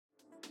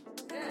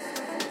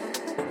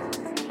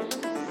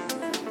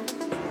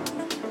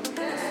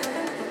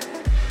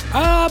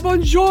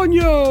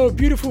Buongiorno,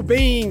 beautiful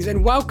beings,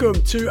 and welcome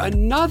to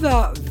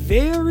another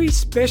very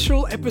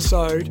special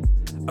episode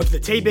of the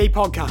TB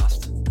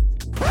Podcast.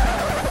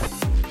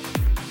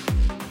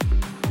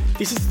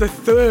 This is the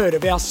third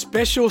of our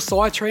special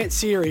Psytrance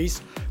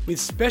series with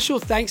special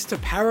thanks to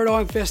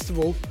Paradigm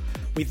Festival,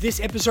 with this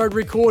episode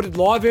recorded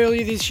live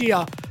earlier this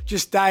year,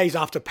 just days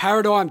after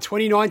Paradigm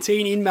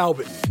 2019 in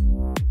Melbourne.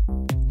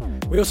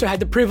 We also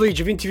had the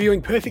privilege of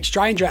interviewing Perfect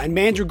Stranger and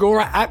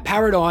Mandragora at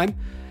Paradigm,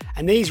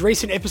 and these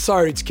recent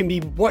episodes can be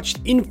watched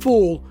in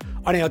full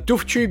on our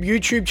DoofTube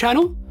YouTube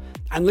channel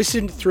and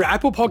listened through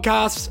Apple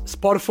Podcasts,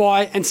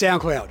 Spotify and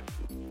SoundCloud.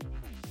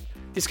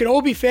 This can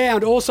all be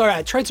found also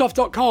at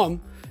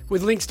Trentoff.com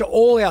with links to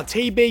all our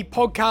TB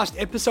podcast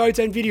episodes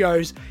and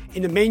videos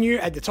in the menu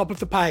at the top of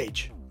the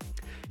page.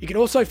 You can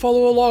also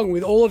follow along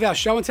with all of our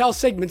show and tell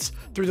segments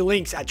through the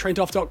links at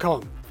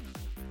Trentoff.com.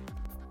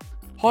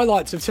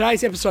 Highlights of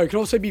today's episode can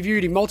also be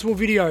viewed in multiple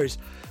videos,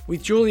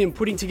 with Julian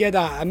putting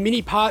together a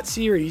mini-part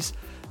series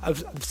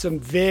of some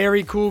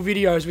very cool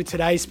videos with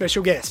today's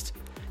special guest.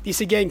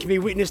 This again can be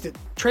witnessed at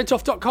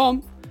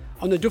Trentoff.com,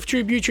 on the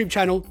DoofTube YouTube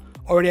channel,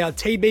 or in our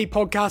TB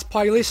podcast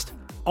playlist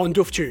on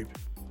DoofTube.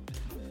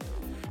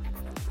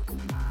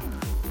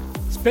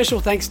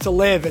 Special thanks to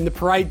Lev and the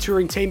Parade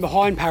touring team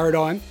behind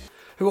Paradigm,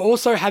 who are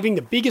also having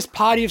the biggest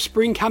party of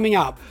spring coming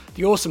up,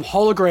 the awesome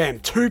Hologram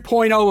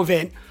 2.0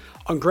 event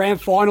on Grand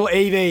Final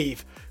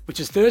Eve, which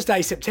is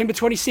Thursday, September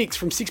 26th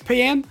from 6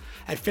 p.m.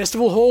 at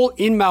Festival Hall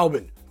in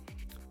Melbourne.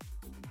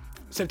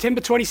 September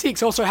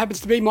 26th also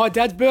happens to be my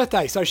dad's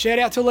birthday, so shout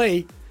out to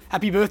Lee.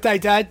 Happy birthday,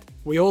 Dad.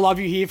 We all love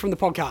you here from the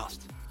podcast.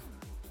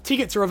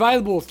 Tickets are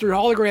available through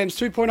Hologram's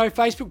 2.0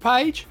 Facebook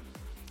page.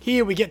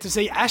 Here we get to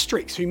see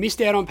Asterix, who missed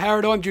out on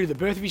Paradigm due to the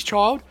birth of his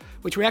child,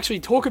 which we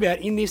actually talk about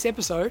in this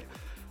episode.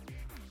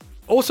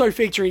 Also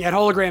featuring at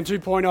Hologram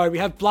 2.0, we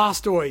have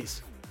Blastoise,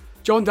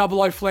 John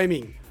 00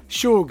 Fleming,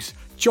 Shugs,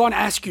 John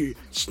Askew,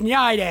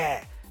 Schneider,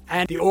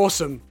 and the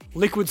awesome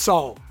Liquid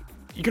Soul.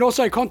 You can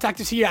also contact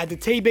us here at the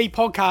TB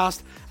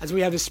Podcast, as we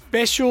have a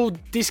special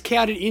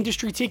discounted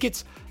industry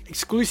tickets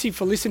exclusive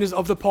for listeners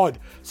of the pod.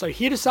 So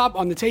hit us up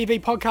on the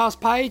TV Podcast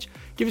page,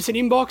 give us an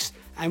inbox,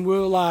 and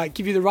we'll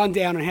give you the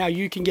rundown on how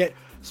you can get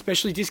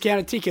specially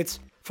discounted tickets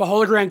for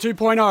Hologram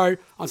 2.0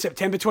 on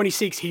September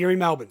 26th here in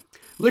Melbourne.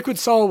 Liquid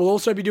Soul will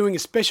also be doing a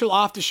special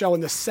after show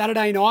on the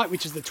Saturday night,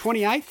 which is the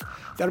 28th.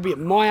 That'll be at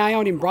My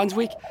Aeon in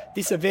Brunswick.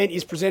 This event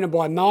is presented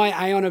by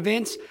My Aeon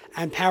Events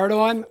and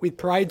Paradigm with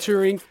Parade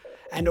Touring,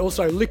 and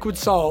also Liquid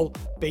Soul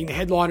being the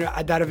headliner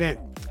at that event.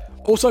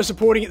 Also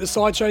supporting at the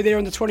sideshow there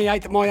on the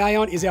 28th at My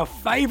Aeon is our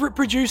favourite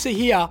producer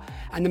here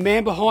and the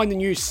man behind the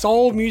new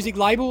Soul music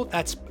label,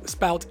 that's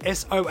spelled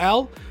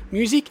S-O-L,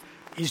 music,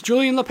 is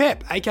Julian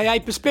Lepep, aka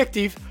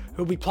Perspective,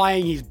 who'll be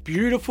playing his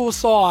beautiful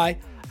Psy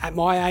at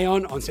My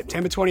Aeon on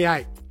September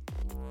 28th.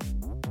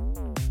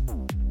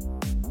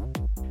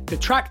 The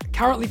track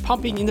currently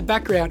pumping in the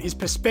background is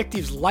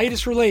Perspective's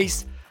latest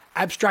release,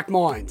 Abstract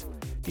Mind.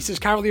 This is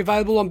currently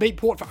available on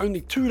Beatport for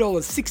only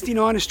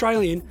 $2.69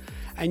 Australian,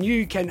 and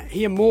you can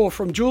hear more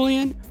from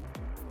Julian,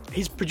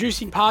 his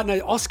producing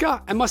partner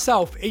Oscar, and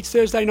myself each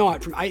Thursday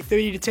night from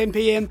 8:30 to 10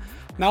 p.m.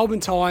 Melbourne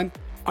time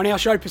on our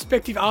show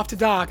Perspective After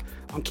Dark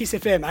on Kiss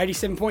FM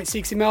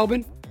 87.6 in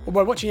Melbourne, or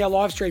by watching our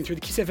live stream through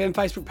the Kiss FM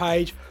Facebook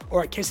page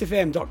or at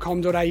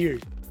kissfm.com.au.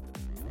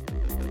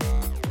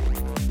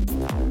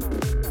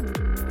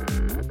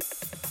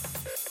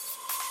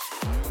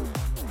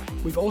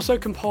 We've also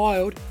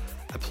compiled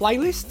a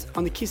playlist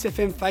on the Kiss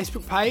FM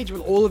Facebook page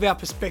with all of our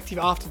Perspective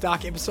After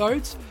Dark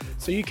episodes,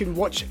 so you can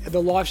watch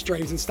the live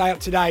streams and stay up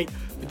to date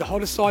with the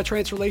hottest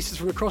Psytrance releases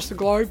from across the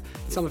globe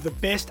and some of the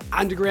best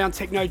underground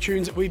techno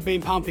tunes that we've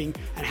been pumping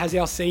and has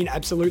our scene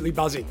absolutely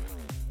buzzing.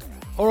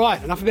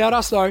 Alright, enough about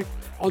us though.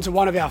 On to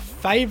one of our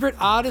favourite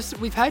artists that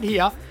we've had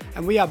here,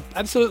 and we are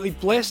absolutely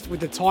blessed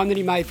with the time that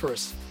he made for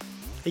us.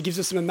 He gives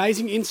us some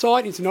amazing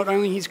insight into not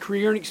only his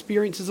career and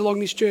experiences along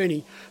this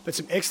journey, but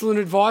some excellent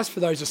advice for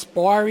those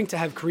aspiring to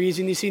have careers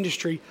in this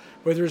industry,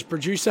 whether as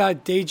producer,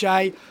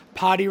 DJ,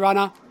 party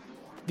runner.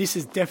 This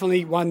is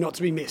definitely one not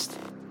to be missed.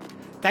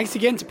 Thanks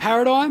again to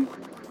Paradigm.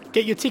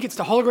 Get your tickets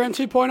to Hologram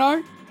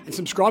 2.0 and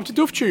subscribe to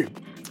DoofTube.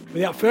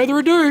 Without further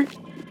ado,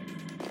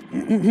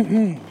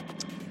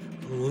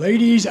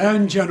 ladies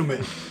and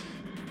gentlemen,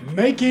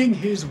 making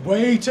his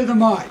way to the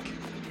mic,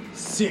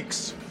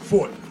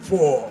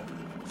 6'4",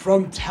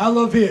 from Tel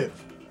Aviv,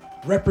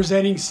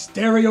 representing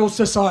Stereo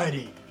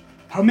Society,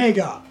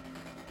 Omega,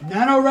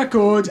 Nano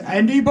Records,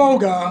 and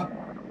Iboga,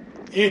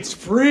 it's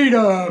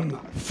Freedom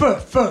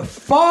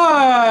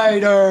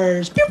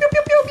Fighters. Pew, pew,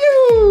 pew, pew,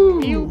 pew.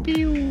 Pew,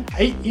 pew.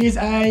 It is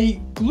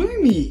a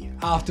gloomy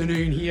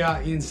afternoon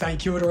here in St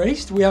Kilda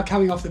East. We are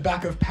coming off the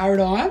back of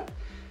Paradigm.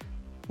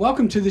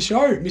 Welcome to the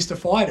show, Mr.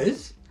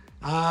 Fighters.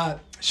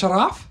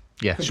 Sharaf.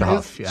 Yeah,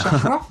 Sharaf. Yeah.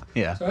 Sharaf?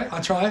 Yeah. Sorry,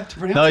 I try to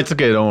pronounce No, it's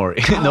okay, don't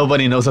worry.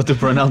 Nobody knows how to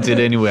pronounce it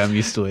anyway, I'm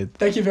used to it.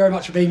 Thank you very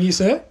much for being here,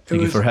 sir.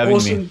 Thank you for having me. It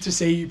was awesome to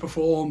see you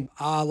perform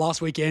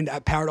last weekend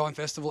at Paradigm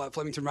Festival at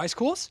Flemington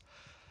Racecourse.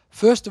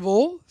 First of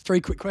all,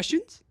 3 quick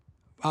questions.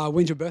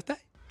 When's your birthday?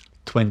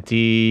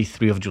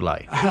 23 of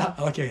July.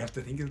 Okay, you have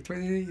to think of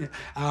 20.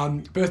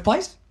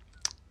 Birthplace?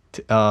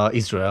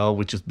 Israel,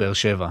 which is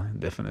Beersheba,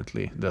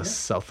 definitely the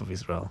south of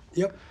Israel.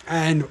 Yep.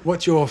 And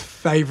what's your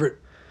favourite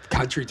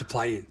country to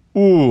play in?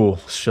 Ooh,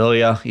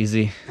 Australia,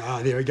 easy.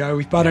 There we go.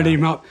 We've butted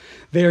him up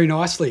very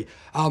nicely.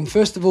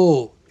 First of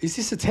all, is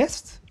this a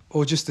test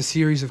or just a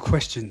series of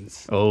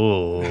questions?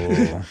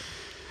 Oh,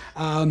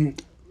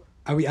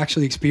 Are we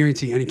actually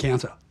experiencing an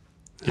encounter?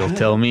 you'll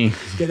tell me.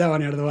 Get that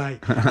one out of the way.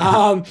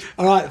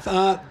 All right.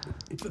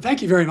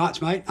 Thank you very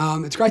much, mate.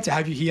 It's great to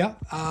have you here.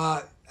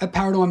 At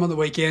Paradigm on the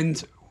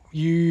weekend,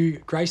 you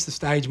graced the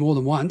stage more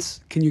than once.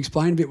 Can you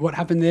explain a bit what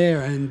happened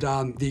there and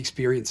the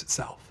experience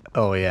itself?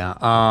 Oh yeah.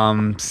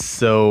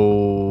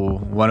 So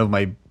one of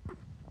my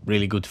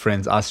really good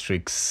friends,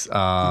 Asterix,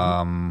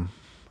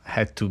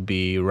 had to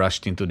be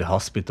rushed into the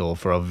hospital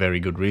for a very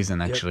good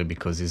reason, actually,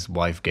 because his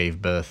wife gave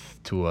birth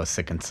to a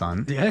second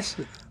son. Yes.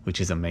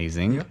 Which is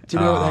amazing. Yep. Do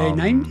you know what they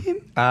named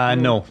him?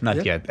 No,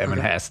 not yet. I haven't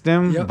asked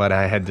him, Yep. but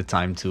I had the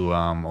time to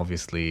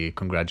obviously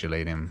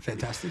congratulate him.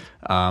 Fantastic.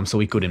 So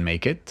we couldn't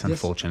make it,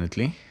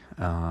 unfortunately,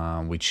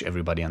 which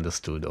everybody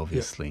understood,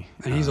 obviously.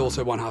 And he's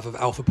also one half of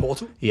Alpha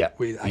Portal. Yeah,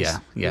 With Ace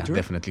Ventura.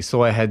 definitely.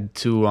 So I had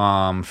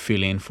to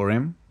fill in for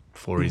him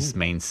for his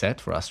main set,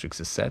 for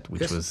Asterix's set,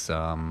 which was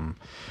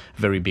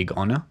very big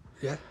honor.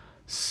 Yeah.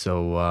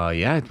 So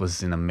it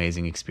was an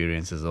amazing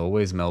experience as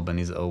always. Melbourne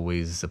is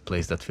always a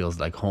place that feels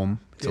like home.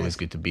 It's always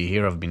good to be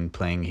here. I've been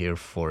playing here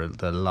for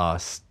the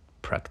last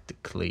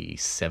practically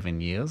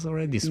 7 years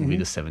already. This will be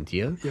the 7th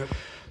year. Yep.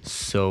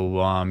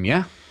 So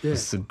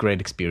it's a great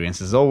experience.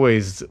 As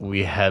always,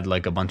 we had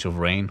like a bunch of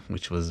rain,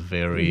 which was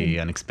very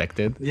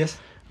unexpected. Yes.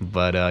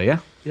 But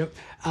Yep.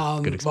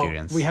 good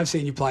experience. Well, we have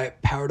seen you play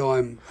at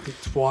Paradigm, I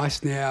think,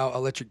 twice now,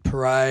 Electric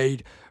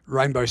Parade,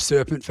 Rainbow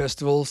Serpent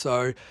Festival.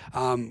 So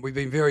we've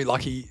been very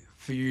lucky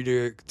for you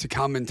to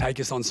come and take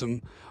us on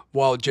some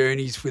wild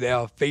journeys with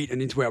our feet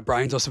and into our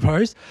brains, I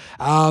suppose.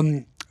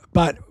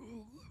 But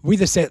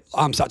with a set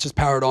such as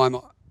Paradigm,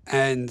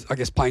 and I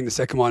guess playing the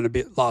second one a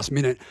bit last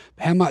minute,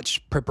 how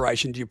much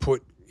preparation do you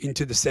put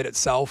into the set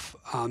itself?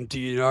 Do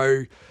you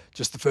know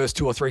just the first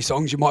 2 or 3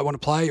 songs you might want to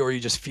play, or are you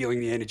just feeling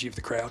the energy of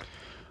the crowd?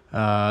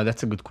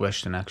 That's a good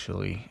question,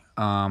 actually.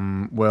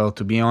 Well,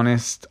 to be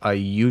honest, I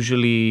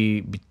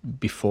usually,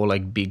 before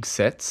like big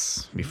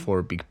sets,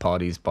 before big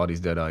parties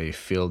that I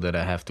feel that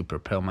I have to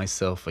prepare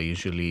myself, I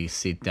usually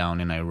sit down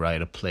and I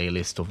write a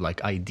playlist of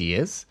like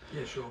ideas.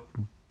 Yeah, sure.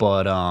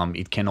 But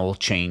it can all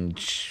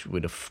change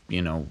with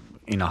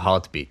in a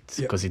heartbeat,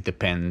 because it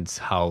depends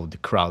how the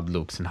crowd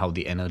looks and how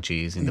the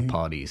energy is in the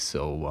party.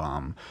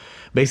 So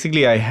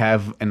basically I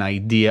have an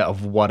idea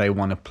of what I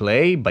want to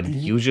play, but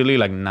usually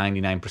like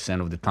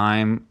 99% of the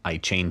time I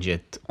change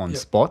it on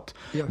spot.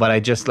 But I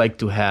just like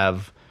to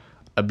have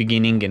a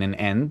beginning and an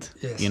end,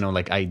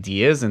 like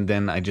ideas, and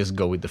then I just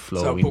go with the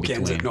flow So in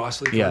bookends between. it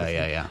nicely.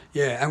 Yeah.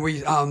 Yeah, and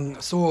we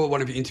saw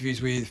one of your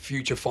interviews with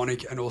Future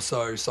Phonic and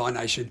also Psy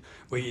Nation,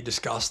 where you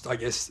discussed, I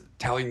guess,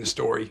 telling the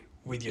story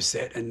with your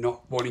set and not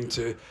wanting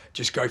to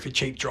just go for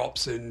cheap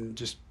drops and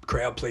just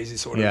crowd pleasing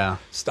sort of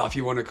stuff.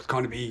 You want to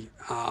kind of be,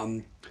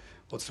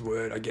 what's the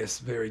word, I guess,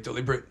 very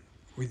deliberate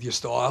with your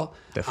style.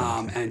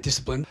 Definitely. And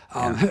disciplined.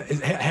 How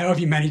have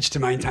you managed to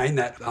maintain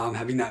that,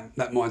 having that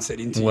mindset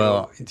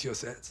into your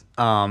sets?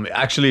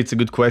 Actually, it's a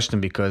good question,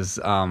 because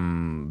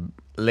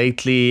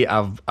lately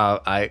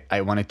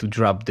I wanted to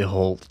drop the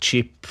whole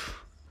cheap,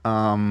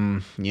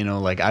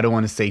 like I don't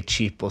want to say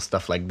cheap or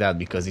stuff like that,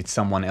 because it's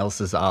someone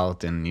else's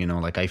art, and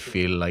like I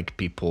feel like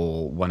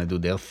people want to do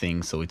their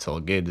thing, so it's all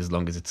good as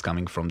long as it's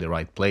coming from the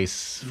right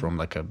place, from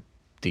like a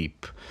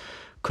deep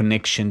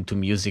connection to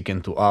music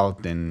and to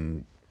art,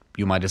 then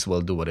you might as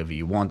well do whatever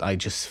you want. I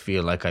just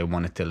feel like I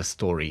want to tell a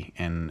story,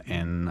 and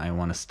I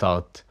want to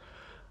start.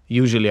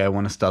 Usually I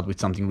want to start with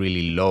something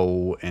really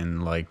low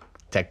and like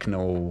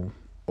techno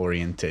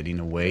oriented in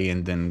a way,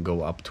 and then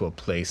go up to a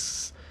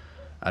place,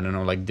 I don't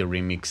know, like the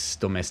remix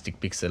Domestic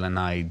Pixel and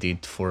I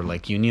did for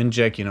like Union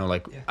Jack,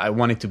 I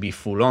want it to be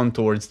full on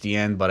towards the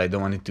end, but I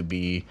don't want it to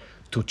be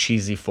too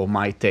cheesy for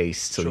my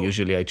taste. So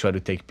usually I try to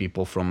take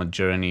people from a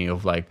journey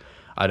of like,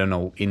 I don't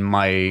know, in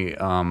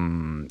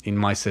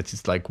my set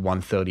it's like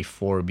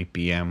 134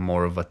 BPM,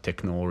 more of a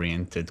techno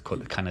oriented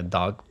kind of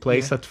dark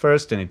place at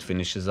first, and it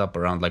finishes up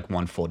around like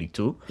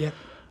 142. Yeah.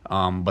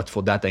 But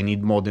for that, I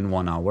need more than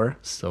 1 hour.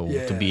 So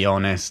to be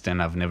honest,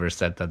 and I've never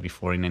said that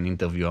before in an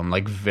interview, I'm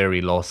like very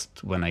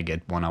lost when I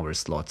get 1 hour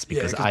slots,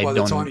 because I by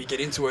don't. the time you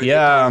get into it,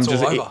 I'm it's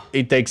just. all over.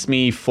 It takes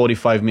me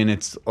 45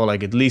 minutes or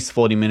like at least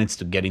 40 minutes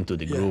to get into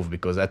the groove,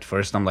 because at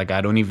first I'm like,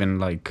 I don't even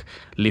like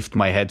lift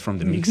my head from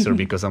the mixer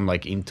because I'm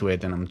like into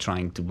it and I'm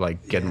trying to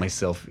like get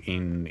myself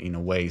in a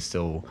way.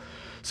 So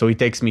it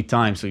takes me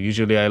time. So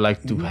usually I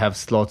like to have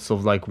slots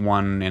of like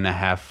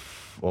 1.5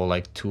 or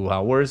like 2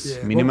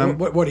 hours minimum.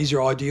 What is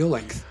your ideal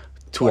length?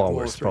 2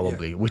 hours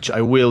probably, which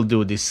I will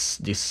do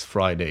this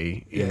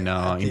Friday in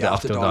the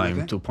After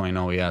Time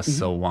 2.0.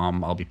 So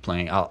I'll be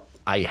playing.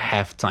 I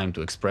have time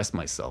to express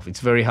myself. It's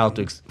very hard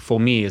for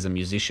me as a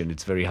musician.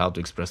 It's very hard to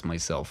express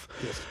myself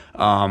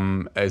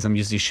as a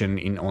musician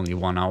in only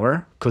 1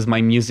 hour, because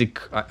my music,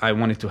 I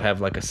want it to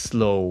have like a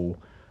slow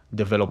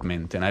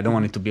development, and I don't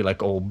want it to be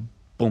like all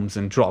booms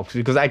and drops,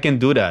 because I can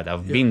do that.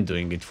 I've been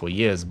doing it for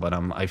years, but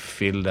I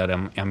feel that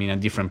I'm in a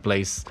different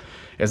place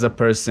as a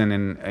person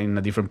and in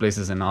a different place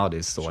as an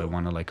artist. So I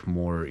want to like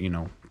more,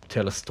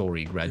 tell a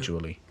story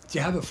gradually. Do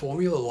you have a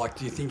formula? Like,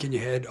 do you think in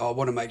your head, I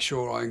want to make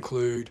sure I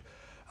include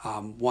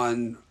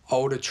one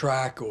older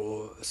track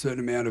or a certain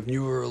amount of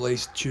newer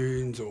released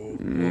tunes, or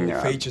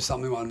feature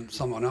something on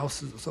someone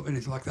else's or something,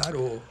 anything like that?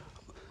 Or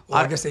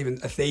I guess even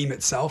a theme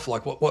itself.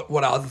 Like,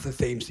 what are the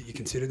themes that you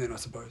consider then, I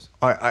suppose?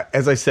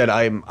 As I said,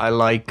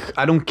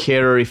 I don't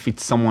care if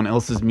it's someone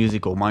else's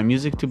music or my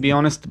music, to be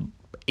honest.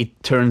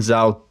 It turns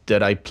out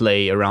that I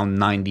play around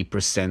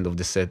 90% of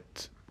the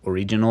set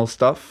original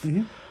stuff.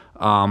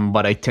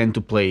 But I tend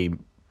to play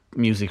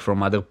music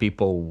from other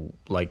people,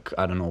 like,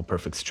 I don't know,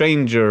 Perfect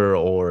Stranger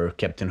or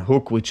Captain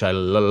Hook, which I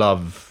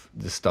love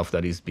the stuff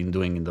that he's been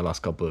doing in the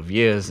last couple of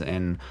years,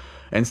 and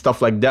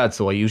stuff like that.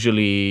 So I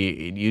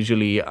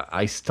usually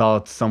I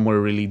start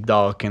somewhere really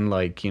dark and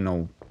like,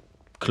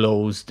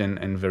 closed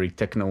and very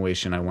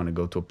techno-ish, and I want to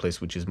go to a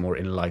place which is more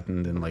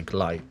enlightened and like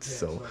light.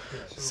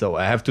 So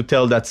I have to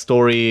tell that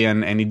story,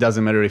 and it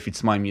doesn't matter if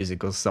it's my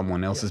music or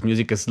someone else's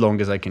music, as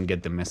long as I can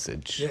get the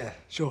message. Yeah,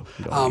 sure.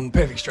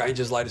 Perfect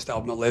Stranger's latest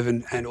album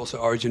 11 and also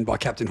Origin by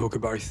Captain Hook are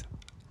both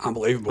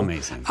unbelievable.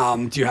 Amazing.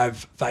 Do you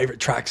have favourite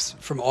tracks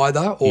from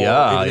either, or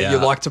that you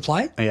like to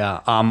play?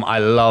 Yeah,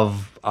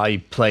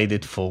 I played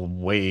it for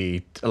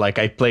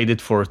I played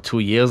it for 2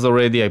 years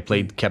already. I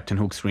played Captain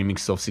Hook's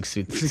remix of Six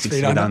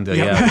Feet Under.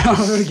 Yeah, I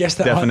would have guessed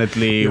that.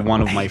 Definitely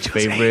one of my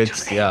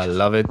favorites. Yeah, I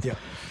love it. Yeah.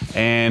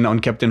 And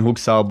on Captain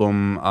Hook's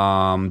album,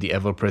 the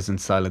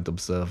ever-present Silent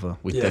Observer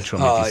with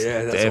Detroit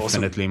is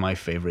definitely my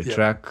favorite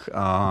track.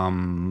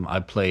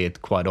 I play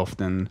it quite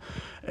often.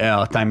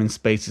 Time and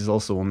Space is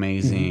also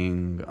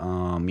amazing.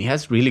 He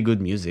has really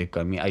good music.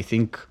 I mean, I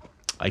think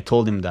I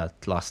told him that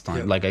last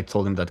time. Like, I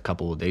told him that a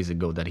couple of days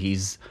ago, that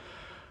he's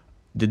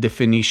the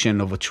definition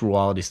of a true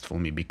artist for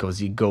me, because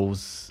he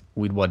goes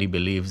with what he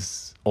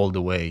believes all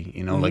the way.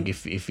 Like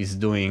if he's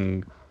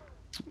doing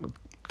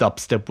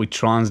dubstep with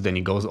trance, then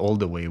he goes all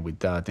the way with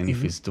that. And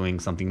if he's doing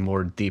something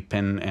more deep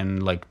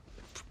and like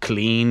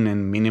clean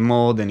and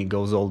minimal, then he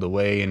goes all the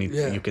way. And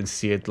you can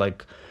see it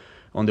like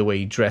on the way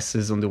he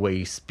dresses, on the way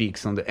he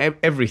speaks, on the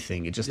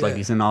everything. It's just like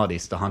he's an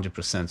artist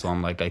 100%. So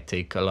I'm like, I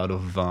take a lot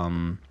of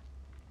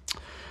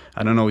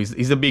I don't know,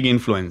 he's a big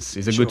influence.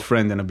 He's a good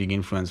friend and a big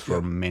influence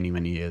for many,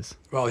 many years.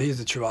 Well, he's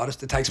a true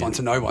artist. It takes one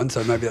to know one,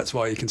 so maybe that's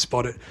why you can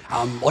spot it.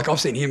 Like, I've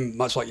seen him,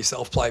 much like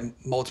yourself, play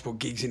multiple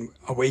gigs in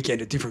a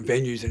weekend at different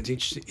venues, and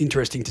it's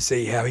interesting to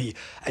see how he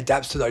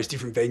adapts to those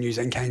different venues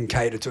and can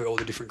cater to all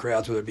the different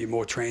crowds, whether it be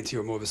more trancey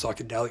or more of a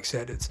psychedelic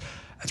set. It's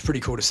pretty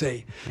cool to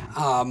see.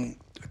 Yeah.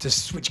 To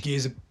switch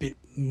gears a bit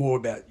more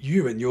about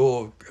you and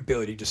your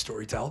ability to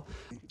storytell,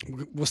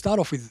 we'll start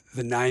off with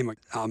the name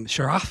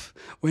Sharaf.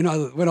 When I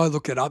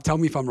look it up, tell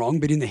me if I'm wrong,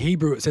 but in the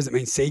Hebrew it says it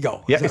means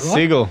seagull. Yeah, it's right?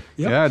 Seagull.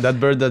 Yep. Yeah,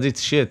 that bird does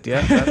its shit.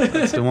 Yeah,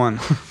 that's the one.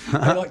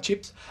 I like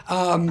chips.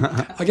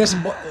 I guess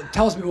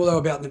tell us a bit more though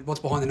about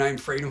what's behind the name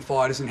Freedom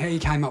Fighters and how you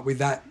came up with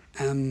that.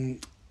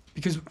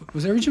 Because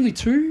was there originally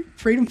 2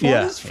 Freedom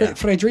Fighters? Yeah.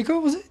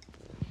 Frederico, was it?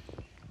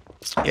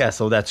 Yeah,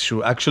 so that's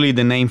true. Actually,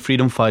 the name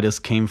Freedom Fighters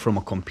came from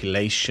a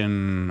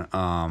compilation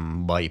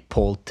by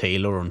Paul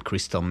Taylor on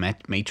Crystal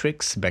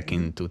Matrix back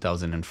in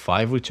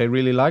 2005, which I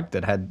really liked,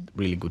 that had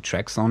really good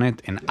tracks on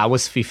it. And I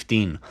was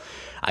 15.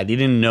 I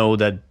didn't know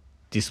that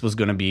this was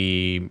going to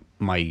be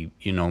my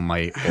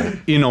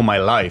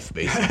life,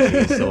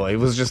 basically. So it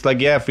was just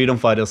like, Freedom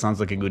Fighters sounds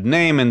like a good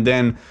name. And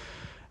then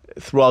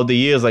throughout the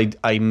years,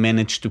 I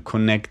managed to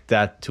connect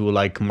that to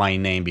like my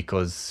name,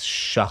 because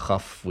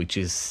Shachaf, which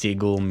is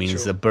seagull,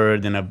 means a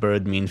bird, and a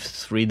bird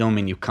means freedom,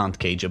 and you can't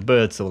cage a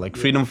bird. So like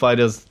Freedom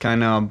Fighters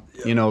kind of,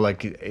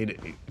 like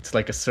it's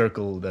like a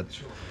circle that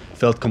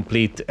felt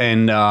complete.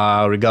 And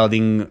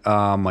regarding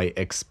my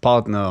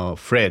ex-partner,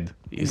 Fred,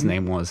 his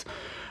name was,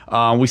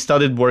 we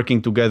started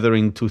working together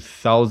in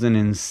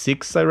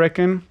 2006, I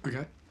reckon.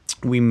 Okay.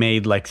 We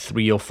made like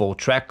 3 or 4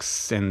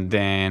 tracks, and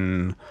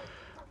then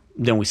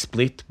we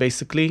split,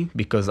 basically,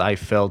 because I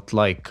felt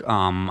like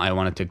I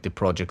want to take the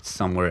project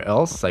somewhere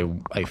else.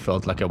 I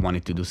felt like I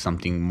wanted to do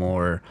something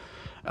more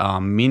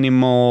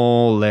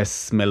minimal,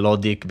 less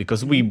melodic,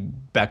 because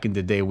back in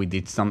the day we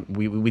did some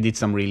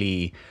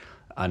really,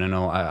 I don't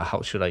know,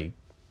 how should I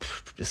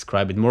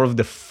describe it, more of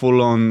a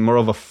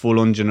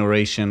full-on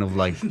generation of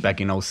like back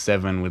in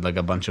 07 with like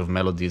a bunch of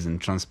melodies and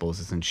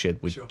transposes and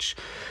shit, which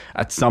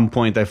at some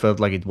point I felt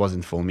like it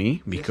wasn't for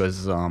me,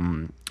 because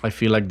I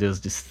feel like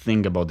there's this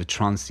thing about the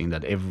trance scene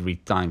that every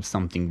time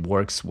something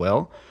works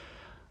well,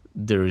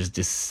 there is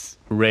this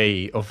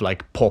ray of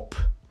like pop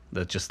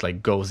that just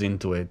like goes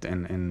into it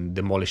and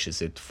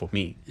demolishes it for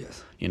me.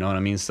 Yes. You know what I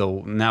mean?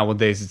 So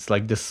nowadays it's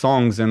like the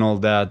songs and all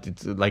that,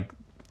 it's like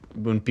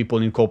when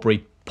people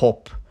incorporate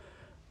pop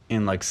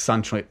in like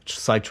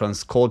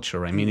psytrance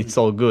culture. I mean, it's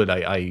all good.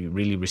 I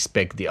really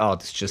respect the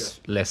art. It's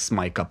just less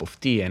my cup of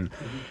tea. And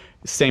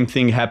same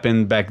thing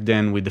happened back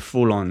then with the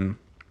Full On,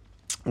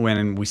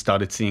 when we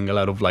started seeing a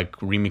lot of like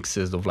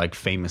remixes of like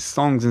famous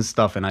songs and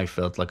stuff, and I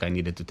felt like I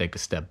needed to take a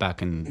step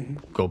back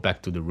and go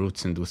back to the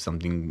roots and do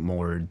something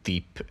more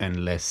deep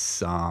and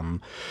less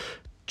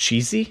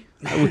cheesy,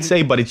 I would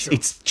say. But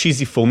it's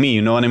cheesy for me,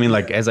 you know what I mean?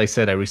 Like, as I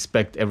said, I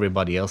respect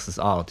everybody else's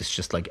art. It's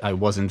just like I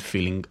wasn't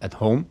feeling at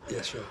home.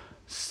 Yeah, sure.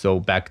 So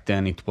back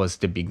then it was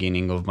the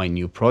beginning of my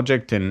new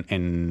project,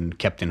 and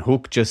Captain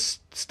Hook just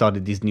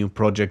started this new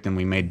project, and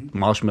we made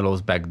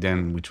Marshmallows back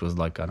then, which was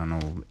like, I don't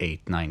know,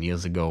 8-9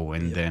 years ago.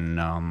 And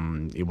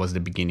then it was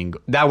the beginning.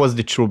 That was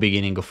the true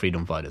beginning of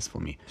Freedom Fighters for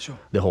me. Sure.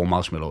 The whole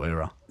Marshmallow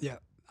era. Yeah.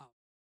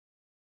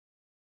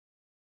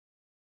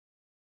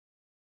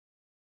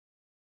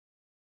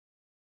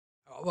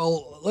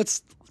 Well,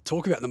 let's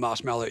talk about the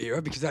Marshmallow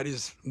era, because that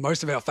is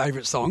most of our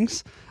favourite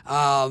songs.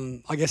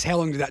 I guess, how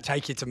long did that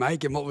take you to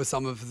make, and what was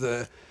some of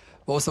the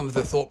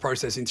thought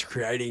process into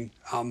creating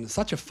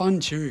such a fun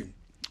tune?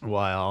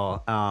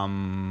 Wow,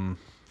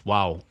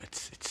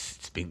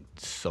 it's been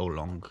so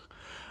long.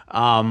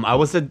 I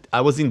was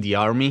in the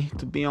army,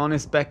 to be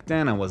honest. Back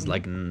then I was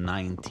like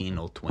 19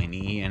 or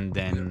 20, and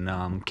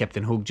then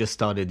Captain Hook just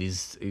started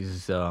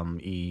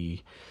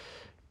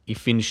he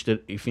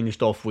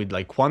finished off with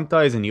like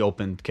Quantize, and he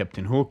opened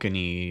Captain Hook, and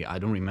I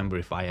don't remember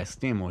if I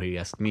asked him or he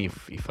asked me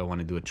if I want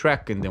to do a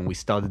track, and then we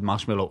started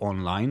Marshmallow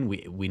online.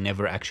 We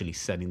never actually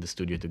sat in the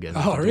studio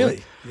together. Oh,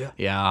 really?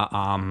 Yeah.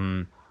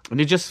 And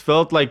it just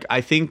felt like,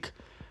 I think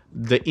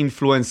the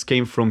influence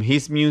came from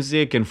his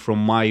music and from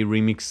my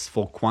remix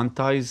for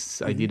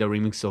Quantize. I did a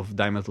remix of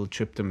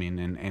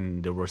Dimethyltryptamine,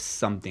 and there was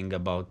something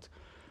about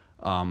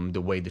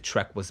the way the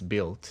track was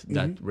built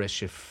that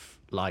Reshef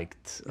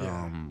liked,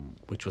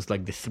 which was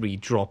like the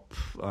 3-drop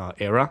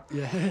era,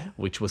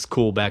 which was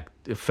cool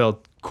it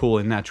felt cool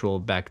and natural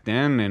back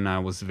then, and I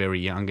was very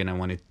young and I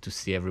wanted to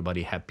see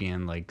everybody happy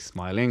and like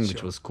smiling,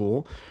 which was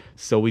cool.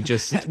 So we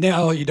just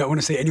now you don't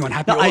want to see anyone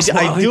happy. I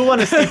do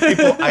want to see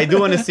people. I do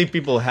want to see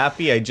people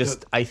happy.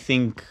 I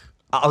think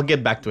I'll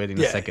get back to it in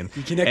a second.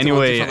 You connect on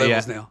different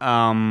levels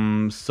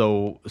now.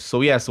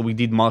 So we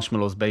did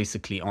Marshmallows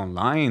basically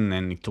online,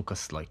 and it took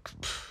us like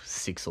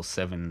 6 or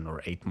 7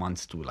 or 8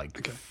 months to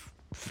like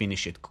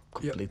finish it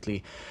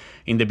completely.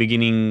 In the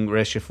beginning,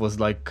 Reshef was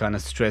like kind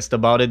of stressed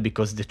about it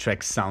because the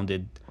track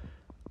sounded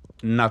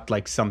not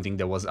like something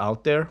that was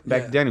out there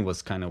back then. It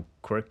was kind of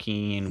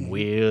quirky and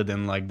weird,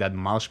 and like that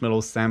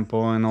Marshmallow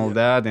sample and all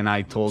that. And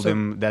I told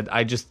him that,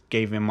 I just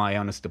gave him my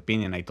honest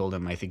opinion. I told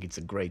him I think it's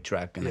a great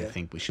track, and I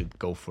think we should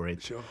go for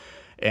it. Sure.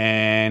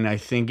 And I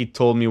think he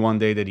told me one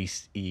day that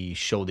he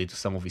showed it to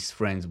some of his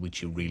friends, which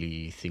he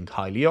really think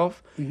highly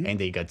of, and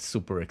they got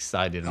super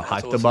excited and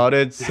hyped about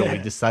it. So we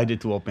decided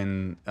to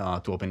open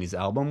his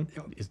album,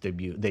 his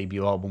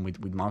debut album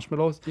with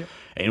Marshmallows,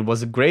 and it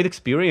was a great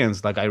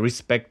experience. Like, I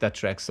respect that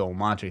track so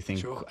much. I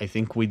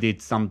think we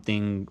did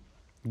something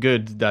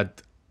good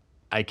that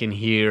I can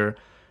hear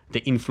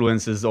the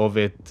influences of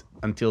it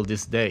until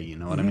this day. You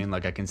know what I mean?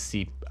 Like, I can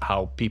see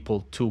how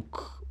people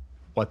took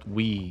what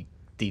we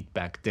did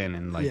back then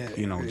and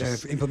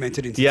just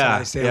implemented into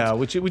today's sounds.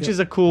 Which is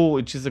a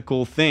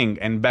cool thing.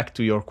 And back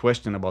to your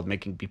question about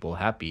making people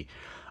happy.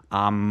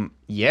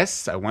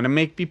 Yes, I want to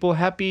make people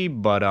happy,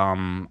 but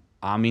I'm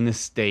in a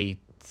state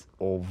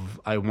of,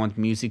 I want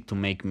music to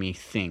make me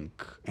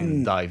think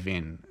and dive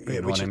in.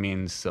 You know what I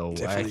mean? So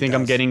I think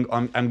I'm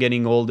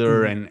getting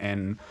older,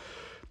 and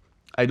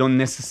I don't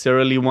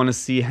necessarily want to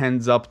see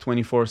hands up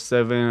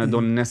 24/7. I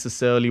don't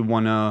necessarily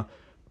want to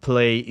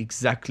play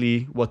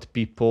exactly what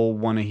people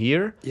want to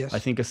hear. Yes. I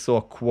think I saw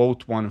a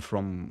quote one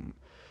from,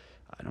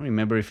 I don't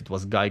remember if it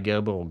was Guy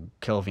Gerber or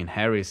Kelvin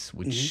Harris,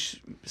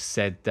 which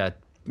said that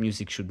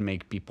music should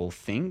make people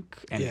think,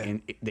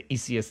 and the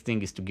easiest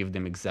thing is to give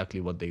them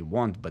exactly what they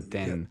want, but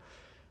then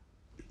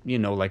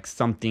like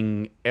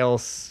something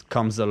else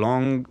comes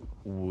along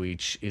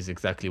which is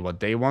exactly what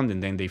they want,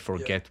 and then they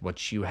forget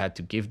what you had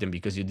to give them,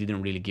 because you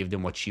didn't really give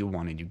them what you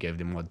wanted, you gave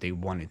them what they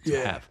wanted to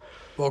have.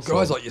 Well,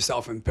 guys like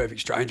yourself and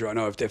Perfect Stranger, I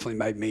know, have definitely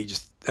made me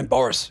and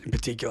Boris in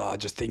particular,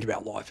 just think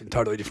about life in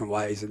totally different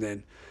ways. And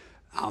then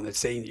it's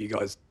seeing you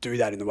guys do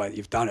that in the way that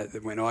you've done it,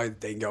 that when I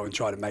then go and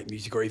try to make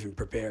music or even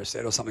prepare a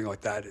set or something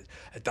like that,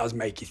 it does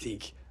make you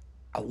think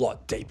a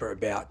lot deeper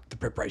about the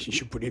preparation you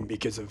should put in,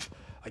 because of,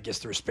 I guess,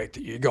 the respect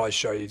that you guys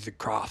show you the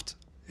craft,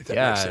 if that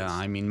makes sense.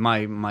 I mean,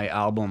 my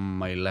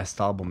last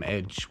album,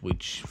 Edge,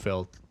 which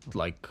felt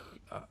like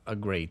a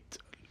great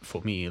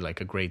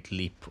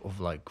leap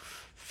of like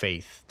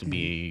faith to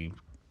be,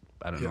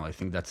 I don't know, I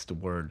think that's the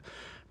word,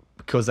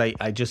 because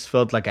I just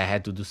felt like I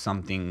had to do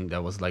something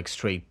that was like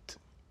straight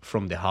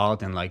from the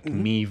heart and like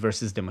me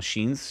versus the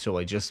machines. So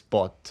I just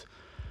bought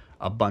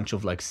a bunch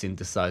of like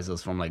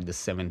synthesizers from like the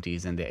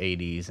 70s and the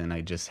 80s, and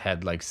I just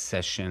had like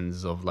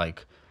sessions of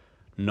like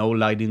no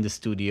light in the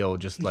studio,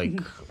 just like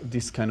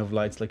this kind of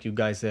lights like you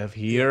guys have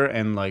here,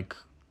 and like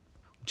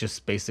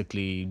just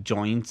basically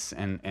joints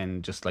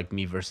and just like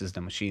me versus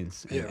the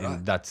machines,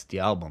 and that's the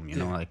album, you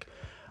know. Like,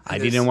 I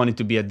didn't want it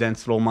to be a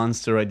dance floor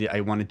monster.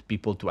 I wanted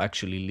people to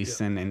actually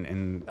listen,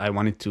 and I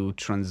wanted to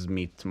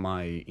transmit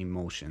my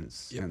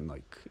emotions and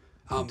like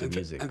into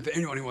music. And for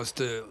anyone who wants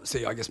to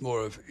see, I guess,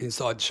 more of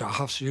inside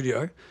Shahaf's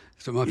studio,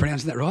 so am I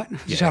pronouncing that right?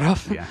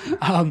 Shahaf? Yeah.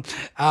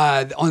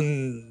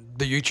 On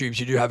the YouTubes,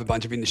 you do have a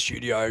bunch of in the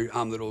studio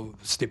little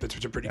snippets,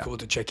 which are pretty cool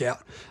to check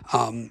out.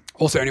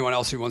 Also, anyone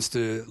else who wants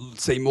to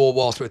see more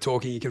whilst we're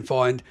talking, you can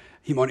find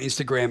him on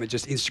Instagram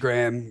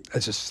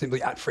it's just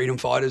simply at Freedom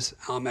Fighters,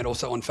 and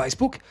also on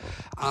Facebook.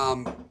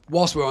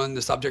 Whilst we're on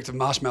the subject of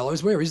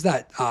marshmallows, where is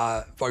that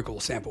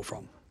vocal sample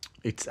from?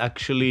 It's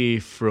actually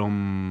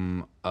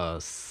from a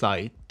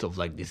site of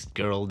like this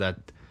girl that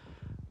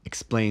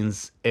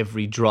explains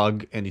every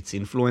drug and its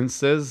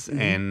influences.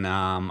 And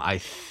I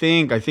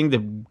think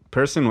the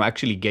person who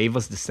actually gave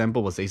us the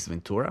sample was Ace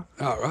Ventura.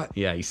 Oh, right.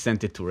 Yeah, he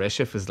sent it to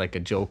Reshef as like a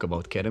joke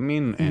about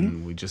ketamine,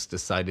 and we just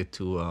decided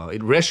to.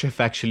 Reshef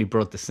actually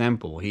brought the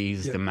sample.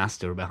 He's the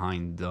master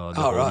behind the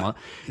whole. Right.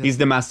 He's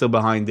the master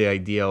behind the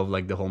idea of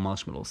like the whole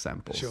marshmallow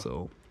sample. Sure.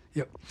 So.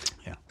 Yep.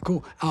 Yeah.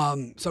 Cool.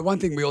 So one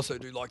thing we also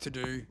do like to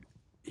do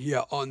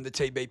here on the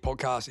TB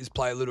podcast is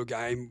play a little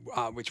game,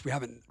 which we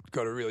haven't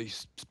got a really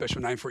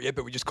special name for it yet,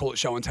 but we just call it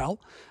show and tell.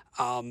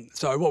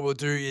 So what we'll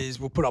do is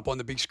we'll put up on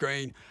the big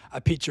screen a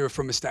picture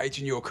from a stage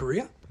in your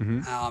career.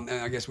 And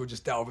I guess we'll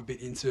just delve a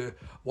bit into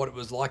what it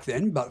was like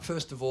then. But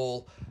first of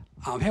all,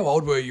 how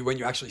old were you when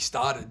you actually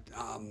started,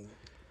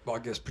 I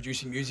guess,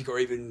 producing music or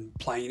even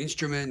playing an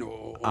instrument?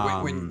 Or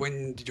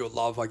when did your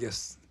love, I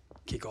guess,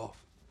 kick off?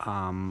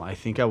 I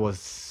think I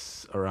was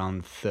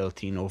around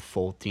 13 or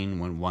 14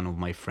 when one of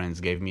my friends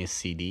gave me a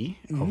CD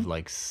of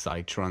like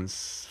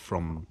Psytrance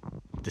from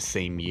the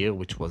same year,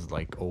 which was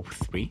like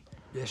 03.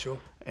 Yeah, sure.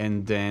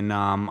 And then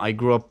I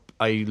grew up,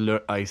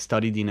 I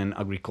studied in an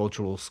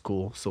agricultural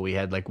school. So we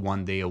had like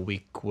one day a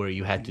week where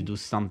you had to do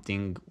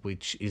something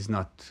which is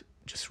not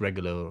just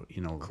regular,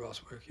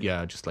 Classwork.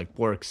 Yeah, just like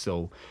work.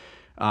 So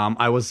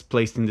I was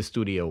placed in the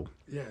studio.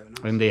 Yeah,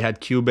 nice. And they had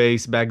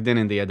Cubase back then,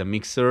 and they had a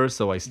mixer.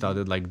 So I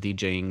started like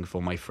DJing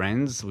for my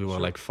friends. We were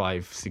like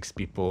 5-6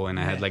 people, and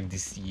I had like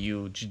this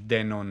huge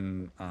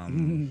Denon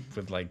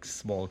with like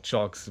small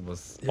chocks. It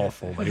was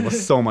awful, but it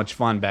was so much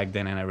fun back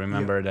then. And I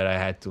remember that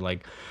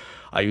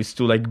I used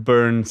to like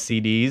burn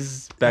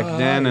CDs back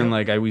then, and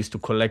like I used to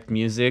collect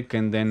music.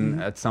 And then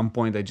at some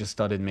point, I just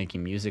started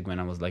making music when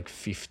I was like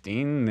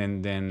 15,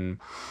 and then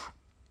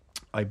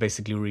I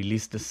basically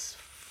released this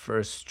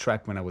first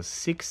track when I was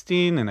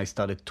 16, and I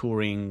started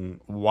touring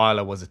while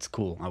I was at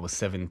school. I was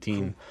 17.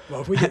 Cool. Well,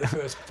 if we get the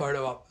first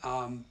photo up,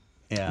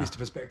 Yeah. Mr.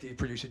 Perspective,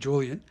 producer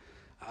Julian,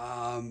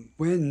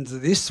 when's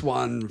this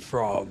one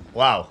from?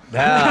 Wow.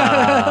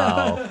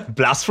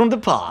 Blast from the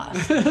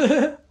past.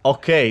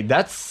 Okay,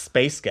 that's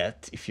Space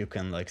Cat, if you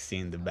can like see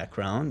in the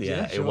background.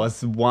 Yeah, sure. It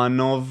was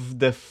one of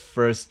the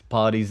first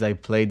parties I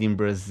played in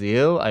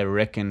Brazil. I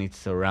reckon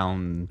it's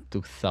around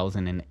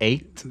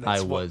 2008.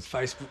 That's what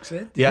Facebook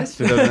said. Yeah, Yes.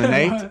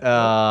 2008.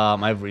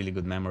 I have really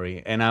good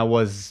memory. And I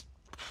was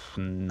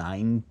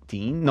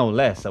 19, no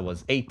less. I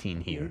was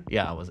 18 here.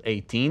 Yeah, I was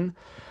 18.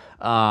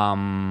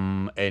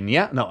 And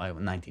yeah, no, I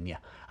was 19. Yeah,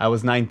 I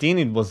was 19.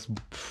 It was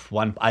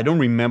one. I don't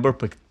remember,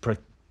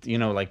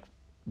 like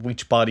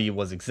which party it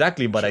was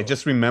exactly, but I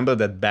just remember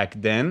that back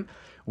then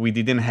we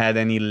didn't had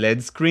any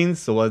LED screens.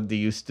 So what they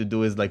used to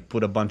do is like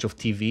put a bunch of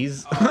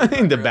TVs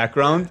in the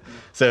background. Yeah.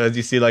 So as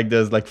you see, like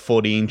there's like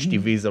 40-inch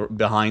TVs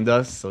behind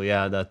us. So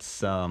yeah,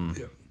 that's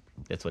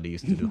what they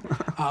used to do.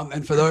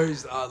 And for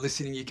those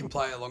listening, you can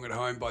play along at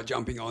home by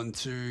jumping on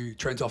to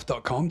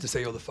trendsoff.com to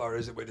see all the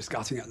photos that we're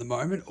discussing at the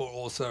moment, or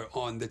also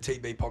on the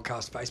TB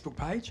Podcast Facebook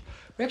page.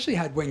 We actually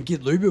had, when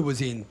Gid Luba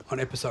was in on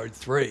episode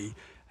 3,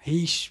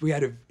 he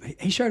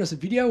showed us a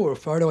video or a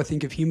photo, I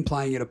think, of him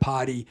playing at a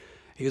party.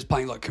 He was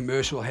playing like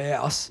Commercial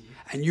House,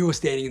 and you were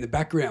standing in the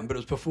background, but it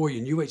was before you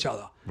knew each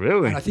other.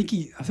 Really? And I thought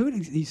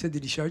he said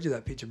that he showed you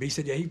that picture, but he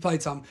said, he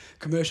played some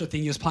commercial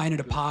thing. He was playing at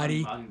a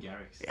party.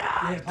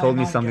 Yeah, told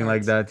me something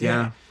like that.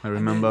 Yeah, I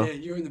remember. And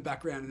then, you're in the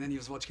background, and then he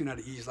was watching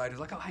it years later. He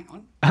was like, oh, hang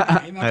on.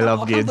 I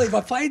love I can't believe I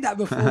played that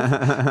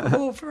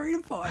before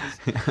Freedom Fighters.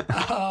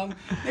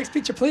 Next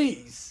picture,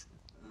 please.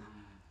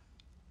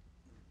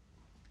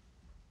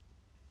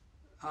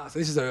 So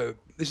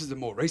this is a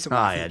more recent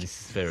one. Yeah, this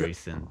is very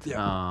recent.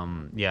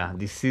 Yeah.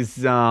 This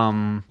is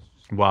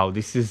wow.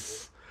 This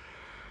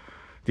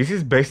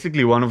is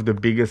basically one of the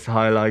biggest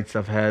highlights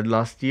I've had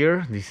last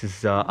year. This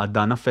is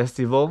Adana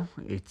Festival.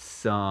 It's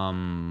So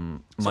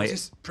is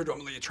this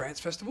predominantly a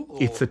trance festival?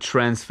 Or? It's a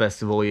trance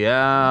festival.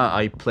 Yeah,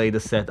 I played a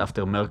set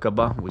after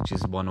Merkaba, which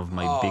is one of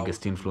my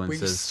biggest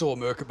influences. We saw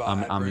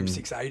Merkaba at Room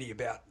 680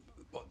 about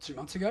 2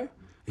 months ago.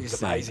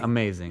 He's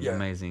amazing.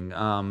 Amazing.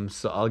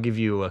 So I'll give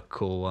you a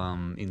cool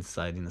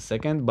insight in a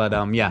second. But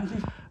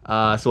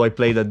so I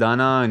played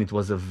Adana, and it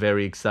was a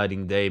very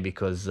exciting day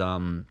because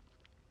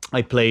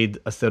I played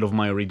a set of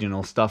my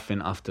original stuff,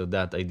 and after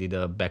that, I did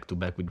a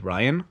back-to-back with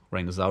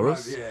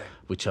Rhinoceros, Right, yeah.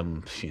 which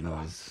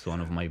is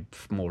one of my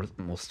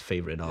most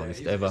favorite artists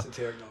he's ever.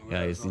 esoteric, no, Yeah,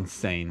 right, it's no.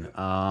 insane.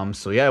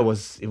 So yeah, it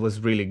was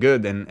really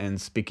good.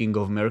 And speaking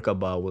of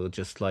Merkaba,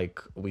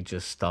 we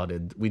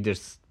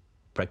just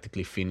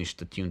practically finished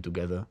the tune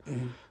together.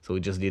 So we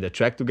just did a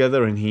track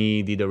together, and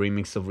he did a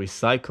remix of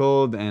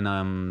Recycled, and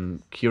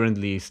I'm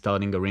currently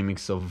starting a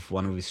remix of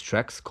one of his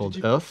tracks called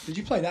Earth. Did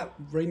you play that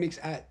remix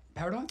at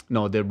Paradigm?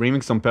 No, the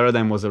remix on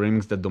Paradigm was a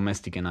remix that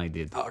Domestic and I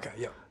did. Oh, okay,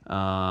 yeah.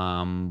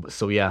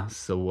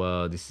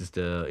 So this is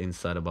the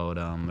insight about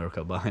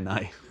Merkaba and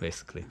I,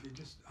 basically. If you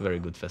just, Very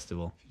good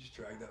festival. If you just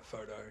drag that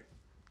photo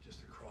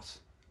just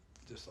across,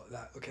 just like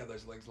that. Look how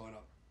those legs line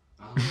up.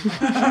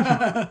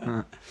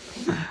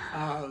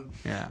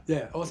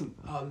 Yeah, awesome.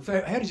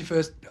 So how did you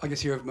first, I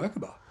guess, hear of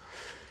Merkaba?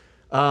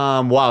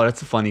 Wow,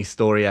 that's a funny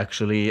story,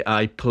 actually.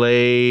 I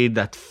played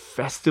that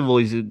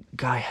festival you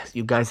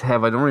guys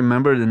have, I don't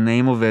remember the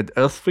name of it,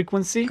 Earth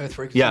Frequency? Earth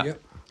Frequency, yeah.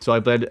 yep. So I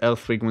played Earth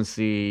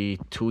Frequency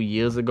 2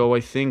 years ago,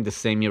 I think, the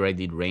same year I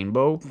did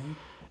Rainbow.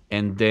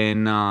 And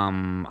then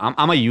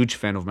I'm a huge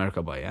fan of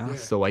Merkaba, yeah?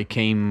 So I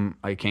came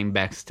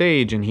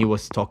backstage, and he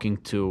was talking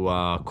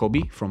to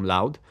Kobe from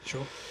Loud.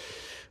 Sure.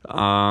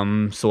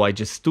 So I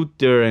just stood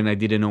there, and I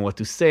didn't know what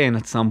to say. And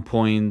at some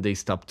point they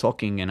stopped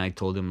talking, and I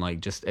told him, like,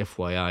 just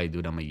FYI,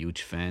 dude, I'm a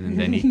huge fan.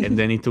 And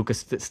then he took a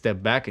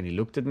step back, and he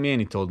looked at me,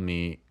 and he told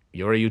me,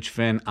 you're a huge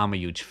fan, I'm a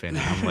huge fan.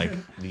 And I'm like,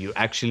 do you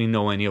actually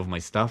know any of my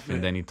stuff?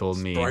 And then he told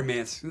me,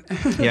 Bromance.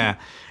 yeah.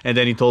 And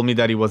then he told me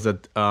that he was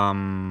at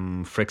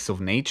Freaks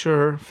of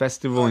Nature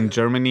festival in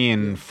Germany,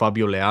 and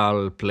Fabio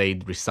Leal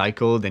played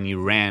Recycled, and he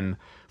ran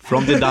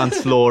from the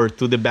dance floor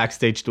to the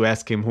backstage to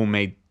ask him who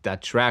made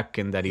that track,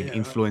 and that it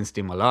influenced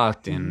him a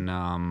lot. And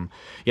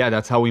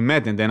that's how we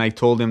met. And then I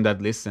told him that,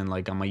 listen,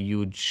 like, I'm a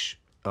huge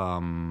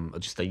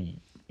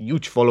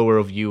follower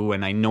of you,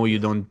 and I know you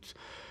don't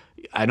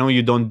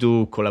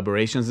do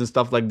collaborations and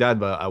stuff like that,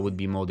 but I would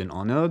be more than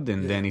honored.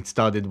 And then it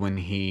started when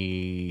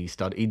he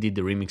did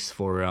the remix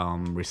for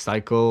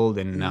Recycled,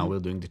 and now we're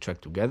doing the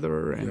track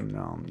together. And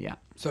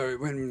So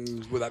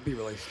when will that be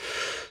released?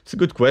 It's a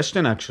good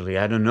question, actually.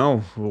 I don't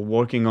know. We're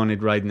working on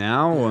it right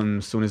now, and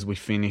as soon as we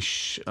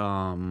finish,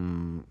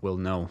 we'll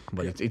know.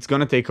 But it's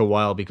gonna take a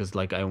while, because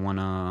like I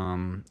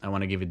wanna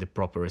give it the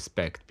proper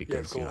respect,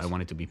 because I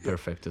want it to be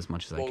perfect as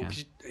much as I can.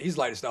 His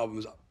latest album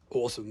was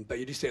awesome, but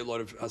you do see a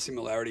lot of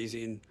similarities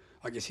in,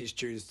 I guess, his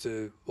tunes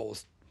to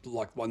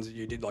like ones that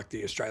you did, like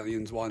the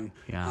Australians one,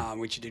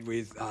 which you did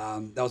with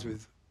that was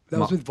with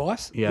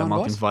Vice. Yeah,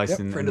 Martin Vice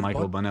and friend of the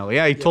Michael pod. Burnell.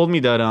 Yeah, he told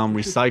me that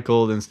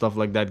Recycled and stuff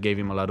like that gave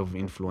him a lot of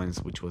influence,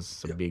 which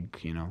was a big,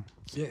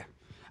 Yeah.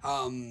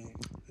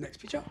 Next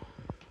picture.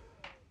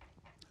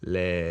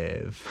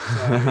 Lev.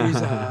 So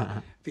here's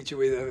a picture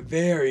with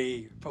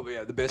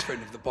probably the best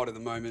friend of the pod at the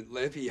moment,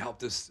 Lev. He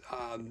helped us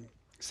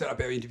set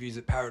up our interviews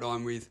at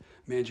Paradigm with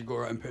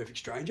Mandragora and Perfect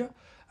Stranger.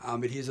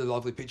 But here's a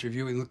lovely picture of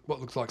you in what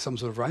looks like some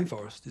sort of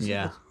rainforest.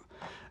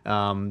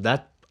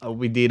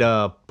 We did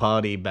a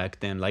party back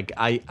then. Like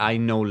I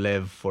know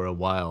Lev for a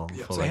while.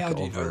 Yeah. For So how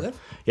do you know Lev?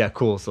 Yeah,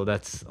 cool. So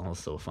that's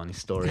also a funny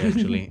story,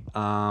 actually.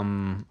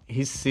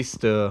 His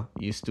sister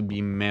used to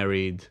be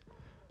married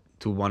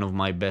to one of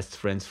my best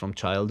friends from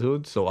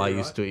childhood. So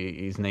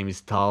his name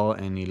is Tal,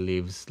 and he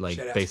lives like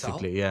Shout out to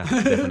basically,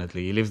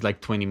 definitely. He lives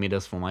like 20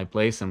 meters from my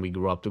place, and we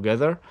grew up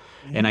together.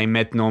 And I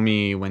met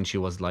Nomi when she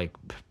was like,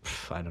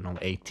 I don't know,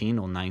 18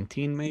 or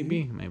 19,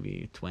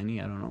 maybe 20,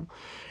 I don't know.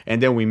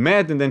 And then we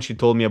met, and then she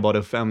told me about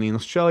her family in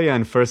Australia.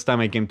 And first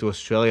time I came to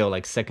Australia,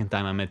 like second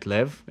time I met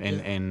Lev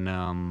and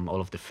all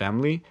of the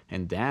family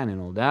and Dan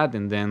and all that.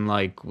 And then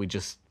like we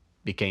just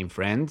became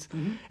friends,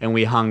 and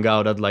we hung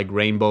out at like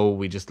Rainbow.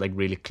 We just like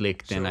really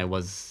clicked, and I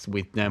was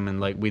with them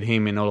and like with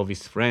him and all of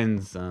his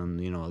friends,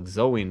 and like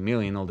Zoe and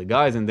Millie and all the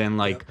guys. And then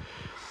like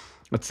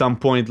at some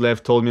point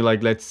Lev told me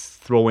like, let's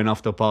throw an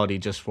after party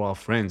just for our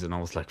friends, and I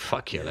was like,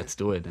 fuck yeah, let's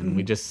do it. And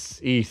we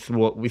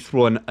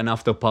threw an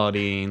after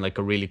party in like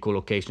a really cool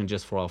location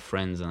just for our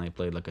friends, and I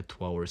played like a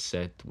 2-hour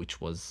set, which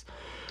was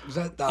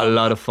that a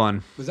lot of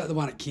fun. Was that the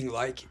one at King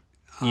Lake?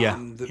 I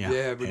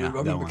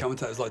remember coming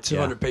to it. It was like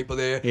 200 people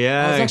there.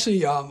 Yeah. I was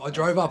actually, I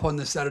drove up on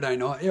the Saturday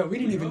night. Yeah, we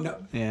didn't even know.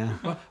 Yeah.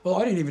 Well,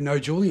 I didn't even know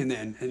Julian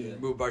then,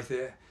 and we were both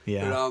there.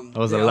 Yeah. But, it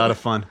was a lot of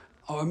fun.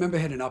 I remember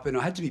heading up, and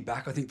I had to be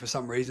back, I think, for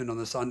some reason on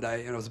the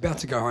Sunday, and I was about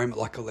to go home at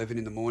like 11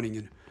 in the morning,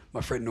 and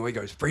my friend Noy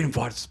goes, Freedom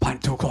Fighters is playing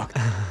at 2 o'clock.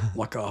 I'm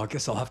like, I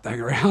guess I'll have to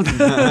hang around.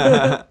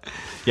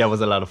 Yeah, it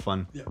was a lot of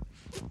fun. Yeah.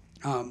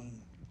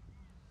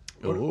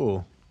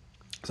 Ooh.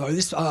 So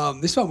this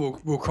one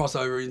we'll cross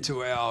over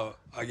into our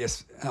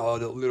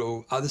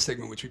little other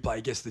segment, which we play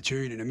Guess the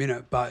Tune in a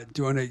minute. But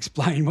do you want to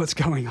explain what's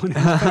going on?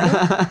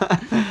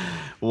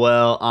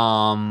 Well,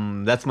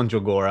 that's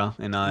Mandragora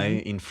and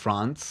I in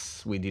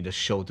France. We did a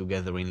show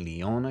together in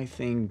Lyon, I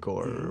think,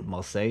 or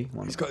Marseille.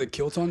 He's got the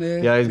kilt on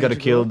there. Yeah, he's got a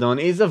kilt on.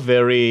 He's a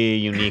very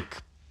unique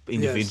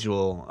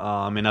individual.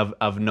 And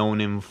I've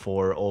known him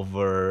for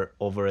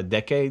over a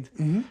decade.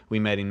 We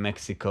met in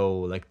Mexico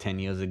like 10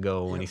 years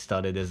ago when he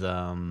started as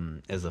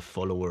a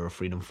follower of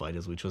freedom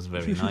fighters, which was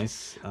very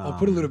nice. I'll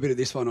put a little bit of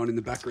this one on in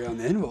the background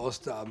then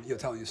whilst you're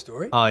telling your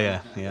story. Oh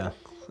yeah.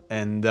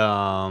 And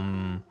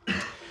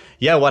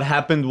yeah, what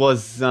happened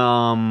was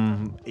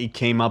he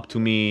came up to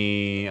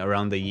me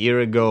around a year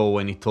ago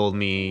when he told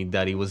me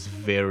that he was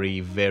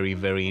very, very,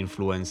 very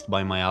influenced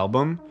by my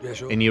album. Yeah,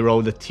 sure. And he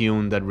wrote a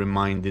tune that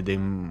reminded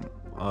him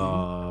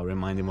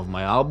of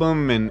my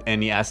album,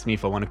 and he asked me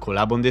if I want to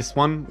collab on this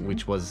one,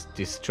 which was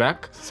this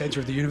track. Center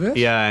of the Universe?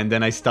 Yeah, and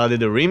then I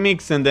started a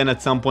remix, and then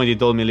at some point he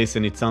told me,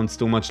 listen, it sounds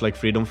too much like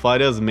Freedom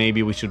Fighters,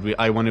 maybe we should,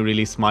 I want to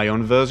release my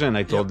own version.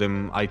 I told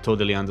him I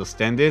totally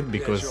understand it,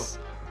 because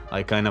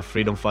I kind of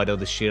freedom fighter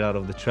the shit out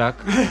of the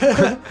track.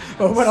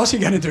 Well, what else are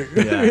you going to do?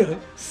 Yeah. Really?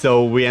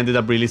 So we ended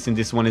up releasing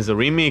this one as a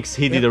remix.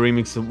 He did a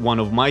remix of one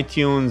of my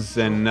tunes,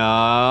 and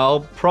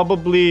I'll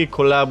probably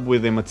collab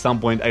with him at some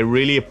point. I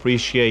really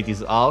appreciate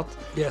his art.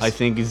 Yes. I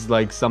think it's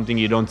like something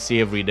you don't see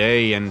every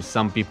day, and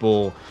some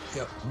people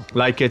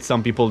like it,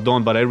 some people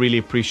don't, but I really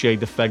appreciate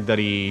the fact that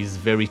he is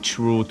very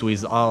true to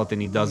his art,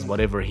 and he does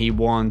whatever he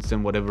wants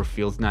and whatever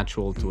feels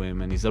natural to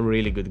him, and he's a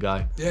really good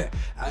guy. Yeah,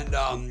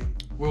 and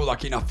we were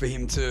lucky enough for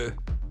him to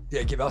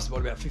give us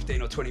about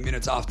 15 or 20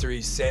 minutes after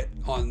his set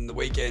on the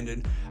weekend,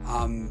 and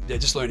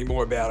just learning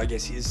more about, I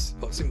guess, his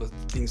similar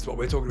things to what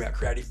we're talking about,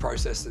 creative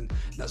process and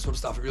that sort of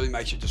stuff. It really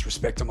makes you just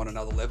respect him on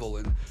another level.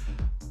 And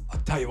I'll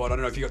tell you what, I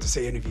don't know if you got to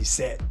see any of his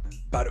set,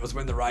 but it was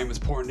when the rain was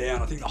pouring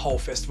down. I think the whole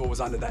festival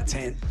was under that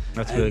tent.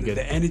 That's really good.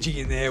 The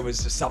energy in there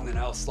was just something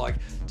else. Like,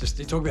 just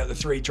you talk about the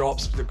 3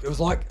 drops. It was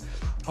like,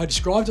 I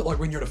described it like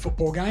when you're at a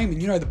football game and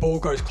the ball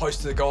goes close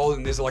to the goal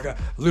and there's like a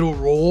little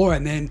roar,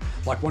 and then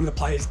like one of the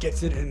players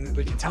gets it and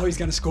we can tell he's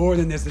going to score,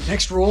 and then there's the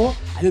next roar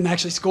and then they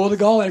actually score the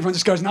goal and everyone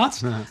just goes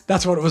nuts.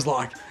 That's what it was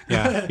like.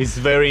 Yeah, he's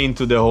very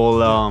into the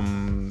whole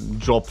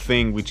drop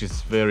thing, which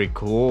is very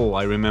cool.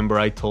 I remember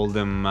I told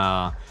him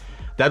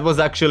that was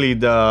actually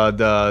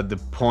the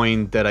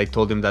point that I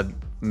told him that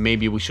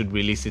maybe we should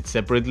release it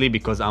separately,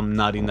 because I'm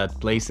not in that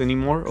place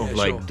anymore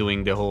of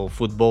doing the whole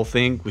football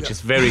thing, which is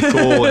very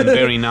cool and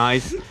very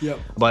nice.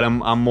 But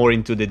I'm more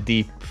into the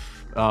deep,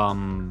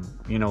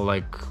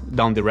 like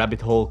down the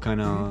rabbit hole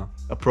kind of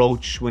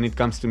approach when it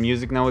comes to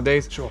music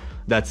nowadays. Sure.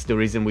 That's the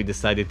reason we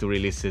decided to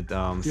release it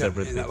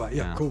separately. In that way.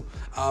 Yeah, cool.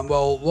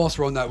 Well, whilst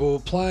we're on that, we'll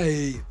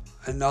play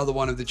another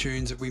one of the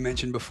tunes that we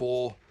mentioned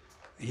before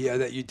here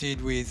that you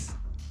did with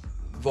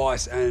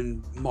Vice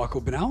and Michael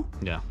Bennell.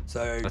 Yeah.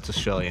 So that's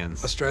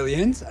Australians,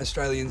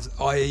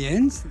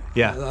 IENs.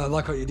 Yeah. I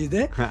like what you did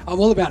there. I'm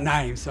all about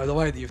names, so the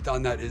way that you've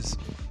done that is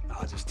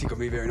just tickled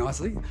me very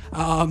nicely.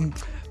 I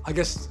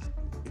guess, do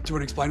you want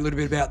to explain a little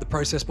bit about the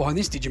process behind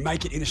this? Did you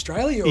make it in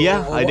Australia?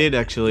 I did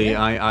actually.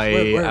 Yeah.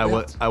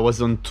 I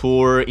was on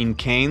tour in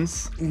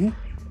Cairns.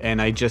 And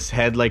I just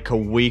had like a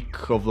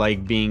week of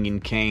like being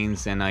in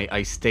Cairns, and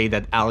I stayed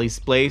at Ali's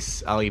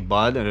place, Ali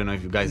Bud. I don't know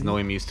if you guys know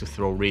him. He used to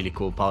throw really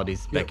cool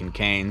parties back in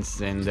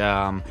Cairns. And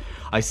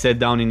I sat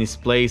down in his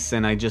place,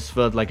 and I just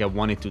felt like I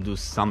wanted to do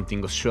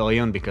something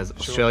Australian, because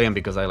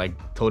I like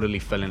totally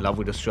fell in love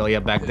with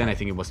Australia back then. I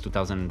think it was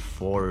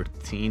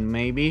 2014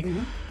 maybe.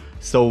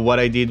 So what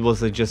I did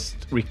was I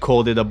just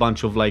recorded a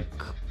bunch of like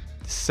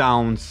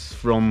sounds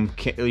from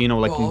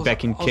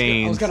back in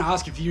Cairns. I was going to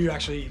ask if you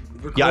actually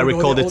recorded I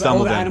recorded some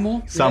of them.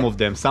 Animal? Some of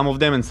them,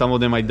 and some of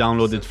them I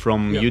downloaded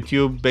from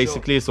YouTube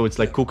basically. So it's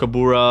like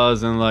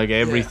kookaburras and like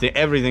everything.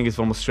 Everything is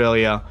from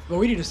Australia. Well,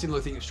 we did a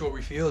similar thing at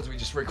Strawberry Fields. We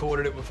just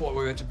recorded it before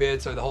we went to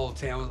bed, so the whole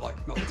town was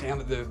like, not the town,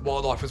 but the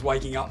wildlife was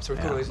waking up. So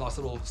we've got all these nice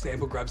little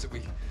sample grabs that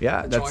we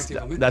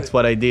that's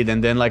what I did.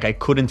 And then like I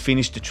couldn't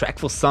finish the track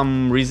for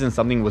some reason.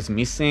 Something was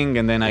missing,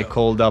 and then I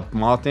called up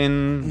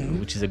Martin,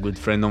 which is a good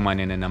friend of mine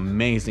and an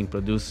amazing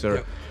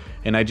producer.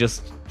 And I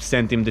just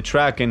sent him the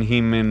track, and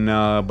him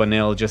and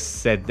Bennell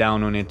just sat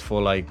down on it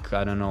for like,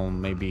 I don't know,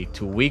 maybe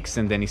 2 weeks,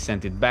 and then he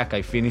sent it back.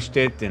 I finished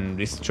it, and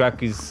this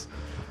track is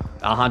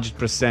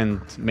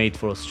 100% made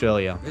for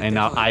Australia. And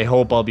I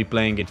hope I'll be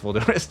playing it for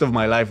the rest of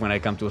my life when I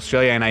come to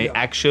Australia. And I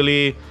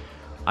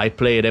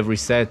play it every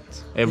set,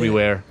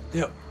 everywhere.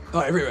 Oh,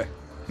 everywhere.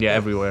 Yeah,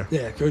 everywhere.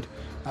 Yeah, good.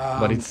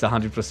 But it's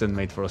 100%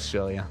 made for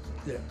Australia.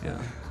 Do you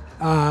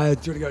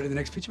want to go to the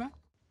next picture, mate?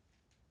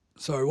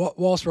 So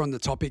whilst we're on the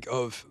topic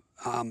of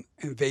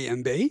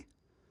VMB,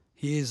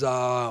 here's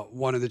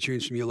one of the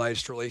tunes from your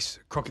latest release,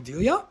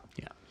 Crocodilia.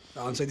 Yeah.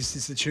 So this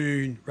is the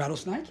tune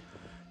Rattlesnake.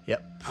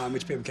 Yep.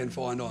 Which people can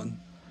find on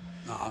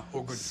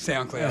all good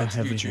SoundCloud,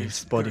 YouTube,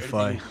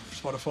 Spotify.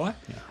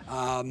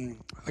 Yeah.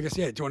 I guess,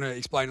 do you want to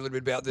explain a little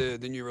bit about the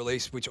new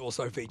release, which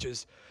also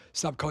features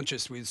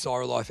Subconscious with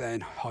Cyrolife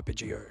and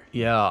Hypergeo?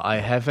 Yeah, I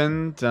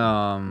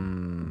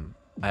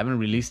haven't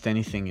released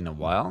anything in a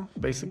while,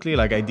 basically.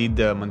 Like I did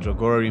the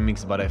Mandragora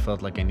remix, but I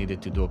felt like I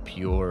needed to do a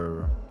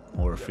pure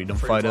or Freedom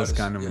Fighters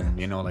kind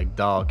of, like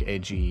dark,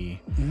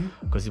 edgy,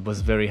 because it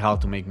was very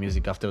hard to make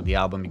music after the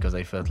album, because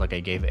I felt like I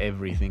gave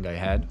everything I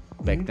had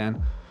back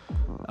then.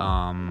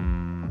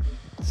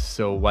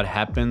 So what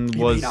happened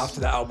was... You mean after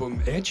the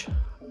album Edge?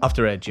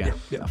 After Edge, yeah.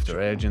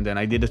 After Edge, and then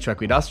I did a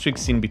track with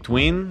Astrix in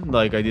between.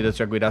 Like I did a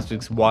track with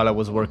Astrix while I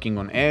was working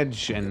on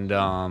Edge, and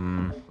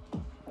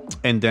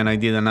then I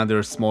did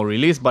another small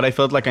release. But I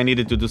felt like I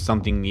needed to do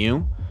something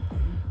new,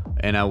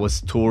 and I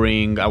was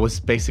touring. I was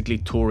basically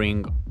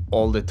touring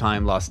all the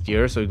time last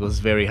year, so it was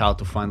very hard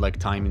to find like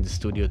time in the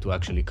studio to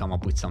actually come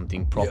up with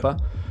something proper.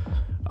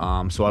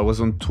 So I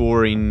was on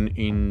tour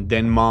in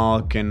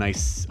Denmark, and I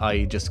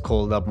just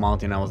called up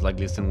Martin. I was like,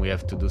 listen, we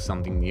have to do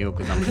something new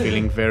because I'm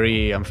feeling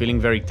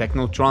very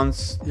techno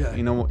trance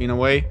in a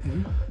way.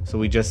 So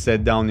we just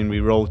sat down and we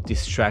wrote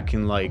this track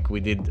in like, we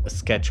did a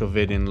sketch of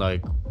it in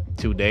like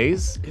 2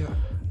 days.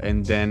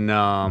 And then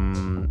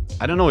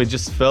I don't know, it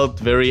just felt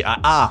very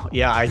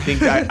I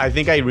think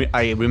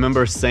I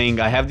remember saying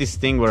I have this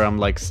thing where I'm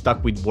like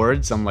stuck with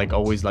words. I'm like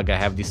always like I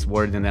have this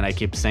word and then I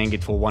keep saying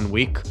it for 1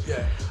 week.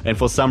 And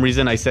for some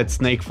reason I said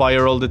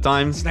Snakefire all the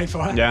time.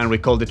 Snakefire. Yeah, and we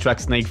called the track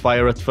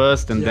Snakefire at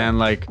first, and then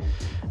like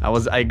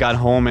I got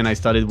home and I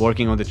started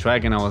working on the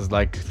track, and I was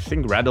like, I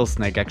think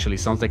Rattlesnake actually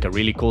sounds like a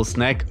really cool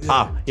snake.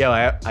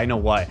 I know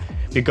why.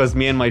 Because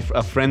me and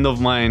a friend of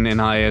mine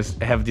and I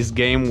have this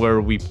game where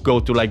we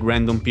go to like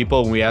random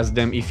people and we ask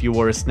them, if you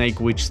were a snake,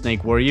 which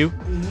snake were you?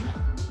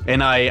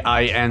 And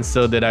I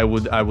answered that I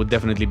would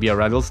definitely be a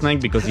rattlesnake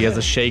because he has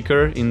a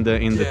shaker in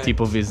the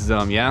tip of his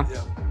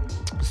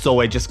So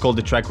I just called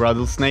the track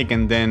Rattlesnake,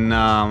 and then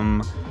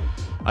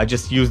I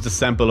just used the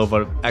sample of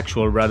an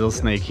actual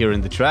rattlesnake here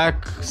in the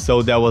track.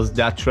 So that was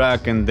that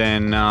track, and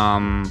then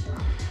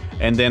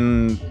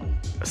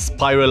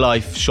Spiral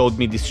Life showed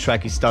me this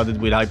track. He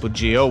started with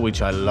Hypogeo,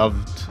 which I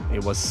loved.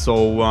 It was so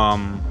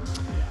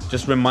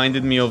just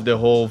reminded me of the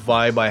whole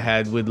vibe I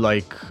had with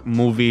like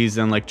movies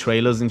and like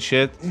trailers and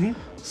shit.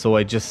 So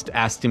I just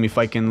asked him if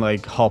I can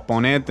like hop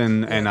on it,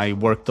 and I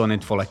worked on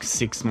it for like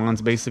 6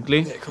 months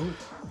basically. Yeah, cool.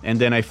 And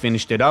then I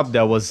finished it up.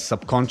 That was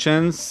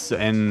Subconscious,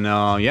 and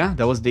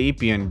that was the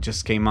EP, and it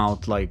just came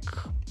out like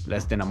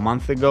less than a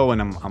month ago,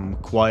 and I'm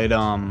quite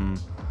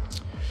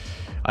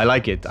I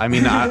like it. I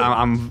mean,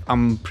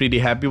 I'm pretty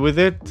happy with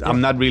it. I'm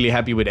not really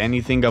happy with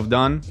anything I've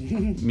done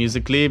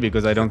musically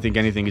because I don't think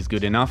anything is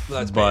good enough. Well,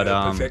 that's being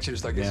a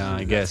perfectionist, I guess. Yeah,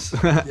 I guess.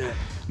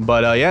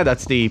 But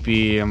that's the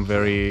EP. I'm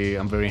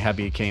very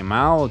happy it came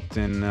out,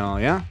 and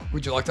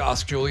Would you like to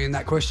ask Julian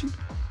that question?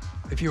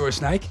 If you were a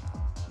snake?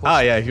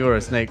 If you were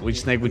a snake,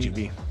 which snake would you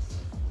be?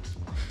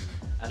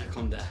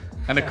 Anaconda.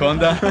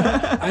 Anaconda?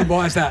 And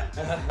why is that?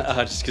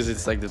 Just because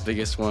it's like the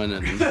biggest one,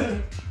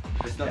 and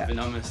it's not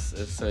venomous,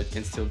 so it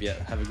can still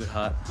have a good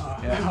heart.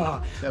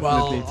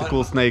 Definitely, it's a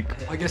cool snake.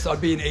 I guess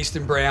I'd be an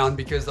Eastern Brown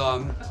because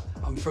I'm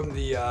from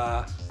the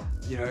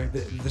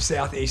the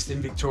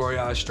southeastern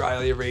Victoria,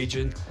 Australia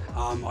region.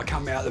 I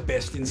come out the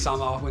best in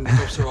summer when the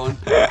hoofs are on,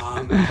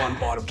 and one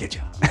bite will get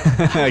you.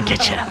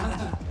 Get you.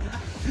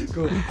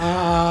 Cool.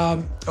 All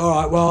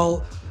right.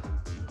 Well,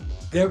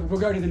 we'll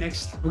go to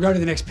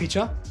the next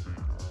picture.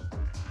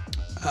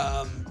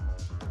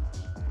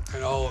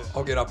 And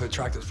I'll get up a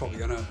track that's probably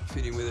going to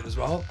fit in with it as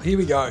well. Here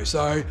we go.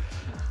 So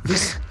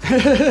this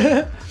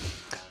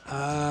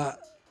I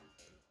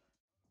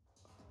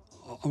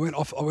went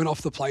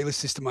off the playlist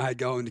system I had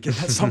going to get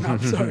that song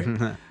up. Sorry.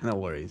 No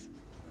worries.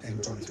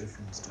 Enter a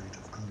different state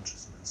of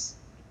consciousness.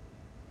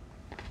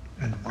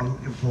 And one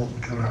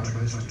important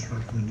characteristic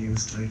of the new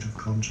state of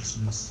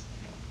consciousness.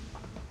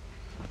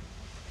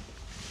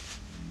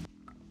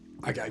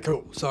 Okay,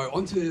 cool. So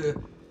onto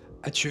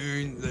a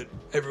tune that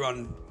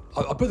everyone...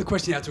 I put the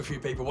question out to a few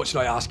people, what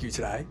should I ask you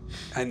today?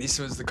 And this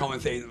was the common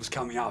theme that was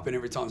coming up, and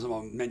every time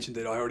someone mentioned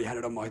it, I already had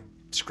it on my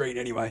screen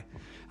anyway.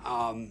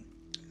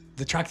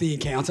 The track The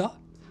Encounter.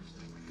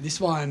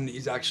 This one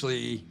is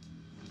actually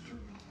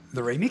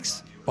the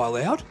remix by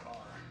Loud,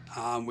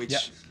 which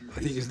I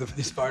think is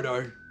this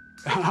photo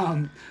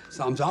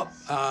sums up.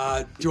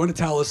 Do you want to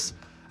tell us...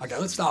 Okay,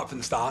 let's start from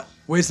the start.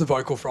 Where's the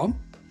vocal from?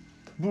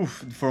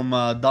 From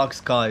Dark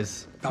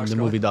Skies, from the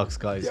movie Dark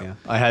Skies. Yep. Yeah,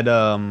 I had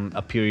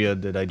a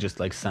period that I just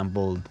like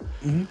sampled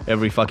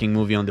every fucking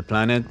movie on the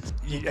planet.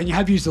 And you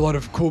have used a lot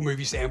of cool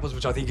movie samples,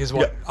 which I think is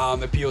what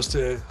appeals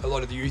to a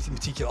lot of the youth in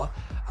particular.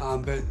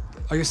 But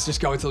I guess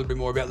just go into a little bit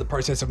more about the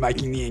process of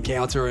making The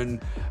Encounter, and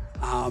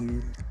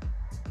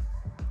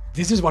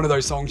this is one of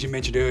those songs you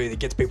mentioned earlier that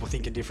gets people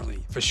thinking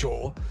differently, for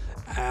sure.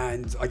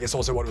 And I guess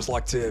also what it was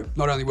like to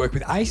not only work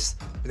with Ace,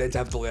 but then to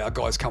have the Loud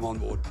guys come on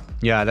board.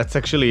 Yeah, that's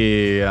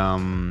actually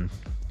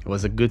it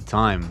was a good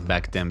time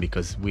back then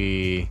because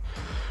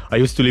I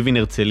used to live in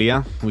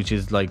Herzliya, which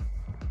is like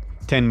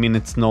 10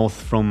 minutes north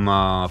from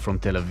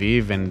Tel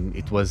Aviv, and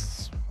it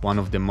was one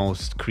of the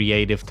most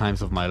creative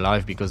times of my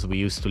life because we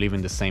used to live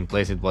in the same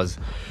place. It was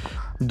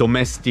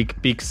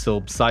Domestic,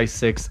 Pixel,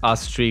 Psysex,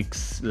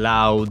 Astrix,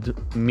 Loud,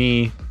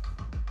 me,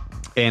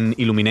 and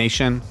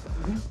Illumination.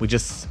 We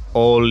just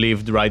all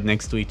lived right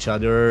next to each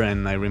other,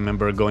 and I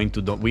remember going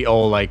to we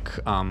all like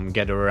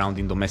gather around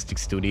in Domestic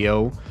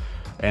studio,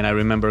 and I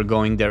remember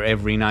going there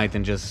every night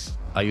and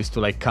I used to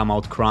like come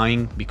out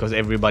crying because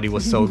everybody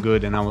was so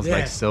good, and I was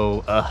like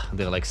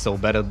they're like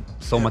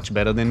so much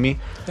better than me.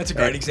 That's a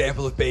great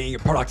example of being a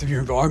product of your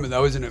environment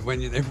though, isn't it?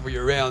 When everybody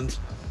around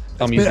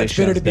musicians,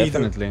 better to be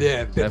definitely.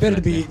 better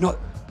to be not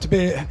to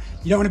be.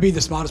 You don't want to be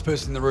the smartest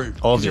person in the room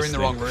because you're in the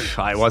wrong room.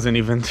 I wasn't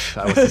even.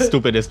 I was the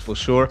stupidest for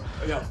sure.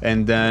 Yeah.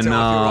 And then, That's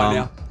how I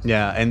feel right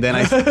yeah, and then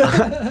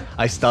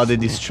I started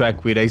this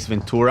track with Ace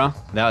Ventura.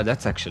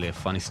 That's actually a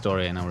funny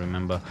story, and I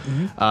remember.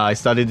 I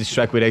started this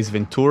track with Ace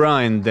Ventura,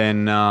 and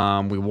then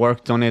we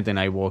worked on it, and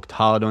I worked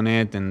hard on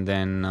it, and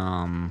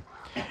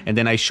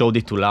then I showed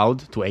it to Loud,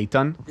 to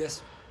Eitan.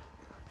 Yes.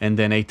 And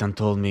then Eitan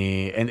told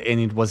me, and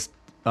it was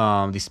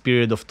this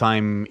period of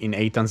time in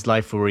Eitan's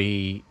life where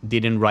he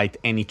didn't write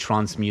any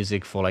trance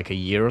music for like a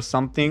year or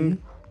something.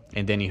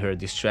 And then he heard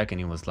this track and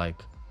he was like,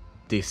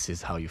 this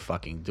is how you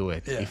fucking do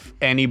it. Yeah. If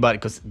anybody,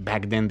 because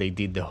back then they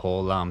did the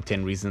whole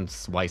 10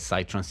 reasons why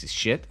Psytrance is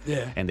shit.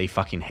 Yeah. And they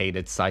fucking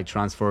hated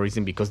Psytrance for a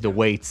reason, because the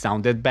way it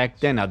sounded back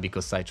then, not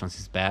because Psytrance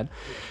is bad.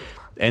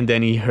 And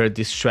then he heard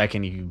this track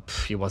and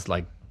he was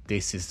like,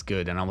 this is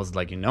good. And I was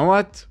like, you know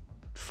what?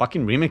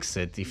 Fucking remix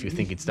it if you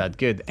think it's that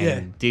good.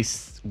 And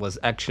this was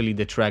actually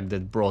the track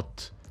that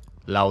brought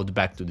Loud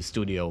back to the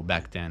studio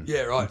back then.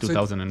 Yeah, right. In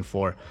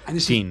 2004. And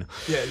this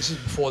is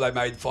before they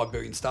made 5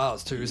 billion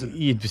stars too, isn't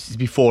it? It's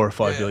before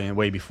 5 billion,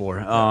 way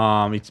before.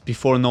 It's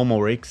before No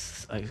More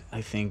Ricks,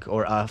 I think,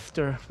 or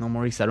after No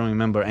More Ricks, I don't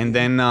remember. And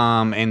then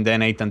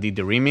Eitan did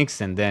the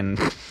remix, and then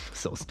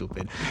so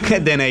stupid.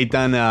 And then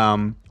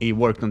Eitan he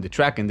worked on the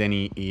track, and then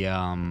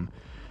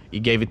he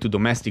gave it to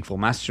Domestic for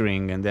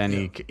mastering, and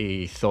then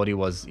he thought he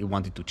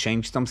wanted to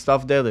change some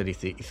stuff there, that he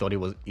thought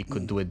he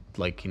could do it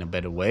like in a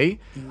better way.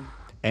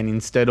 And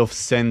instead of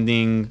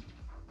sending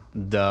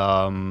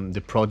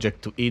the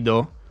project to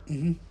Ido,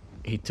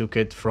 he took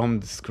it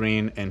from the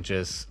screen and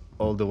just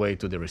all the way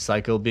to the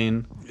recycle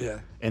bin,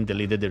 and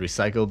deleted the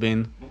recycle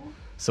bin.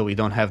 So we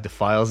don't have the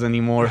files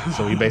anymore.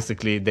 So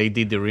they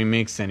did the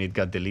remix and it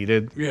got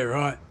deleted. Yeah,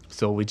 right.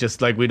 So we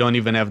don't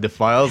even have the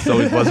files. So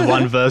it was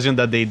one version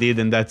that they did,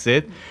 and that's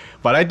it.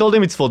 But I told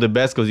him it's for the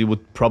best, because he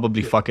would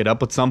probably fuck it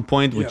up at some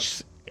point,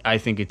 which I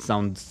think it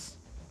sounds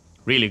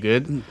really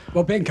good.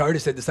 Well, Ben Coda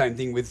said the same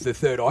thing with the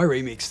Third Eye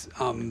remix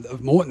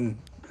of Morton.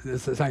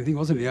 It's the same thing,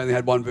 wasn't it? He only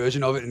had one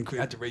version of it and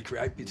had to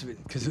recreate bits of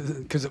it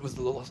because it was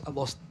a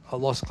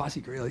lost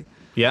classic, really.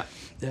 Yeah.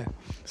 Yeah.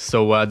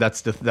 So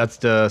that's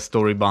the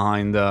story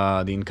behind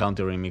the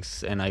Encounter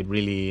remix, and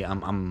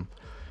I'm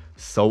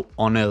so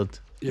honored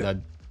that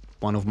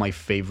one of my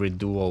favorite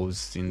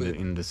duos in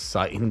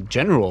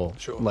general,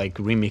 like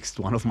remixed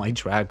one of my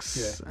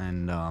tracks,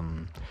 and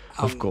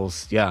of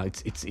course,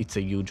 it's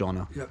a huge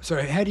honor. Yeah.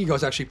 So how do you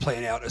guys actually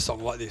plan out a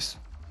song like this,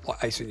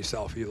 like Ace and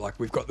yourself? You like,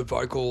 we've got the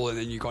vocal, and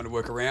then you kind of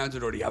work around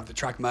it, or do you have the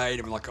track made?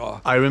 And we're like,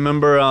 I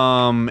remember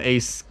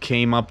Ace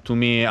came up to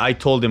me. I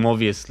told him,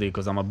 obviously,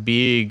 because I'm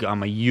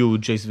a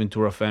huge Ace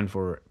Ventura fan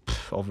for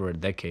over a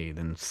decade,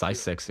 and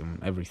Psysex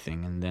and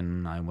everything. And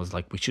then I was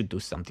like, we should do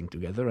something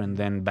together. And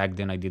then back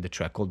then I did a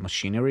track called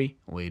Machinery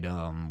with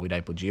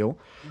Hypogeo,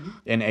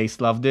 and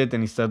Ace loved it,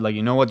 and he said, like,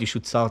 you know what, you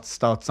should start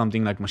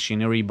something like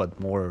Machinery, but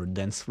more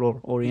dance floor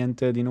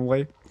oriented in a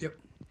way. Yep.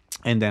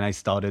 And then I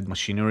started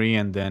Machinery,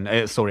 and then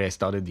I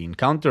started the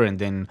Encounter, and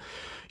then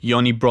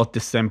Yoni brought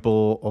the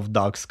sample of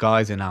Dark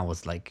Skies, and I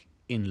was like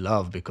in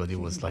love, because it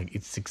was like,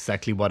 it's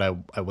exactly what I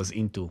was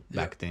into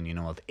back then, you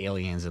know, with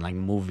aliens and like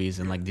movies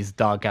and like these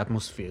dark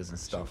atmospheres and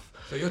stuff.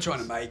 So you're trying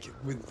to make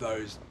with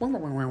those,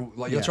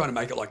 like you're trying to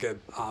make it like a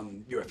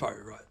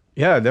UFO, right?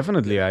 Yeah,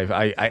 definitely.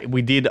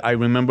 I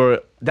remember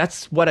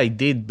that's what I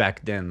did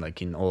back then,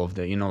 like in all of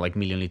the, you know, like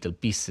Million Little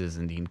Pieces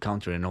and the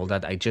Encounter and all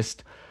that.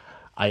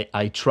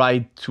 I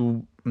tried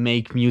to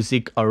make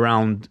music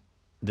around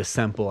the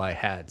sample I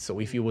had. So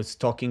if he was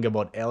talking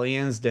about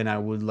aliens, then I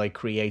would like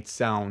create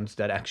sounds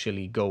that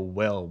actually go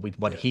well with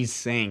what he's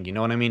saying. You know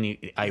what I mean?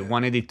 We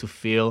wanted it to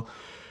feel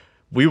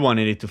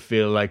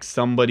like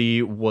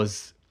somebody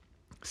was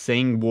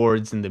saying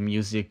words and the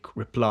music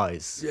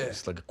replies. Yeah.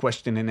 It's like a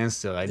question and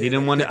answer. I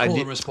didn't want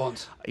to.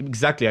 Response.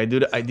 Exactly. I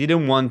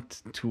didn't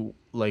want to,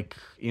 like,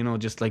 you know,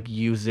 just like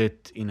use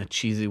it in a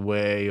cheesy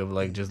way of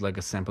like just like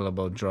a sample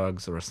about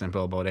drugs or a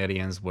sample about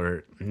aliens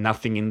where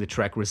nothing in the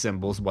track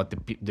resembles what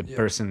the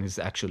person is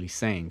actually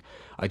saying.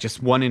 I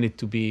just wanted it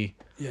to be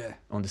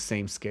on the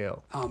same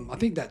scale. I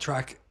think that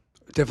track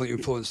definitely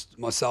influenced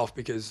myself,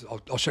 because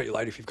I'll show you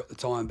later if you've got the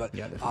time, but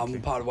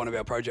part of one of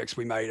our projects,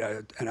 we made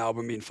an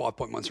album in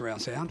 5.1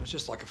 surround sound. It was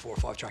just like a 4 or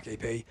 5 track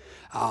EP,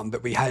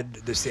 but we had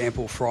the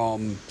sample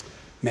from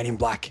Men in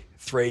Black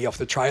 3 off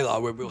the trailer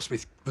where Will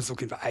Smith was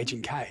looking for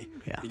Agent K.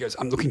 He goes,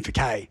 I'm looking for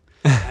K.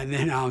 And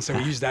then so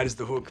we used that as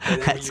the hook, but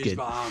then we used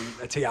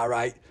a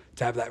TR-8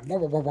 to have that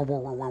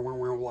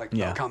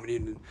like coming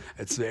in, and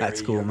it's very,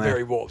 that's cool,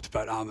 very warped,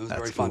 but it was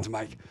very fun to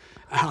make.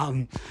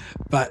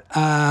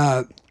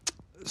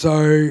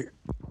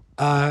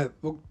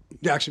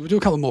 Actually, we'll do a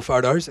couple more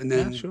photos, and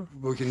then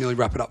we can nearly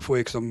wrap it up for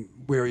you, because I'm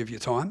wary of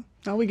your time.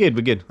 No, we're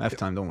good. I have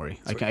time, don't worry.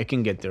 I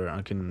can get there.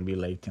 I can be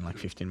late in like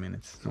 15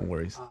 minutes. No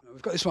worries.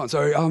 We've got this one.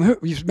 So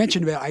you've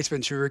mentioned about Ace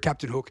Ventura,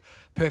 Captain Hook,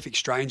 Perfect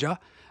Stranger.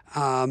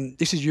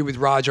 This is you with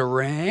Raja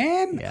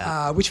Ram.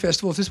 Yeah. Which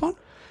festival is this one?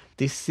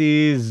 This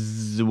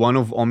is one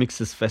of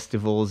Omix's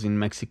festivals in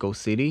Mexico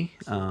City.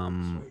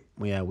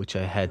 Yeah, which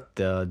I had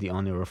the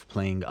honor of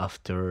playing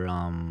after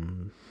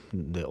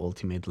the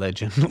ultimate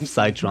legend of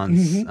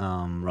Psytrance,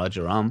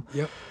 Roger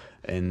Yep.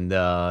 And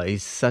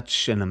he's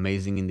such an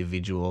amazing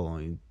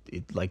individual.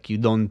 It like you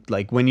don't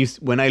like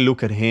when I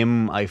look at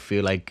him, I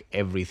feel like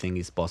everything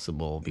is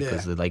possible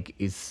because like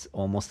he's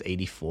almost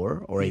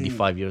 84 or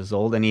 85 years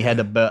old, and he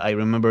had I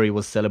remember he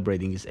was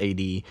celebrating his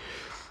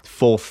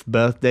 84th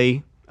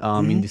birthday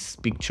in this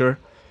picture,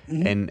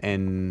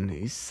 and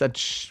he's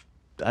such.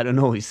 I don't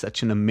know. He's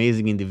such an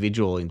amazing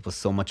individual. It was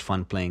so much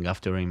fun playing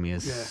after him. He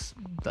has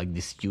like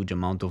this huge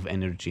amount of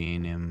energy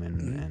in him,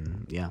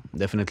 and yeah,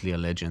 definitely a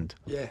legend.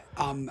 Yeah.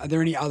 Are there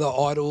any other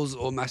idols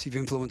or massive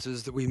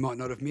influences that we might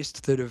not have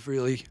missed that have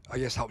really, I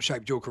guess, helped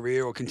shape your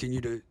career or continue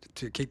to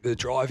keep the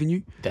drive in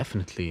you?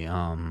 Definitely.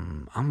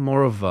 I'm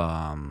more of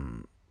a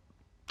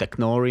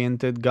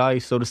techno-oriented guy,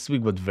 so to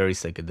speak, but very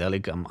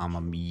psychedelic. I'm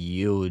a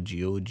huge,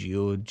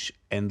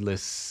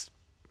 endless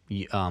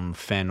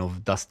fan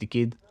of Dusty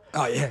Kid.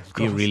 Oh yeah, of He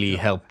course. really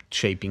helped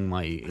shaped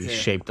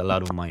a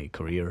lot of my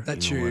career.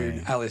 That in a way.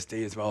 tune,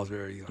 LSD as well, is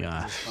very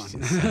Yeah.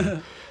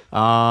 fun.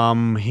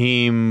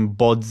 Him,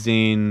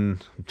 Bodzin,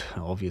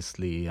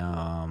 obviously.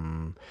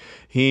 Him,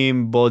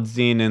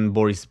 Bodzin, and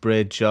Boris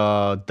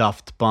Brejcha,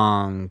 Daft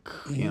Punk,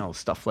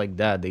 stuff like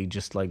that. They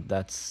just like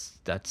that's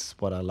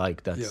what I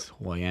like. That's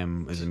who I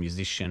am as a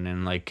musician.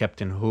 And like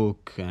Captain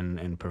Hook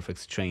and Perfect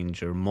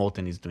Stranger.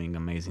 Morten is doing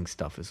amazing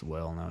stuff as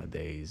well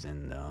nowadays.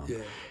 And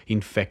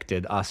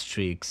Infected,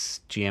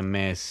 Astrix,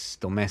 GMS,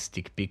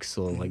 Domestic,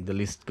 Pixel, like the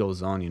list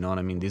goes on. You know what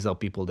I mean? These are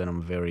people that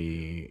I'm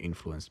very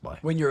influenced by.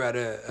 When you're at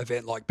an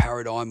event like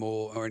Paradigm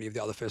or any of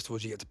the other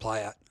festivals you get to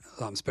play at,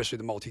 especially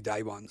the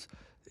multi-day ones,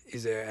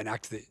 is there an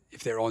act that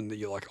if they're on that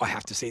you're like, I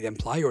have to see them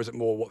play, or is it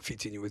more what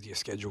fits in with your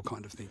schedule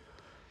kind of thing?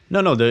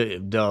 No,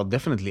 there are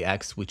definitely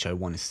acts which I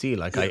want to see.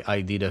 Like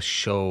I did a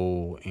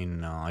show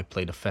I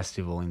played a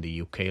festival in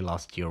the UK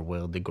last year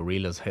where the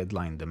Gorillaz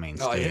headlined the main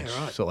stage.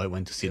 Yeah, right. So I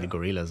went to see the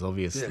Gorillaz,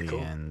 obviously. Yeah,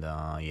 cool. And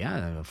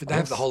Did they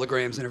have the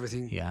holograms and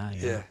everything?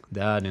 Yeah.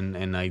 That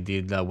and I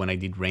did when I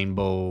did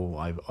Rainbow,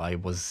 I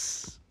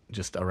was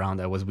just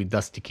around. I was with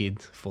Dusty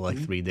Kid for like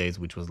 3 days,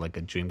 which was like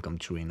a dream come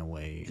true in a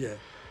way. Yeah.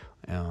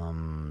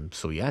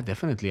 So yeah,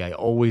 definitely. I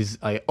always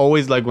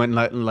like when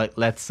like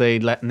let's say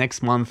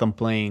next month I'm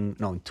playing.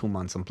 No, in 2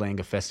 months I'm playing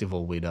a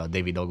festival with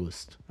David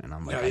August, and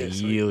I'm like a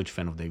huge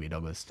fan of David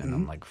August, and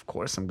I'm like, of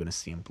course I'm gonna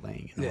see him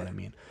playing. You know what I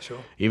mean? Sure.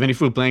 Even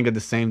if we're playing at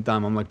the same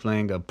time, I'm like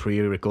playing a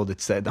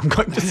pre-recorded set. I'm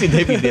going to see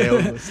David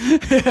August.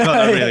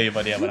 Not really,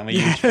 but I'm a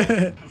huge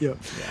fan. Yeah.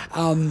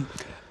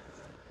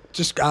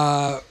 Just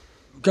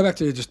go back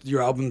to just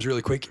your albums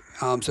really quick.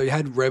 So you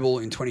had Rebel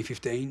in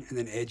 2015 and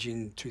then Edge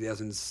in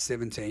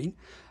 2017.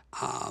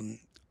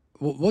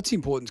 What's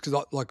important?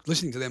 Because like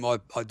listening to them, I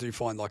do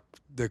find like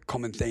the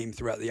common theme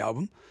throughout the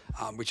album,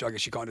 which I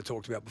guess you kind of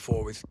talked about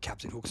before with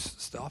Captain Hook's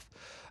stuff.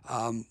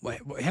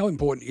 How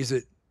important is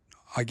it,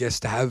 I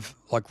guess, to have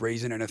like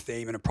reason and a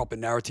theme and a proper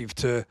narrative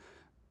to,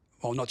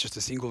 well, not just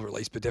a single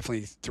release, but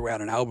definitely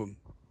throughout an album?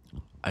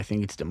 I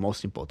think it's the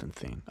most important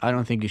thing. I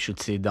don't think you should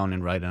sit down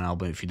and write an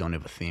album if you don't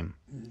have a theme.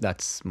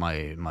 That's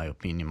my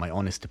opinion, my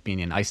honest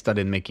opinion. I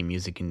started making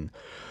music in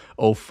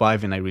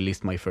 2005 and I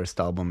released my first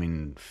album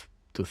in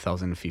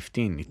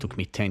 2015. It took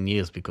me 10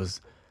 years because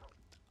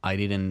I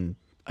didn't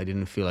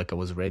feel like I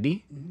was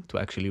ready to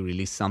actually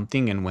release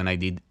something. And when I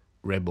did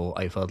Rebel,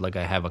 I felt like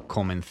I have a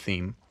common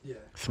theme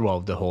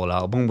throughout the whole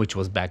album, which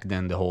was back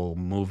then the whole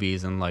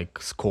movies and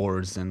like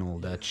scores and all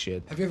that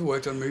shit. Have you ever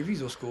worked on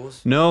movies or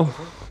scores? No,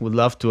 would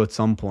love to at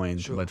some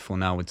point, but for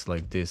now it's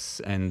like this.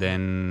 And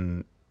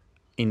then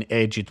in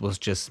Edge, it was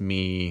just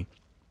me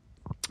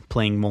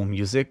playing more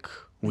music,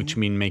 which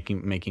mean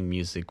making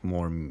music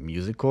more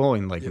musical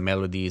and like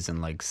melodies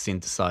and like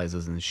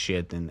synthesizers and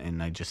shit.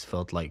 And I just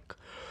felt like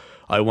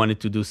I wanted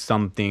to do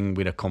something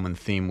with a common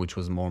theme, which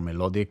was more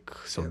melodic.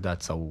 So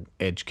that's how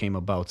Edge came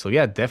about. So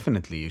yeah,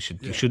 definitely you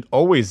should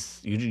always,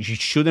 you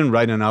shouldn't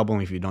write an album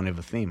if you don't have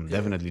a theme.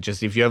 Definitely.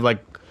 Just if you have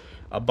like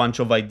a bunch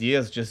of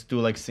ideas, just do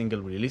like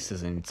single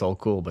releases and it's all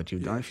cool. But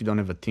if you don't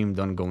have a theme,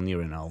 don't go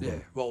near an album. Yeah.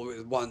 Well,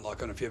 one, like, I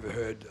don't know if you ever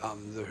heard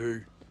The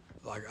Who,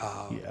 like,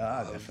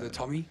 the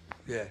Tommy.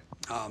 Yeah.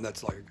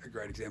 That's like a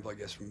great example, I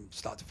guess, from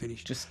start to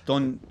finish. Just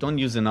don't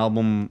use an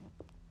album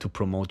to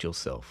promote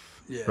yourself.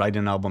 Write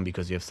an album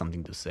because you have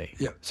something to say.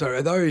 Yeah. So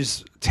are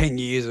those 10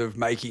 years of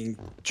making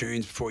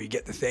tunes before you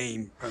get the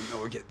theme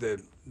or get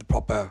the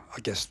proper,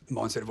 I guess,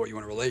 mindset of what you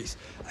want to release?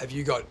 Have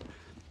you got,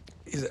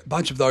 is it a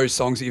bunch of those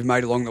songs that you've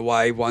made along the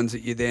way, ones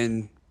that you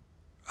then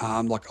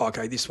like,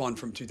 okay, this one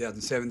from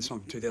 2007, this one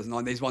from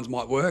 2009, these ones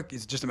might work?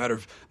 Is it just a matter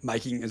of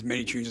making as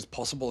many tunes as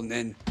possible and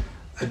then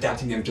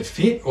adapting them to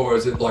fit? Or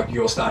is it like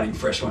you're starting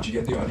fresh once you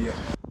get the idea?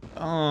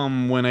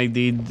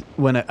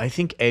 I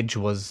think Edge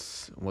was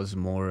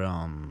more,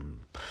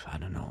 I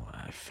don't know,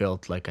 I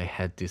felt like I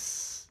had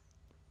this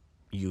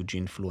huge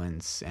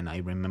influence. And I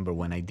remember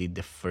when I did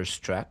the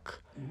first track,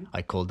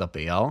 I called up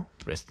Eyal,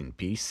 rest in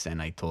peace,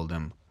 and I told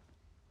him,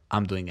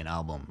 I'm doing an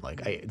album.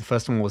 Like the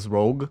first one was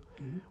Rogue,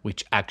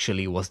 which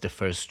actually was the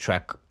first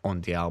track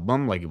on the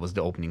album. Like it was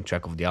the opening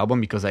track of the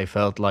album because I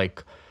felt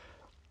like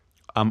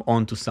I'm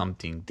onto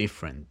something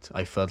different.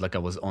 I felt like I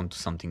was onto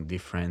something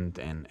different,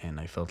 and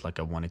I felt like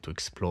I wanted to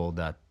explore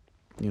that,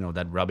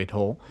 that rabbit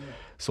hole.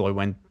 So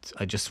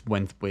I just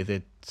went with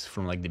it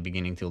from like the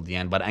beginning till the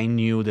end. But I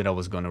knew that I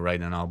was gonna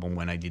write an album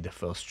when I did the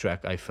first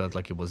track. I felt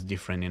like it was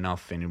different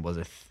enough, and it was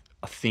a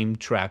theme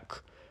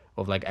track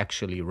of like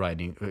actually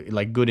writing,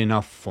 like good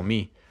enough for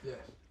me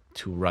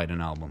to write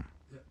an album.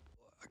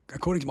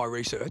 According to my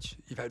research,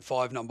 you've had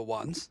 5 number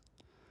ones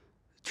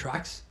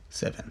tracks.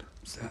 7.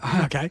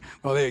 Okay,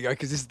 well there you go.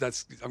 Because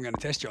I'm going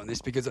to test you on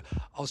this because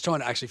I was trying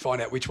to actually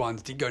find out which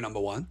ones did go number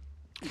 1.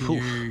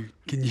 Can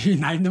you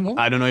name them all?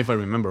 I don't know if I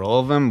remember all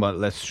of them, but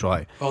let's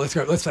try. Well, let's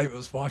go. Let's say it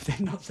was 5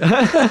 then, not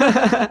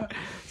 7.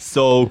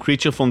 So,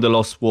 Creature from the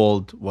Lost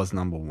World was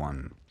number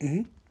 1.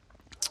 Mm-hmm.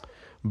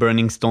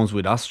 Burning Stones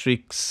with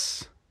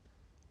Asterix.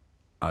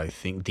 I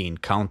think The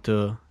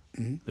Encounter,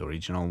 the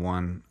original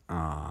one.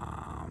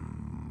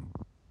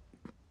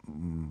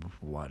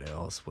 What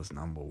else was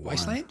number 1?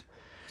 Wasteland?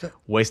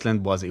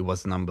 Wasteland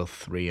was number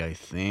 3, I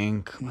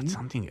think. But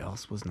something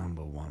else was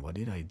number 1. What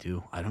did I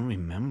do? I don't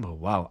remember.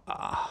 Wow.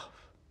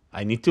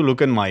 I need to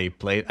look at my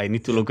plate. I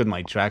need to look at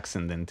my tracks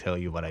and then tell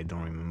you what I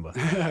don't remember.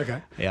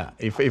 Okay. Yeah.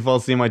 If I'll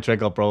see my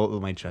track, I'll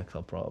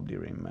probably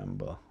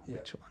remember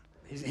which one.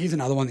 Here's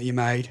another one that you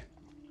made,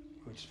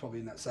 which is probably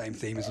in that same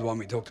theme as the one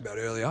we talked about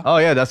earlier. Oh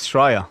yeah, that's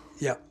Shreya.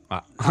 Yeah.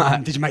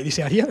 Did you make this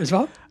out here as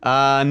well?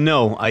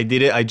 No, I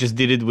did it. I just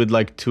did it with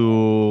like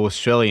 2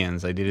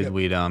 Australians. I did it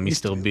with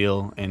Mr.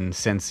 Bill and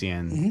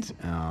Sentient.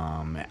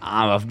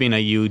 I've been a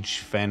huge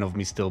fan of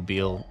Mr.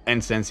 Bill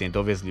and Sentient,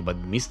 obviously, but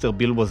Mr.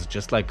 Bill was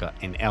just like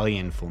an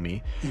alien for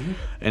me.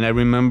 And I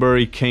remember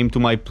he came to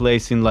my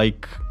place in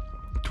like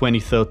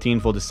 2013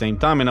 for the same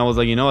time, and I was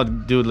like, you know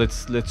what, dude,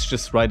 let's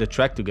just write a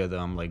track together.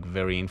 I'm like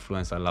very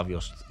influenced. I love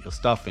your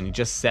stuff. And he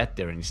just sat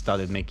there and he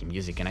started making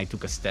music, and I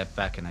took a step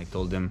back and I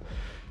told him,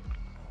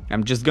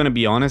 I'm just gonna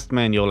be honest,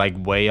 man, you're like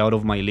way out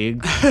of my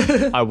league.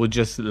 I would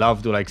just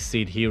love to like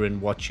sit here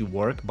and watch you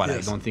work, but I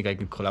don't think I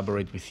can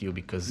collaborate with you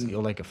because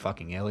you're like a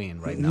fucking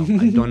alien right now.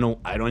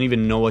 I don't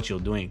even know what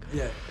you're doing.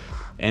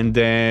 And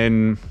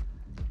then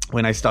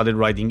when I started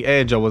writing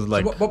Edge, I was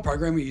like, so what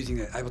program were you using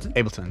there? Ableton?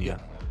 Ableton, yeah.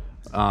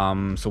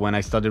 So when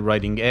I started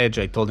writing Edge,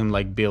 I told him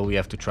like, Bill, we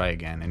have to try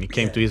again. And he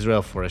came to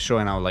Israel for a show,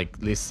 and I was like,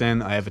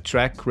 listen, I have a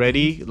track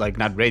ready, like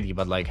not ready,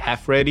 but like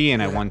half ready,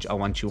 and I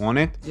want you on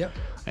it. Yep.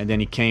 And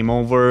then he came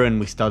over and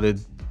we started,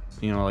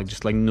 like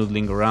just like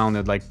noodling around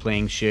and like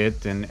playing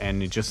shit, and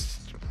it just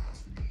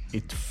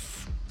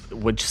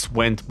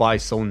went by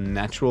so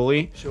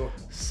naturally. Sure.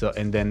 So,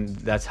 and then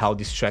that's how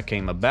this track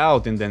came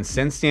about. And then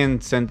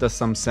Sentient sent us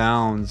some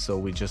sounds, so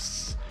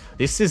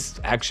this is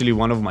actually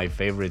one of my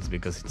favorites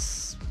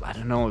because I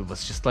don't know, it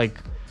was just like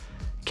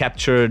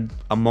captured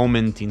a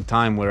moment in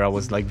time where I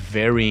was like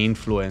very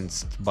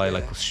influenced by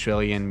like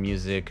Australian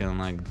music and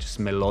like just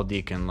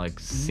melodic and like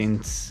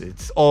synths.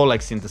 It's all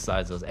like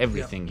synthesizers.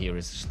 Everything here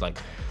is just like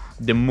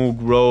the Moog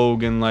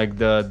Rogue and like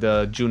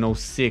the Juno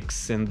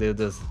 6 and the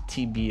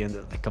TB and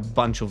like a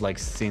bunch of like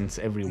synths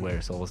everywhere.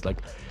 So I was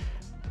like,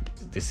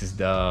 this is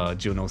the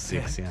Juno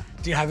 6. Yeah.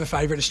 Do you have a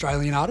favorite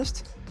Australian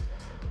artist?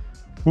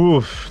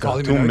 Oof, there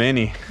are too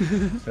many.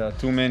 There are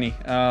too many.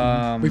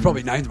 We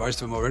probably named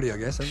most of them already, I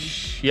guess. Haven't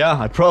we? Yeah,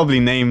 I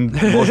probably named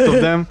most of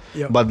them.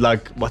 But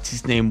like, what's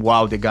his name?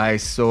 Wow, the guy I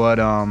saw at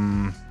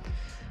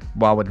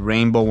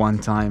Rainbow one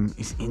time.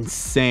 He's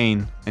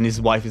insane, and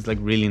his wife is like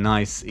really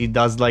nice. He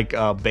does like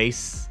a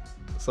bass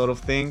sort of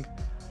thing.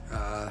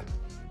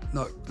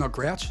 Not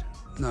Grouch.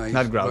 No,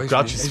 not Grouch.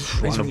 Grouch is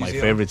one of my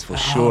favorites for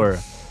sure.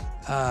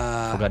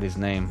 Forgot his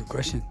name. Good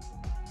question.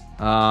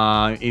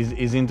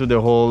 Is into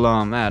the whole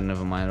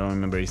never mind, I don't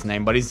remember his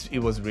name, but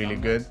it was really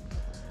good.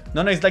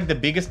 No, it's like the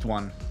biggest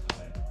one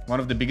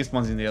of the biggest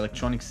ones in the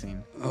electronic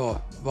scene.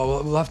 Oh,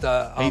 well, we'll have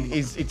to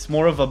it's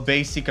more of a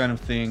basic kind of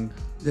thing.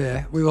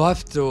 Yeah, we will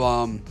have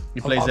to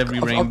he plays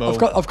every Rainbow.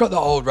 I've got the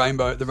old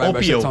Rainbow, the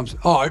Rainbow Opio. times.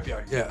 Oh,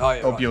 Opio, yeah. Oh,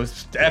 yeah, Opio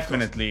is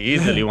definitely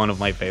easily one of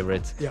my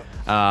favorites.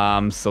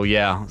 Yeah. So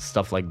yeah,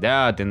 stuff like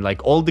that, and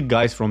like all the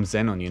guys from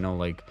Xenon,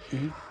 like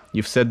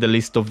you've said the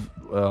list of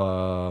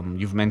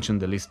you've mentioned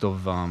the list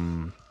of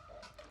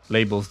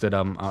labels that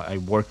I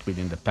worked with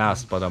in the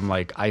past, but I'm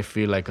like, I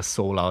feel like a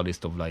sole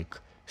artist of like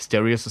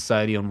Stereo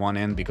Society on one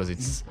end because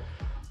it's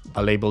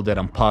a label that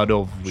I'm part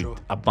of with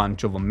a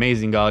bunch of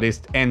amazing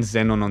artists, and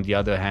Xenon on the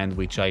other hand,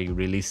 which I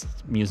released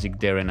music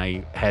there, and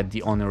I had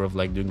the honor of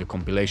like doing a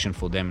compilation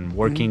for them and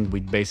working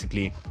with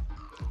basically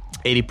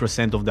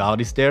 80% of the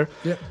artists there.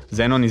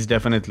 Xenon is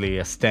definitely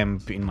a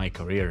stamp in my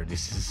career.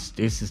 This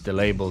is the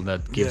label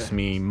that gives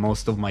me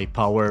most of my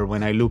power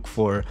when I look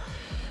for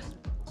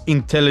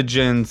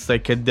intelligent,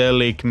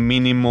 psychedelic,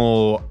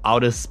 minimal,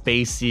 outer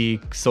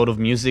spacey sort of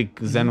music.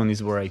 Xenon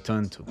is where I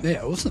turn to.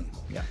 Yeah, awesome.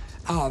 Yeah.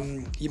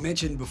 You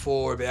mentioned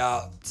before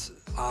about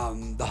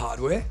the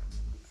hardware.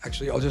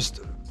 Actually, I'll just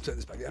turn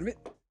this back down a bit.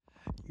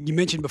 You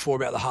mentioned before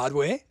about the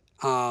hardware.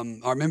 I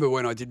remember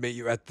when I did meet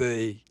you at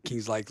the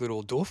Kings Lake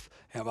Little Doof,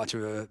 how much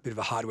of a bit of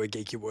a hardware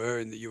geek you were,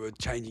 and that you were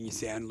changing your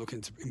sound,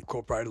 looking to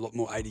incorporate a lot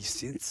more 80s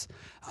synths.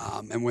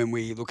 And when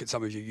we look at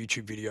some of your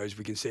YouTube videos,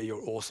 we can see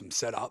your awesome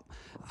setup.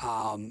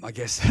 I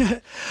guess,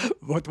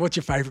 what's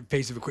your favourite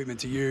piece of equipment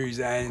to use,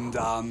 and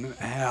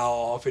how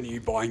often are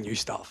you buying new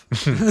stuff?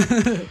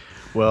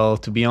 Well,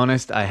 to be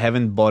honest, I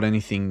haven't bought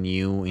anything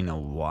new in a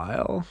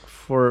while,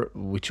 for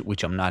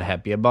which I'm not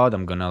happy about.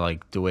 I'm gonna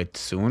like do it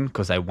soon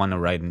because I want to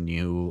write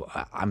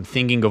I'm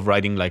thinking of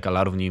writing like a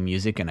lot of new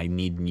music, and I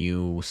need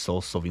new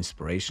source of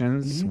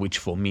inspirations, which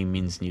for me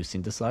means new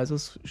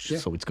synthesizers.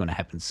 So it's gonna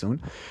happen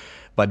soon.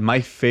 But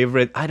my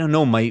favorite, I don't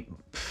know,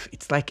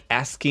 it's like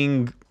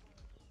asking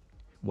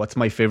what's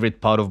my favorite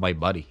part of my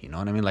body. You know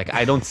what I mean? Like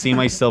I don't see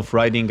myself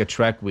writing a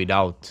track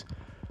without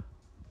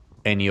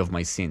any of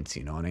my synths,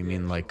 you know what I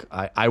mean? Like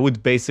I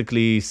would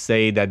basically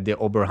say that the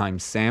Oberheim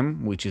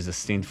Sam, which is a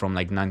synth from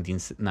like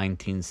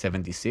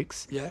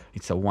 1976,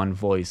 it's a one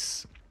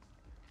voice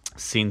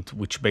synth,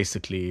 which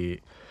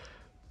basically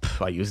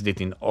I used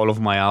it in all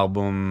of my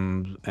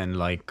albums and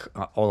like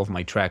all of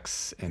my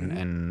tracks,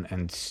 and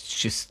it's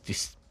just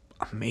this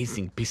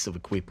amazing piece of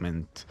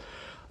equipment.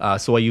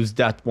 So I used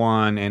that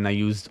one, and I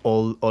used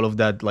all of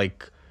that,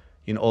 like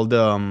in all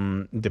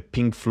the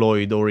Pink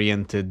Floyd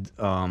oriented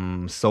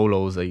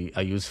solos I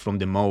used from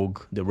the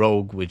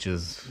Rogue, which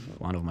is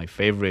one of my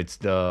favorites.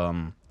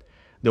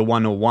 The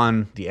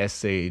 101, the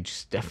SH,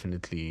 is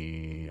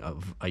definitely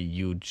a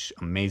huge,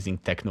 amazing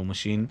techno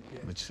machine,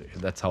 which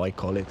that's how I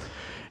call it.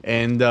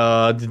 And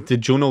the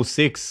Juno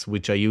 6,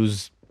 which I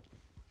use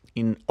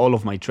in all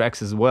of my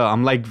tracks as well.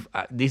 I'm like,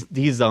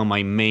 these are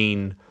my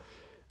main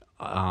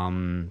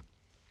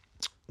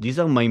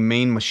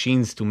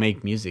machines to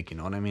make music, you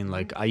know what I mean?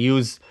 Like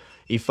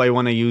if I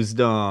want to use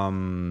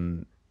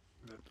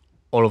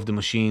all of the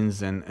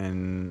machines,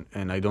 and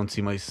I don't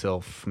see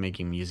myself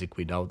making music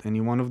without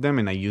any one of them,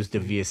 and I use the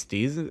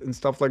VSTs and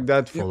stuff like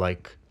that for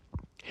like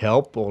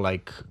help, or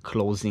like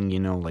closing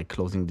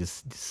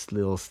these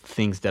little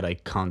things that I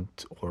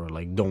can't or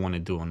like don't want to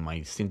do on my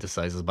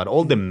synthesizers. But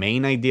all the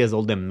main ideas,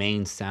 all the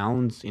main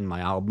sounds in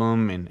my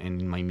album and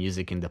in my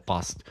music in the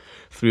past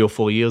 3 or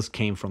 4 years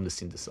came from the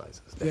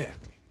synthesizers. Yeah,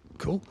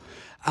 cool.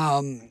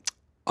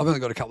 I've only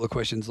got a couple of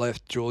questions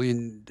left,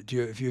 Julian.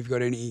 If you've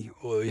got any,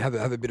 or you have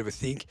a bit of a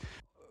think.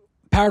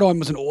 Paradigm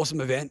was an awesome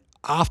event.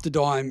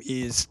 Afterdime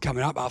is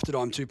coming up,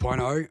 Afterdime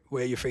 2.0,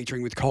 where you're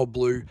featuring with Cold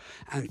Blue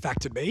and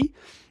Factor B.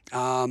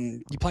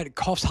 You played at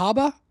Coffs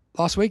Harbour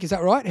last week, is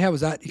that right? How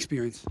was that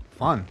experience?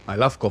 Fun. I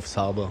love Coffs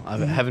Harbour. I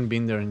haven't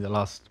been there in the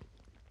last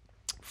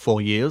 4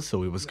 years,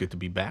 so it was good to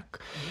be back.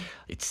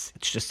 It's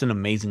just an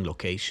amazing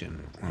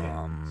location.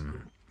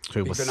 So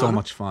it was Big so banana?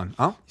 much fun.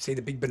 Huh? You see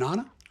the big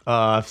banana?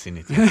 I've seen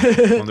it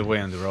on the way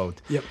on the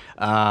road. Yep.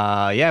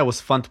 It was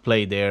fun to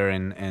play there,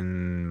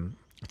 and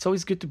it's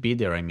always good to be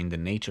there. I mean, the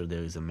nature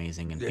there is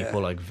amazing, and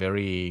people like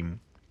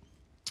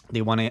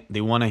they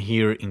wanna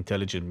hear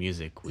intelligent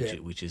music,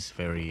 which is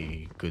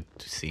very good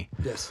to see.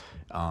 Yes.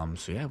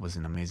 So it was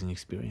an amazing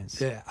experience.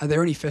 Yeah. Are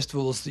there any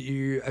festivals that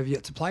you have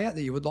yet to play at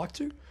that you would like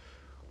to?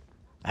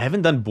 I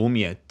haven't done Boom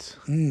yet,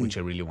 which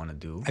I really want to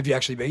do. Have you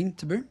actually been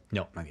to Boom?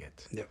 No, not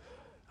yet. Yep.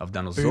 I've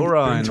done Boom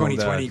Ozora and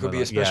 2020 could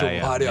be a special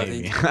party,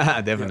 maybe. I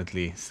think.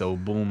 Definitely. Yep. So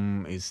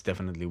Boom is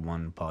definitely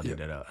one party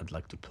that I'd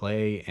like to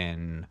play.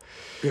 And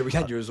yeah, we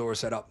had your Azora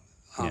set up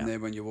there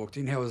when you walked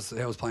in. How was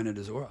playing at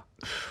Azora?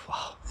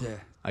 Wow. Yeah.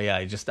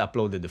 I just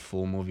uploaded the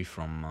full movie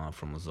from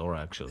Azora,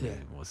 actually. Yeah.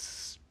 It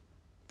was...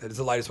 That is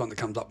the latest one that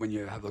comes up when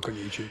you have a look on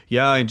YouTube.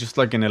 Yeah, just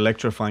like an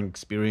electrifying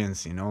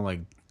experience, you know,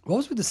 like... What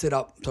was with the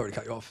setup? Sorry to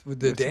cut you off. With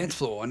the dance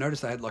floor, I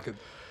noticed they had like a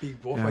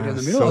big walkway down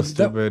the middle. So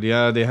stupid.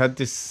 They had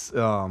this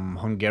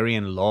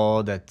Hungarian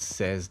law that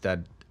says that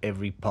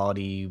every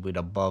party with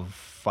above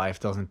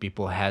 5,000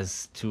 people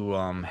has to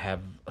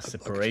have a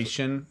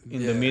separation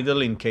in the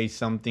middle in case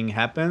something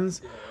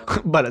happens. Yeah.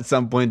 But at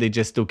some point they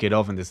just took it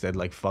off and they said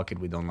like, "Fuck it,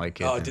 we don't like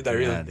it." Oh, did they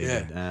really? Yeah, they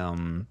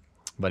did.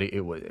 But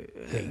it was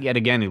yet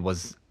again, it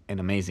was an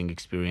amazing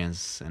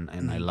experience,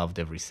 and I loved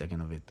every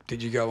second of it.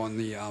 Did you go on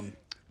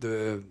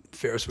the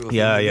Ferris wheel?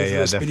 Yeah,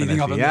 definitely.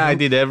 Yeah, I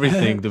did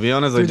everything. To be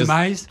honest,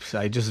 I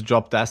I just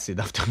dropped acid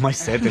after my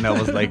set, and I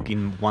was like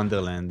in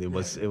Wonderland. It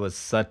was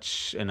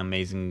such an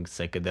amazing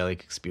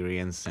psychedelic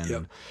experience,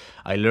 and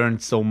I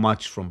learned so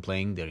much from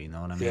playing there. You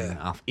know what I mean?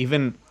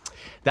 Even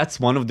that's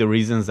one of the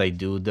reasons I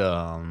do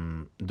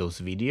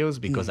those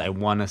videos, because I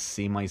want to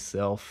see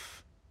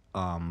myself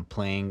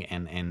playing,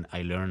 and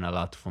I learn a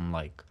lot from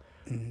like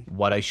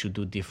what I should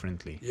do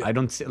differently. I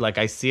don't see, like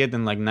I see it,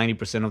 and like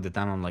 90% of the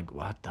time I'm like,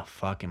 what the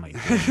fuck am I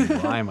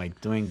doing? Why am I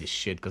doing this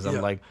shit? Because I'm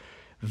like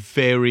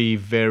very,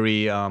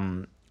 very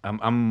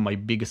I'm my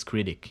biggest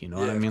critic, you know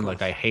what I mean?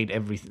 Like I hate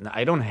everything.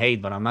 I don't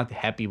hate, but I'm not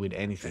happy with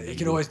anything. You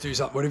can always do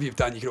something. Whatever you've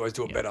done, you can always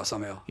do it better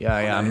somehow.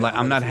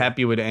 I'm not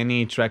happy with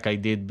any track I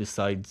did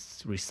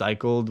besides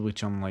Recycled,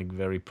 which I'm like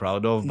very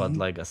proud of. But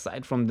like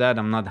aside from that,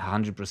 I'm not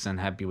 100%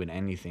 happy with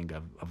anything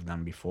I've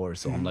done before.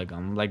 So I'm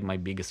like my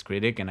biggest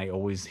critic, and I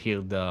always hear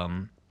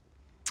the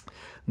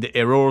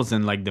errors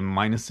and like the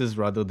minuses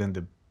rather than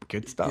the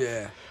good stuff.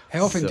 Yeah.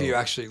 How often do So- you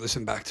actually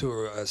listen back to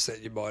a set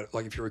you might,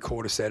 like if you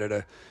record a set at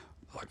a,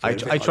 like I, an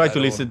event I like try that to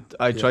or- listen.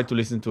 I try to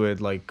listen to it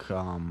like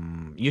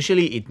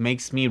usually it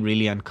makes me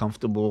really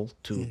uncomfortable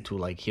to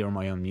like hear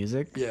my own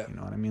music. Yeah. You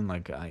know what I mean?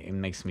 Like it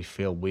makes me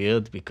feel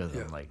weird because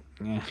Yeah. I'm like,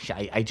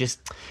 I just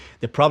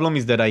the problem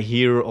is that I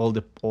hear all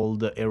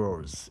the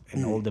errors and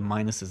all the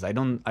minuses. I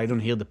don't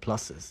hear the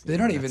pluses. They're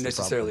You not know, even that's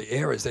the problem. necessarily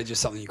errors. They're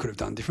just something you could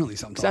have done differently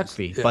sometimes.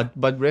 Exactly. Yeah.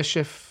 But Red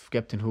Chef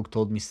Captain Hook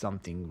told me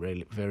something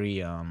really very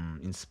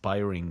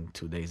inspiring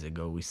 2 days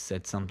ago. He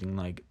said something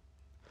like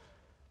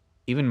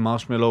even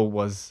Marshmallow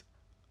was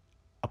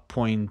a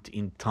point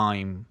in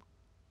time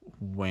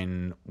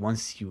when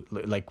once you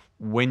like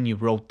when you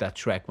wrote that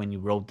track, when you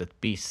wrote that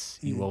piece,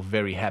 you were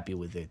very happy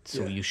with it.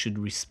 So Yeah. you should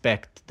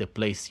respect the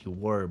place you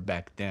were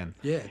back then.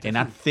 Yeah, and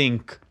I definitely.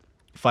 think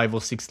 5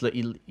 or 6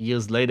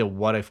 years later,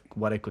 what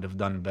I could have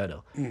done better,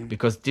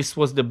 because this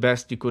was the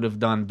best you could have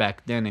done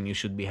back then, and you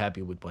should be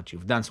happy with what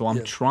you've done. So I'm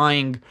Yeah.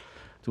 trying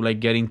to like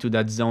get into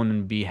that zone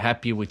and be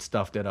happy with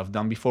stuff that I've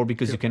done before,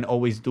 because you can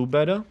always do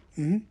better.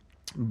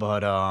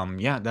 But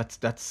yeah,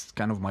 that's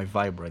kind of my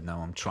vibe right now.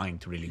 I'm trying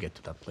to really get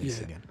to that place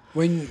Yeah. again.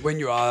 When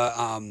you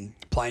are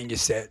playing your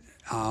set,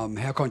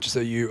 how conscious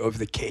are you of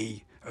the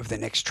key of the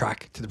next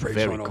track to the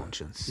previous Very one?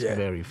 conscious. Yeah.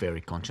 Very,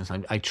 very conscious.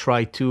 I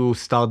try to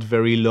start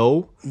very low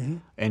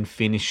and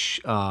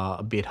finish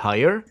a bit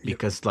higher,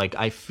 because like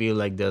I feel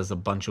like there's a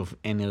bunch of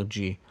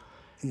energy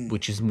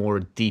which is more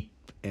deep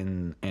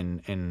and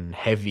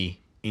heavy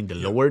in the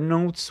lower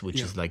notes, which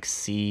is like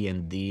C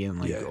and D and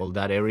like Yeah. all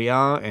that area.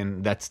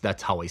 And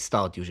that's how I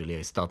start usually.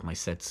 I start my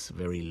sets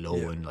very low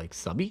Yeah. and like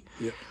subby.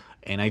 Yeah.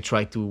 And I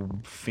try to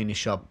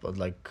finish up at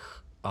like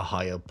a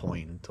higher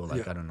point, or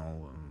like Yeah. I don't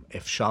know,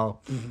 F sharp,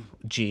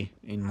 G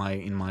in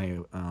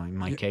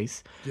my case.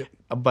 Yep.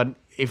 But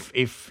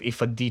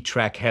if a D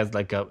track has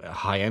like a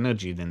high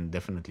energy, then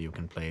definitely you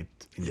can play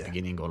it in the Yeah.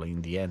 beginning or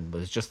in the end.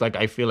 But it's just like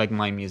I feel like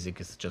my music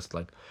is just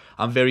like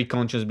I'm very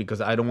conscious,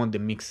 because I don't want the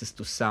mixes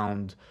to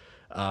sound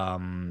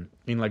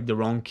in like the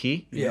wrong key.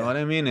 You Yeah. know what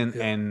I mean?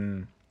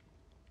 And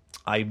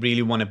I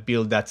really want to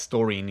build that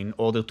story, and in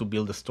order to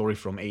build a story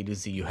from A to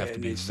Z, you have Yeah, to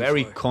it be needs to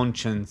very flow.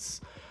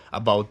 conscious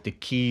about the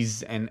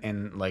keys and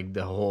like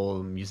the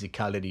whole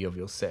musicality of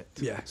your set.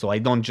 Yeah. So I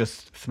don't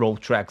just throw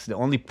tracks. The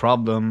only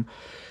problem,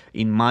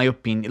 in my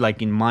opinion,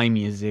 like in my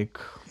music,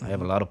 I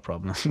have a lot of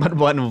problems, but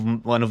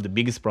one of the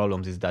biggest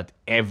problems is that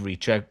every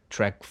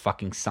track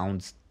fucking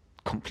sounds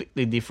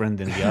completely different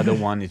than the other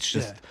one. It's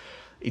just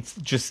Yeah. it's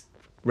just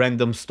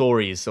random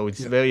stories. So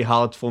it's very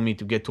hard for me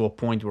to get to a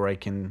point where I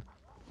can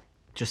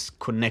just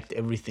connect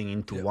everything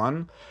into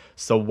one.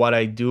 So what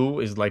I do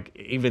is like,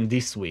 even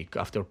this week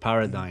after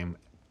Paradigm,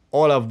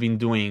 all I've been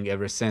doing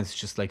ever since is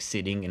just like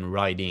sitting and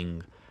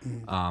writing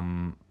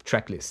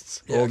track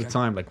lists all the okay.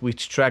 time, like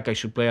which track I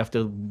should play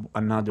after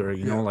another,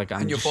 you know, like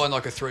I'm and you'll just, find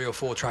like a 3 or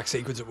 4 track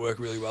sequence that work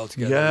really well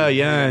together. yeah, And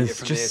yeah, you get it's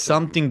from just there to-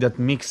 something that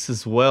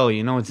mixes well,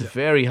 you know. It's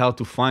very hard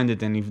to find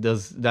it, and if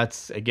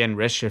that's again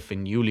Red Chef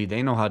and Yuli,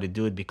 they know how to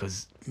do it,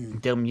 because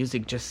their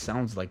music just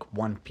sounds like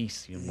one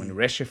piece. You know, when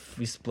Red Chef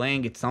is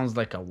playing, it sounds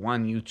like a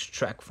one huge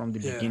track from the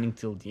Yeah. beginning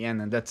till the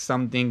end, and that's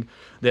something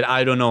that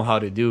I don't know how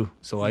to do.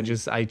 So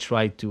I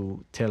try to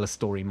tell a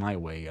story my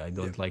way. I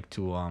don't like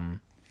to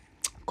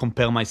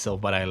compare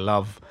myself, but I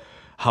love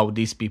how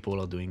these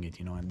people are doing it,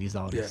 you know, and these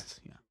artists.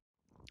 Yeah.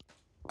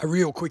 A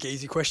real quick,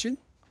 easy question.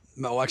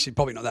 Well, actually,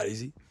 probably not that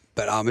easy.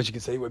 But as you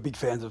can see, we're big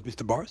fans of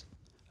Mr. Boris.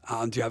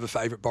 Do you have a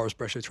favourite Boris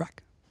Brejcha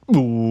track?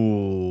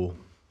 Ooh.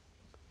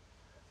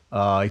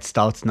 It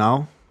Starts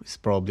Now. It's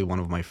probably one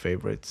of my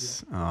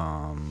favorites.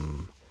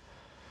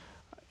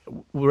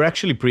 We're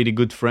actually pretty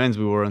good friends.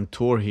 We were on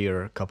tour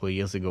here a couple of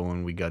years ago,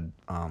 and we got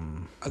Oh,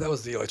 that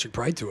was the Electric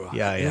Parade tour.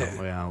 yeah.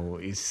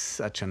 He's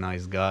such a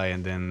nice guy.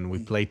 And then we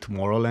played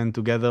Tomorrowland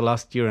together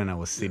last year, and I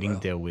was sitting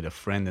there with a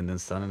friend, and then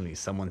suddenly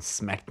someone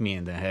smacked me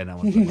in the head. I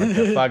was like, what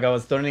the fuck? I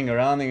was turning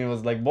around, and it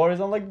was like, Boris.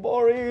 I'm like,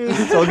 Boris,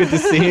 it's so good to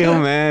see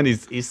him, man.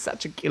 He's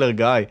such a killer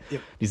guy.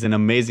 Yep. He's an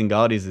amazing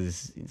artist.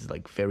 He's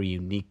like very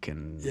unique,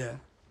 and Yeah.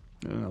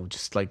 you know,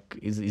 just like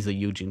he's a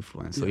huge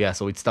influence. So yeah,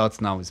 so It Starts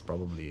Now is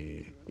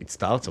probably It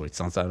Starts or It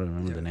Sounds. I don't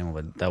remember the name of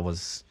it.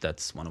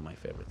 That's one of my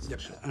favorites. Yep.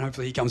 And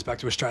hopefully he comes back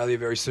to Australia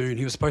very soon.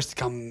 He was supposed to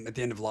come at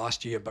the end of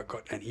last year, but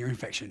got an ear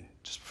infection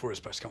just before he was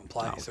supposed to come and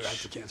play. So he had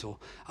to cancel,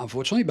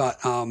 unfortunately. But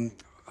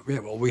yeah,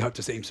 well, we hope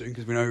to see him soon,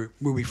 because we know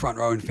we'll be front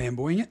row and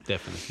fanboying it.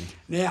 Definitely.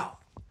 Now,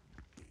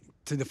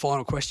 to the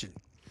final question.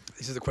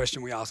 This is a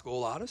question we ask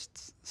all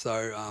artists. So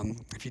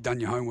if you've done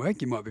your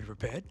homework, you might be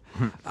prepared.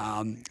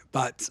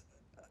 But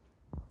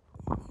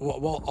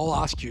well, I'll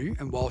ask you,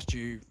 and whilst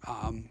you,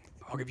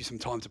 I'll give you some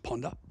time to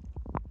ponder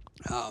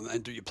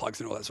and do your plugs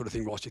and all that sort of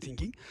thing whilst you're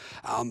thinking.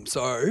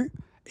 So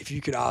if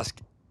you could ask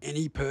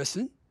any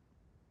person,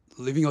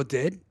 living or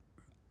dead,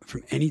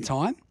 from any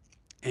time,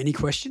 any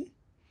question,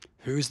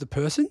 who is the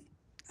person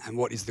and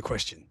what is the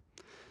question?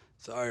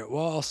 So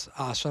whilst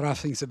Sharaf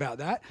thinks about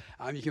that,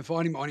 you can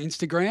find him on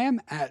Instagram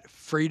at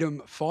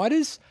Freedom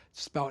Fighters,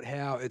 spelt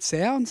how it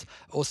sounds.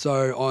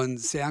 Also on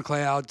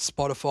SoundCloud,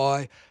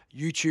 Spotify,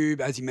 YouTube.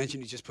 As he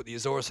mentioned, he's just put the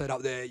Azora set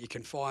up there. You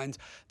can find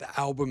the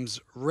albums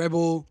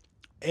Rebel,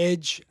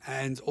 Edge,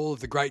 and all of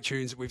the great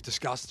tunes that we've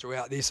discussed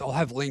throughout this. I'll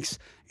have links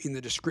in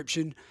the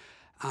description.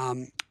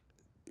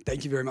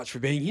 Thank you very much for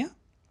being here.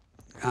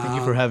 Thank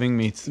you for having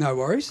me. It's No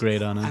worries.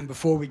 great honor. And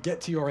before we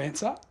get to your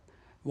answer,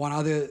 one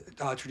other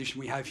tradition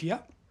we have here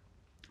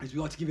is we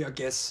like to give our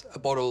guests a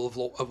bottle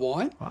of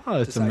wine. Wow, to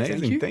that's say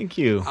amazing. Thank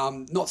you.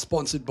 Not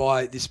sponsored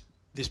by this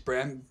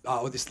brand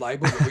or this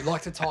label, but we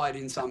like to tie it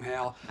in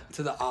somehow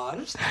to the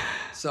artist.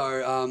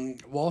 So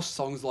whilst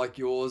songs like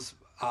yours,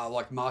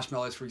 like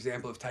Marshmallows, for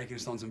example, have taken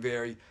us on some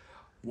very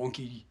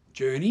wonky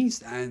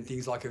journeys, and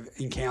things like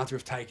Encounter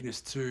have taken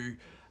us to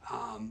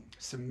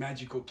some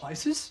magical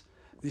places.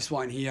 This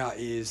one here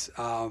is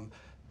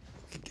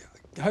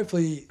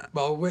hopefully,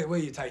 well, where are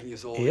you taking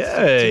us all?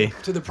 Yay.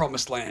 To the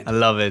promised land. I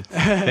love it.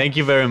 Thank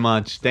you very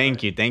much.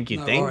 Thank you. No Thank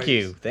worries.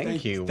 you.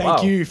 Thank you. Thank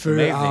Wow, you for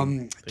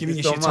amazing. giving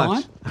Thank us you so your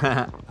much.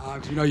 time.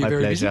 Because we know you're My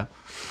very pleasure.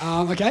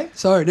 busy. Okay,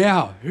 so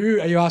now, who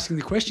are you asking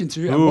the question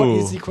to, and what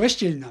is the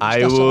question? I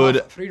Discussion would-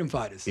 of Freedom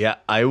Fighters. Yeah,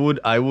 I would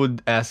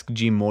ask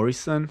Jim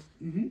Morrison,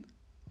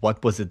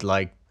 what was it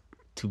like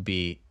to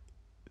be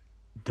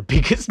the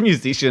biggest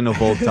musician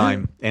of all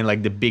time and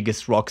like the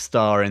biggest rock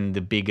star and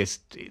the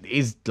biggest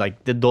is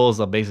like the Doors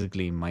are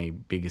basically my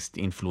biggest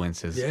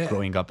influences Yeah.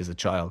 growing up as a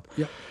child.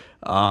 Yep.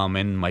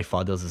 And my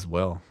father's as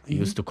well. He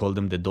used to call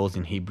them the Doors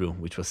in Hebrew,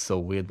 which was so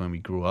weird when we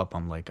grew up.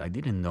 I'm like, I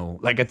didn't know.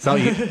 Like at some,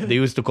 they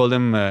used to call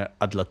them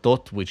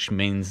Adlatot, which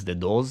means the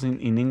doors in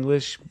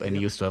English. And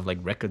he used to have like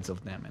records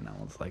of them. And I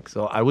was like,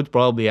 so I would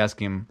probably ask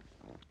him,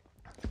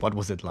 what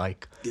was it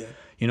like? Yeah.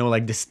 You know,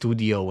 like the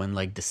studio and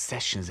like the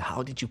sessions.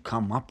 How did you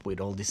come up with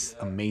all this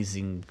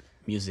amazing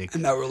music?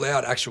 And they were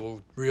allowed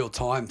actual real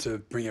time to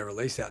bring a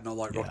release out, not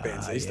like rock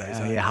bands these days.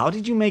 eh? Yeah. How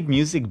did you make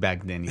music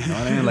back then? You know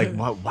what I mean? Like,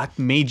 what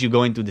made you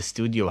go into the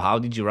studio? How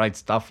did you write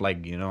stuff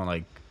like, you know,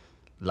 like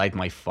Light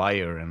My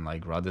Fire and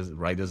like Riders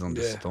on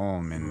the Yeah.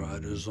 Storm and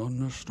Riders on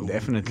the Storm.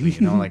 definitely,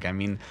 you know, like I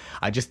mean,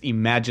 I just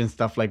imagine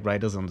stuff like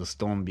Riders on the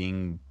Storm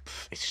being,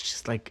 it's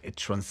just like a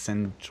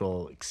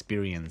transcendental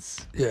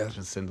experience. Yeah.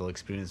 Transcendental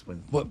experience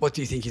when What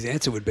do you think his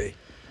answer would be?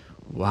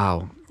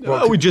 wow.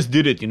 Well, we just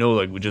did it, you know,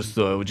 like we just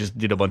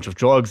did a bunch of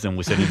drugs and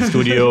we sat in the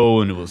studio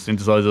and it was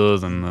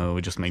synthesizers and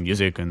we just made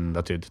music and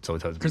that's it. So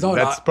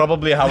that's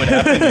probably how it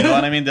happened. You know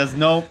what I mean? There's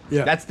no.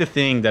 Yeah. That's the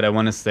thing that I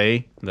want to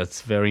say.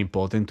 That's very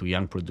important to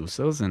young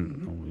producers,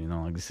 and you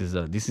know, like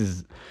this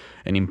is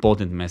an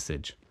important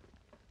message.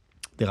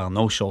 There are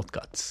no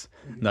shortcuts.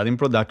 Not in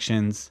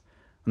productions.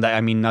 I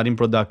mean, not in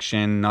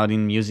production, not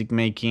in music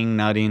making,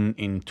 not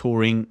in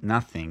touring.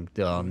 Nothing.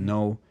 There are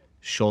no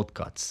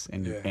shortcuts,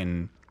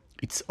 and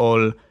it's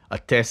all a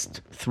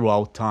test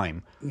throughout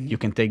time. You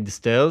can take the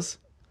stairs.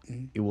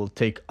 It will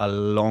take a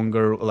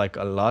lot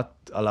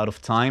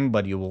of time,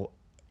 but you'll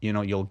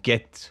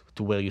get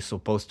to where you're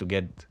supposed to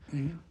get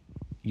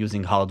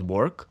using hard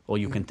work. Or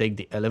you can take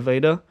the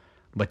elevator,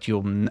 but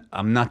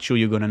I'm not sure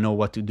you're gonna know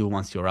what to do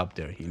once you're up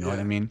there. You know what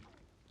I mean?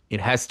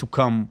 It has to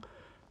come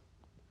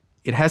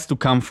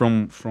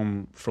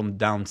from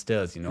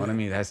downstairs, you know what I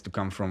mean? It has to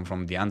come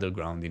from the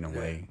underground in a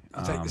way.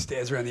 You take the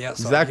stairs around the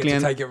outside. exactly, You get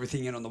and- to take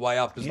everything in on the way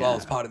up as well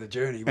as part of the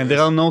journey. And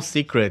there are no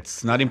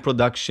secrets, not in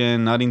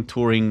production, not in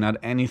touring, not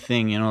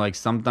anything. You know, like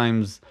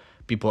sometimes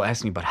people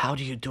ask me, but how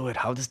do you do it?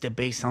 How does the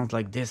bass sound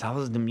like this? How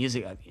is the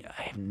music?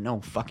 I have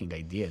no fucking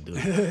idea,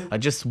 dude. I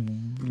just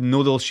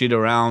noodle shit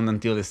around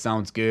until it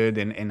sounds good,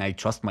 and I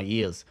trust my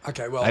ears.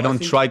 Okay, well, I don't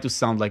think- try to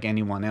sound like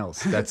anyone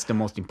else. That's the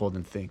most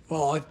important thing.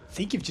 Well, I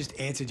think you've just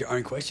answered your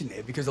own question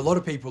there, because a lot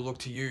of people look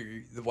to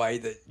you the way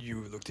that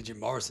you look to Jim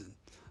Morrison.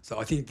 So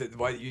I think that the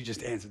way that you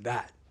just answered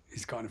that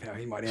is kind of how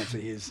he might answer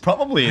his.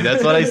 Probably,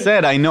 that's what I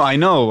said. I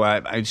know.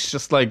 It's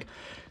just like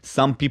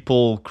some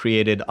people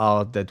created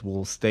art that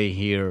will stay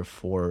here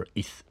for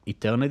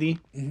eternity,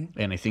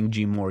 and I think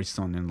Jim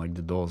Morrison and like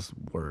the Doors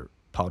were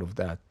part of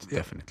that,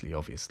 definitely,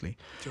 obviously.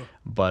 Sure.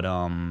 But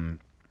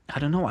I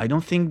don't know. I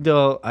don't think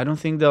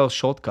there are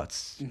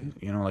shortcuts.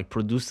 You know, like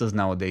producers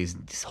nowadays,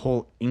 this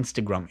whole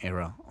Instagram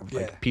era of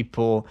like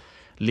people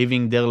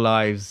living their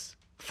lives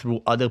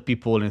through other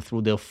people and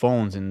through their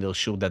phones, and they'll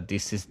show that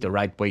this is the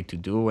right way to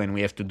do, and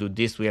we have to do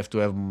this. We have to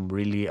have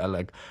really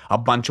like a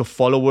bunch of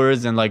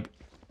followers, and like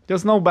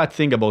there's no bad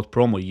thing about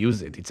promo.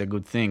 Use it; it's a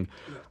good thing.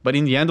 But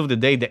in the end of the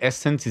day, the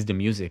essence is the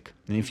music.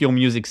 And if your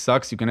music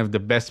sucks, you can have the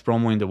best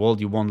promo in the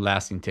world. You won't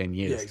last in 10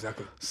 years. Yeah,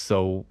 exactly.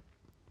 So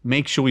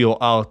make sure your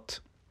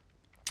art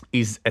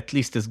is at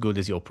least as good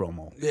as your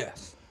promo.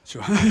 Yes,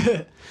 sure.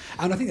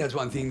 And I think that's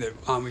one thing that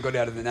we got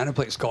out of the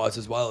Nanoplex guys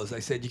as well, is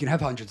they said you can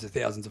have hundreds of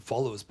thousands of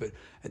followers, but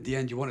at the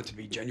end you want it to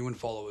be genuine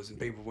followers and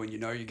people, when you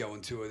know you go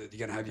on tour, that you're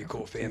going to have your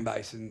core fan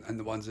base and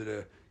the ones that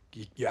are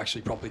you're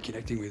actually properly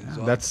connecting with as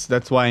well.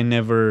 That's why I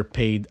never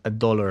paid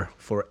 $1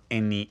 for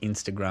any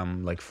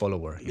Instagram like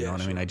follower. You know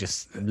what I mean? sure. I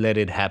just let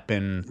it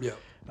happen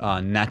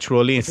Yeah.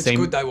 naturally. If it's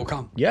good, they will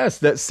come. Yes,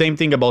 the same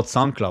thing about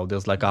SoundCloud.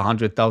 There's like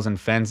 100,000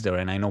 fans there,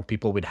 and I know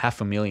people with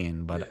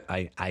 500,000, but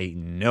I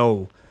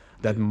know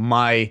that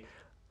my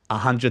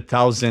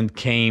 100,000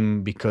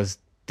 came because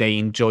they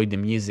enjoyed the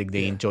music,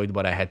 they enjoyed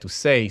what I had to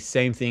say.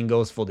 Same thing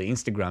goes for the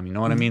Instagram, you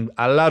know what I mean?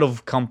 A lot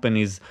of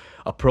companies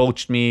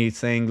approached me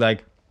saying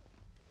like,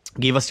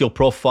 give us your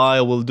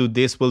profile, we'll do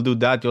this, we'll do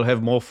that, you'll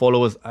have more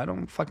followers. I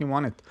don't fucking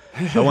want it.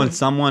 I want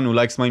someone who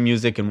likes my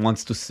music and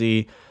wants to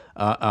see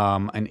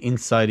an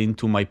insight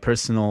into my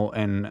personal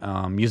and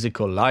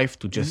musical life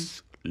to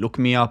just look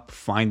me up,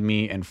 find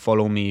me, and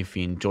follow me if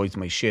he enjoys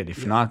my shit.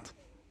 If not,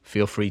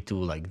 feel free to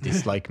like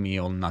dislike me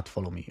or not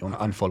follow me or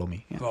unfollow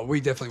me. Yeah. Well, we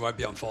definitely won't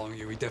be unfollowing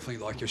you. We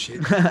definitely like your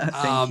shit.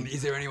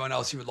 Is there anyone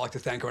else you would like to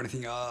thank or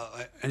anything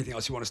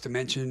else you want us to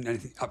mention?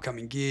 Anything,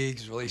 upcoming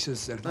gigs,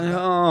 releases, anything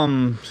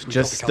like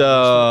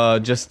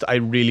that? Just I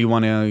really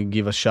want to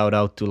give a shout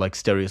out to like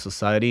Stereo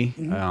Society,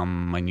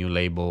 my new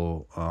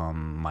label.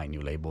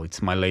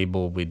 It's my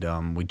label with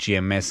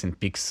GMS and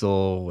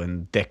Pixel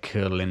and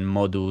Deckel and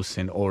Modus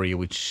and Ori,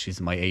 which is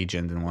my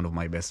agent and one of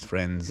my best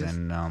friends. Yes.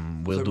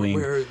 And we're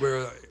doing.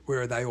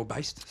 Where are they all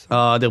based?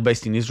 They're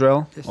based in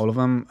Israel, yes. all of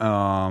them.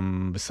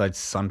 Besides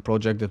Sun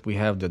Project that we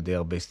have, that they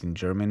are based in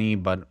Germany.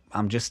 But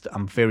I'm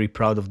very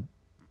proud of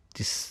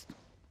this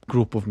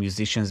group of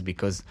musicians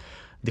because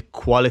the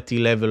quality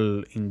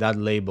level in that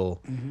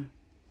label,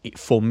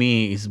 for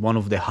me, is one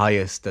of the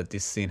highest that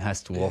this scene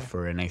has to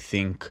offer. And I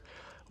think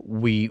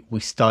we're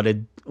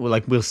starting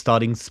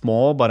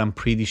small, but I'm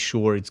pretty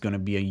sure it's going to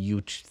be a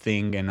huge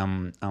thing,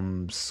 and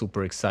I'm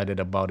super excited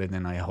about it,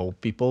 and I hope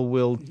people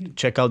will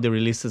check out the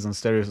releases on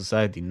Stereo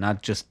Society,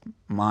 not just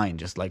mine,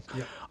 just like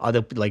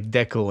other like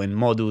Deco and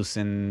Modus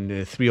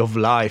and Three of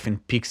Life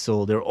and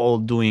Pixel. They're all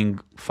doing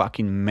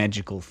fucking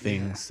magical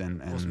things,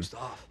 and awesome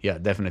stuff. Yeah,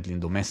 definitely.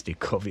 And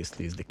Domestic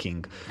obviously is the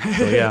king.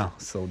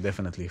 So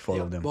definitely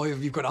follow them. Well,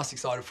 you've got us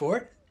excited for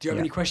it. Do you have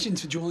any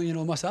questions for Julian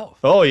or myself?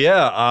 Oh,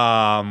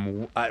 yeah.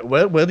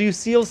 Where do you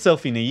see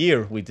yourself in a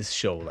year with this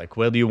show? Like,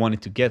 where do you want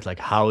it to get? Like,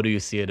 how do you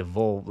see it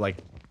evolve? Like,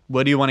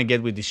 where do you want to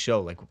get with this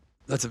show? Like,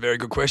 that's a very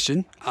good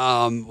question.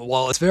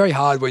 Well, it's very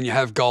hard when you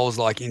have goals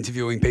like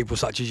interviewing people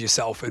such as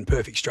yourself and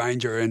Perfect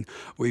Stranger, and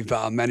we've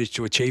managed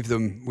to achieve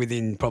them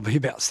within probably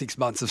about 6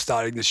 months of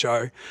starting the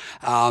show.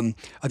 I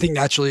think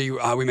naturally,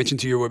 we mentioned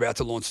to you we're about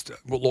to launch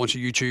a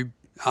YouTube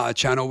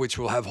channel, which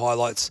will have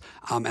highlights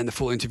and the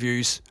full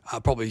interviews,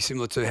 probably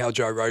similar to how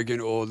Joe Rogan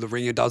or The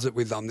Ringer does it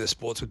with their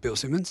sports with Bill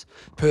Simmons.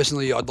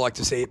 Personally, I'd like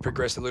to see it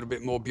progress a little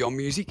bit more beyond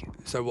music.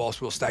 So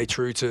whilst we'll stay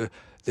true to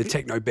the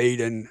techno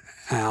beat and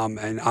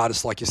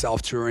artists like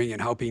yourself touring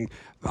and helping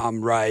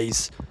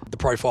raise the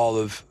profile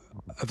of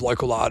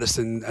local artists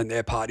and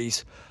their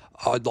parties,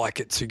 I'd like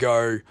it to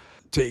go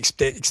to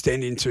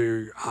extend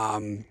into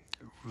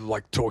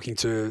like talking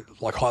to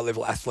like high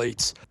level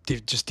athletes,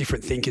 just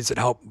different thinkers that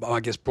help,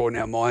 I guess, broaden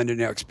our mind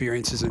and our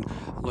experiences and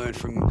learn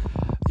from.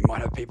 You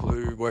might have people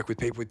who work with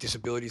people with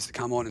disabilities to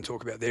come on and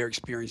talk about their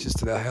experiences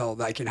to how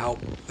they can help,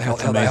 how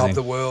they help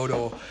the world.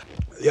 Or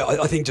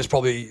I think just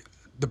probably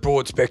the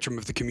broad spectrum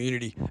of the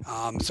community,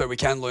 so we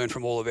can learn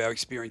from all of our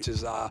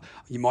experiences.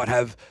 You might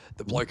have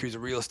the bloke who's a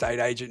real estate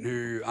agent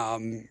who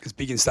is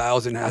big in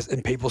sales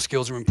and people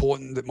skills are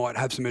important, that might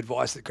have some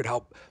advice that could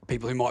help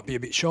people who might be a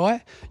bit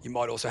shy. You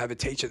might also have a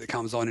teacher that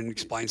comes on and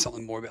explains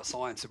something more about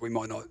science that we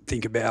might not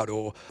think about,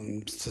 or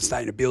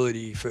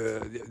sustainability for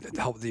the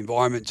help of the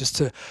environment, just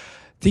to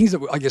things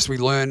that I guess we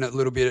learn a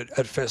little bit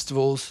at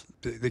festivals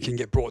that can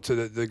get brought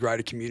to the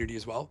greater community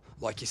as well.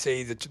 Like you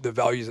see the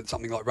values that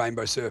something like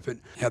Rainbow Serpent,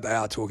 how they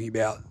are talking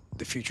about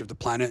the future of the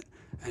planet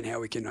and how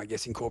we can, I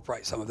guess,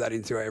 incorporate some of that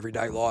into our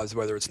everyday lives,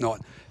 whether it's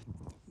not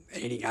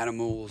eating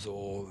animals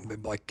or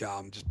like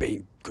just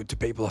being good to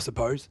people, I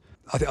suppose.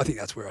 I think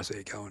that's where I see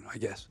it going, I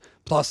guess.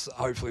 Plus,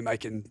 hopefully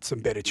making some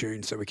better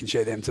tunes so we can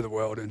share them to the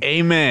world. And,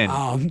 amen.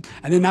 And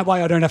then that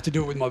way I don't have to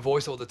do it with my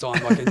voice all the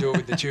time. I can do it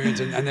with the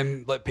tunes and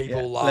then let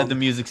people... let the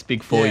music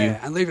speak for you.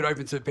 And leave it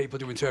open to people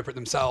to interpret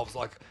themselves,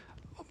 like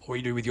what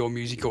you do with your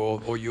music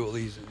or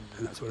Yuli's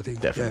and that sort of thing.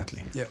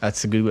 Definitely. Yeah.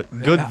 That's a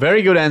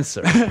very good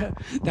answer. Thank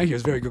you. It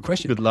was a very good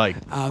question. Good luck.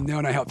 Now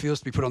I know how it feels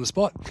to be put on the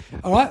spot.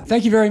 All right.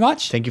 Thank you very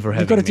much. Thank you for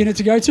having me. You've got a dinner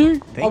to go to.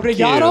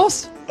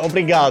 Obrigados.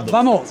 Obrigado.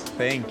 Vamos.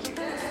 Thank you.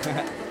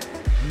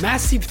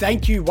 Massive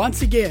thank you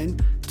once again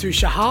to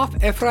Shahaf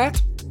Efrat,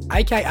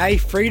 aka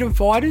Freedom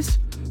Fighters,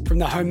 from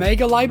the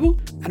Omega label,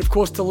 and of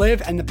course to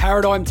Lev and the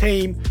Paradigm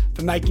team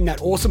for making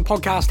that awesome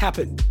podcast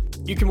happen.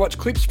 You can watch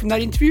clips from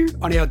that interview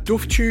on our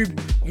DoofTube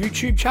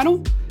YouTube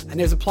channel, and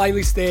there's a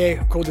playlist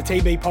there called the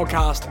TB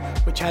Podcast,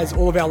 which has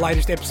all of our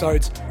latest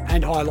episodes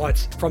and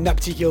highlights from that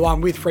particular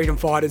one with Freedom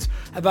Fighters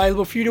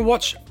available for you to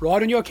watch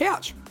right on your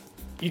couch.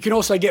 You can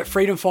also get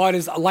Freedom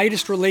Fighters'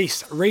 latest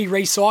release,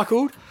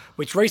 Recycled,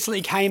 which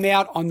recently came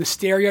out on the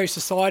Stereo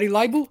Society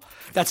label.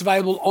 That's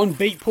available on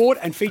Beatport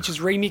and features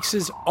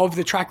remixes of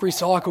the track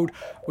Recycled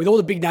with all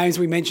the big names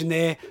we mentioned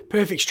there: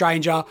 Perfect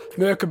Stranger,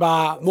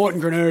 Merkaba,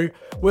 Morton Granu,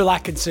 Will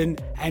Atkinson,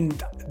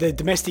 and the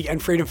Domestic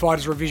and Freedom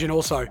Fighters revision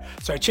also.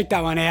 So check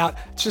that one out.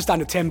 It's just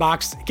under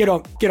 $10. Get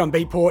on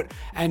Beatport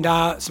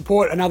and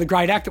support another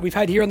great act that we've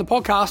had here on the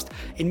podcast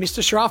in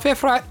Mr. Sharaf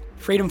Efrat,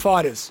 Freedom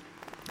Fighters.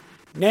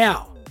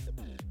 Now,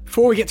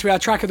 Before we get to our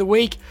track of the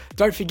week,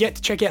 don't forget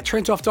to check out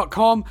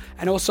trentoff.com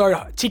and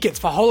also tickets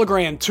for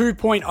Hologram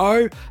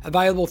 2.0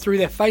 available through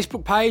their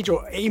Facebook page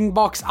or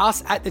inbox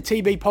us at the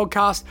TB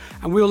Podcast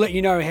and we'll let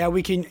you know how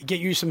we can get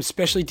you some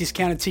specially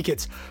discounted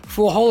tickets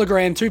for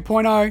Hologram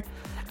 2.0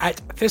 at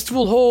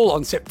Festival Hall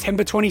on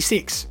September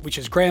 26, which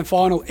is Grand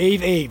Final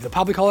Eve. The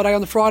public holiday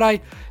on the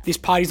Friday, this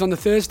party's on the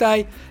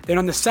Thursday. Then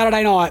on the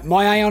Saturday night,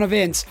 My Aeon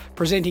Events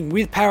presenting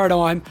with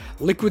Paradigm,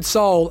 Liquid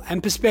Soul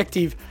and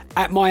Perspective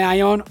at My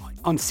Aeon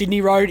on Sydney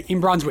Road in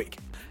Brunswick.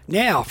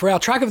 Now, for our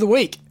track of the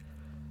week.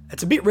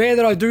 It's a bit rare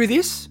that I do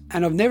this,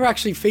 and I've never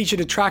actually featured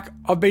a track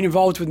I've been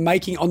involved with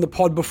making on the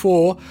pod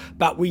before,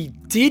 but we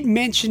did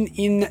mention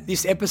in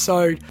this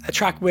episode a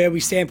track where we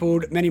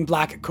sampled Men in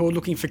Black called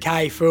Looking for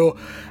K for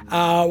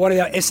one of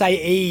our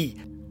SAE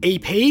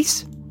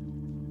EPs.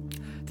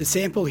 The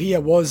sample here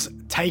was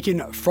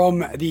taken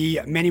from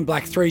the Men in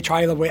Black 3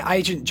 trailer where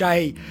Agent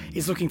J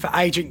is looking for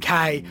Agent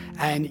K,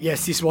 and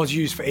yes, this was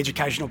used for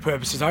educational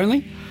purposes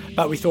only,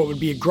 but we thought it would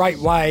be a great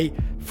way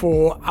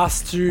for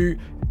us to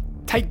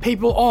take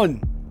people on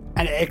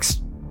an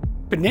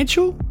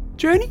exponential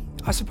journey,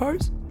 I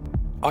suppose.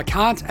 I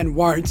can't and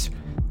won't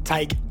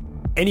take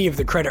any of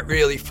the credit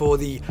really for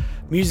the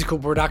musical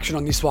production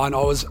on this one.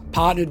 I was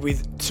partnered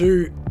with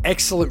two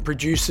excellent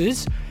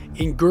producers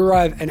in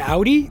Gurav and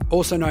Audi,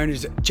 also known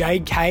as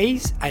Jade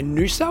Kays and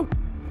Noosa.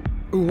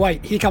 Ooh,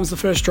 wait, here comes the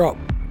first drop.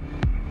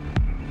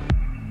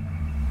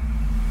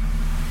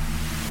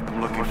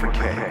 I'm looking for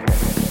K.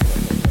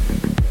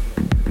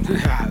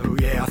 Oh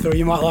yeah, I thought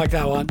you might like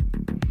that one.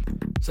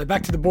 So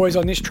back to the boys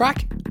on this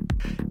track.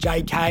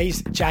 Jade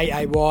Kays,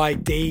 Jaydkays.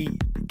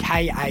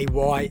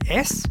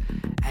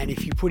 And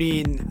if you put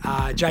in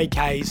Jade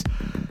Kays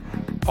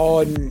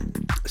on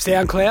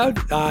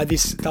SoundCloud,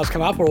 this does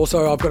come up. Or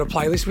also I've got a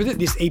playlist with it.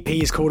 This EP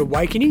is called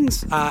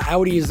Awakenings.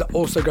 Audi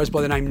also goes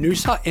by the name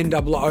Noosa,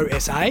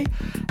 Noosa.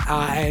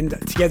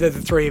 And together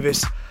the three of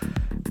us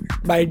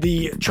made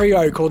the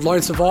trio called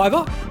Lone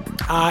Survivor,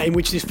 in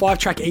which this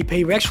 5-track EP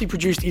we actually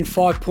produced in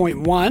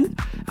 5.1.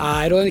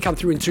 It'll only come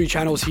through in 2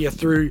 channels here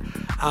through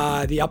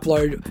the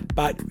upload,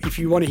 but if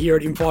you want to hear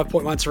it in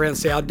 5.1 surround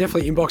sound,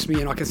 definitely inbox me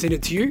and I can send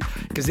it to you,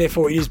 because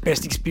therefore it is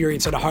best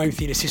experience at a home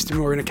theatre system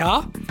or in a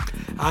car.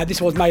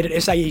 This was made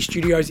at SAE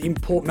Studios in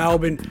Port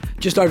Melbourne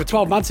just over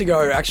 12 months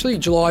ago, actually,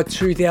 July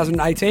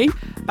 2018.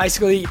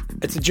 Basically,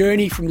 it's a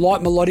journey from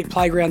light melodic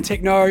playground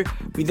techno.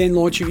 We then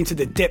launch you into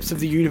the depths of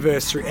the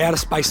universe through outer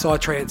space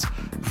psytrance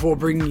before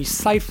bringing you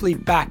safely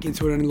back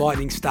into an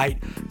enlightening state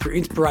through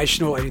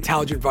inspirational and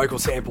intelligent vocal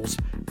samples.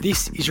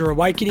 This is your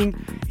awakening.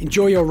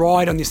 Enjoy your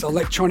ride on this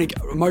electronic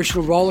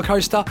emotional roller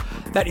coaster.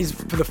 That is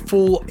for the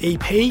full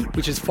EP,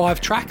 which is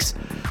 5 tracks.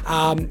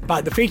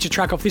 But the feature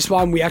track off this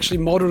one, we actually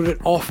modelled it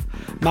off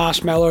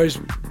Marshmallows.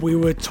 We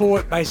were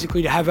taught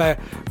basically to have a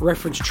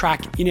reference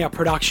track in our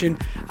production,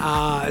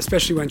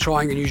 especially when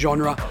trying a new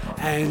genre.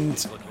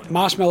 And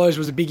Marshmallows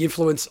was a big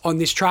influence on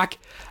this track,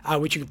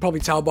 which you could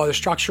probably tell by the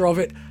structure of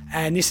it.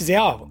 And this is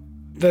our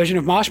version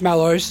of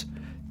Marshmallows.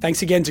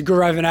 Thanks again to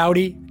Gurav and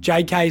Audi,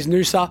 Jade Kays,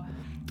 Noosa.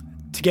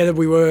 Together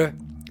we were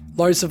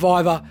Lone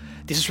Survivor.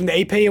 This is from the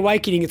EP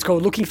Awakening. It's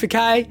called Looking for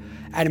K.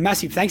 And a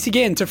massive thanks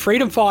again to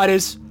Freedom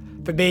Fighters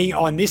for being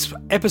on this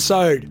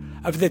episode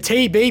of the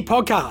TB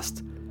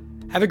Podcast.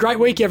 Have a great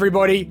week,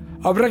 everybody.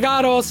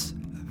 Obrigados.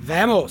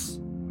 Vamos.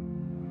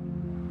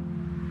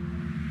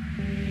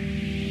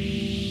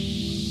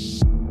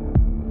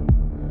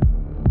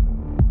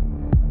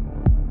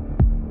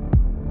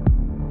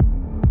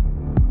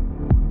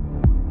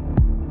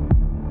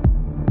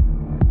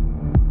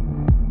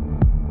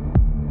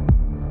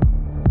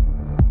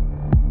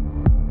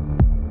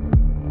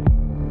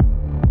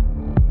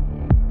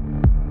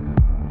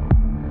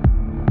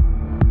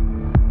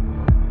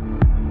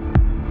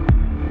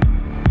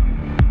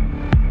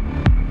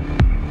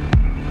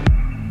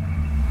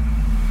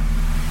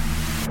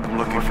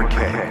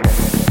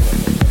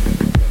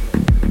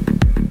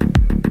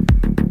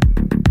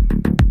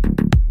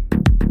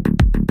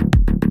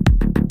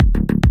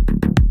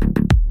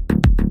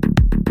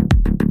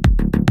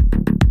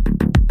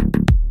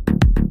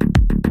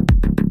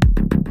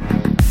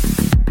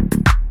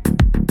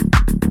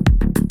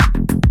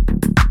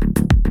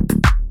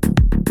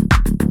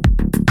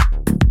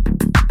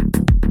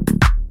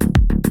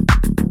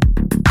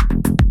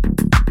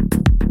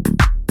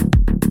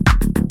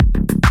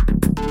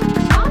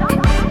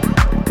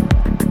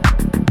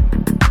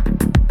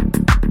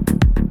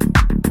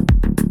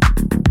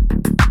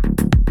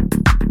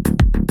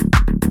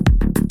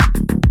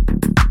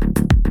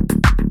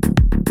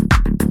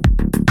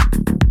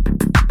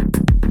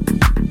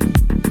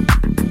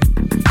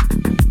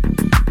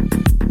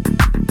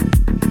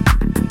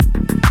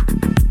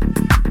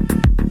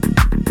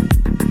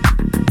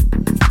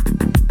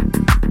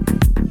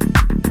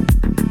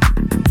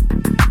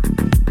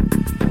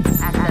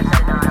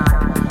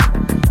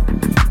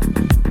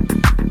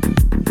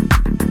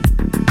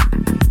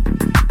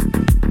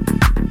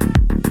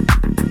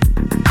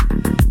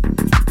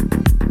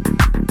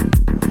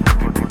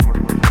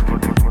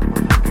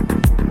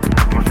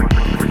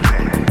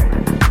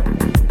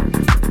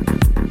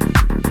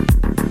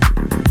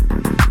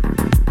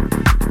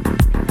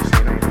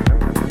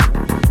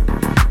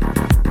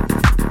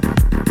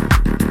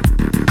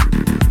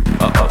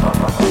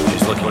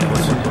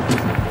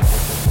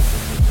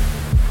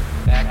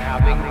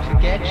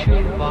 get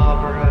you,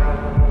 Barbara.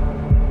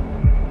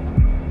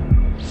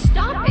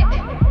 Stop it!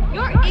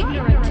 You're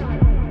ignorant.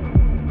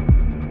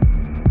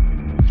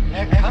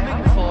 They're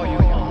coming for you,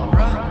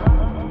 Barbara.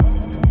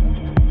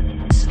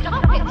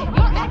 Stop it!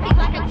 You're acting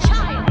like a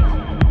child.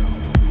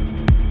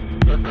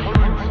 They're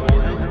coming for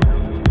you.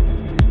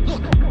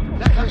 Look,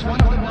 there comes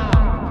one of them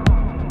now.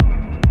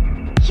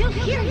 He'll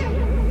hear you.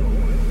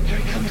 Here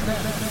he comes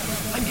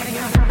now. I'm getting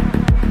out.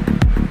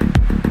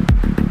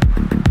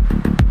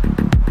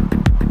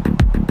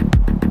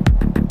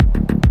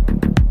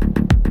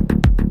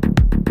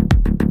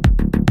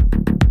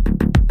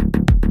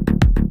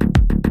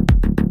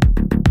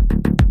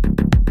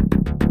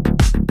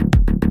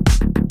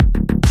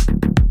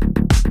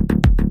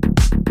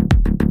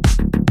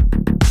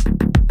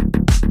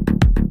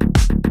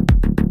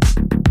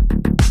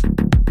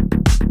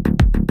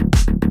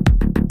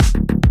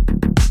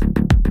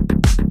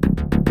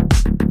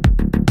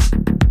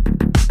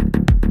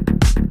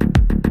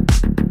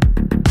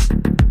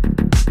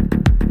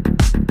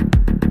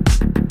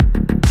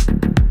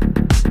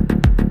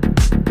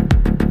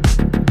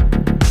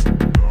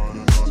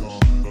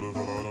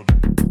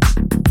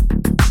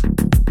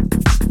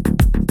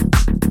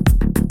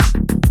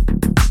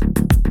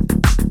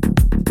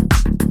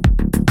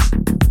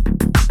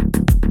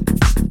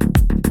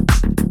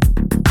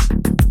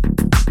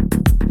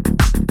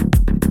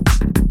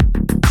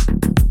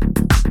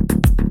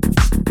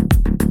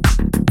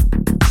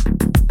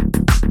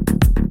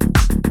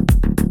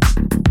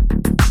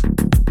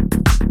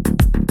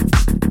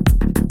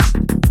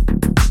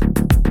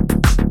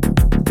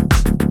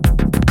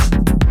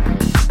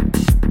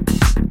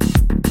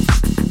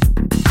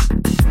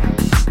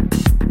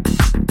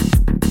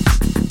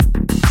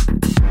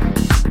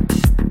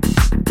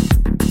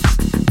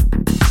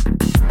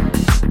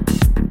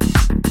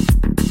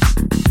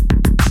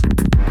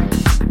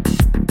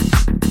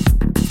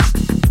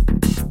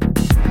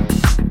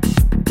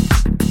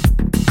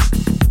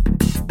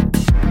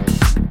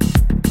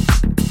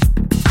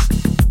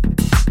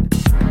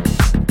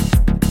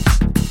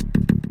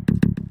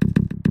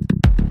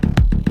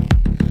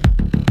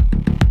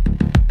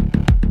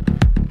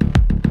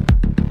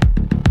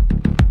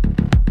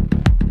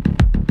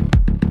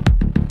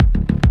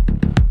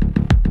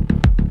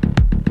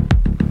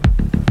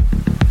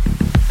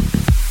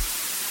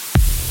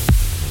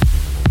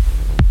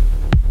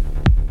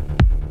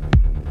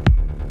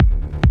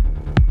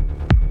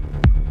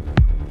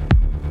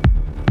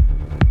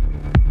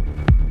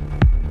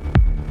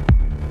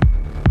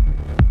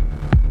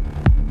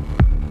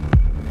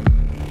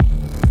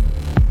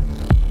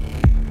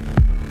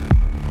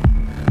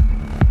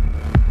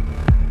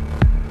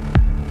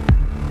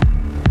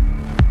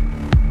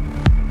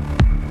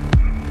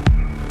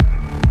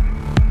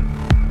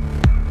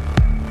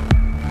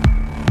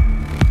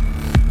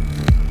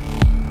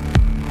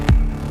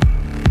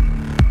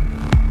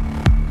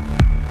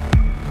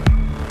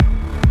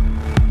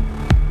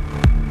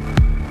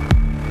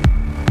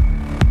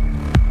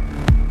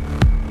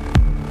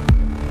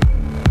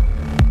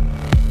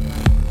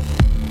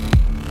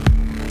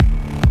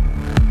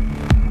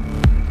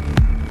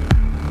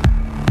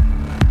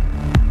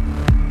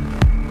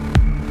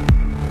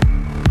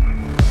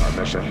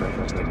 Mission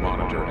is to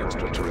monitor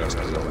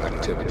extraterrestrial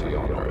activity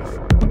on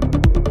Earth.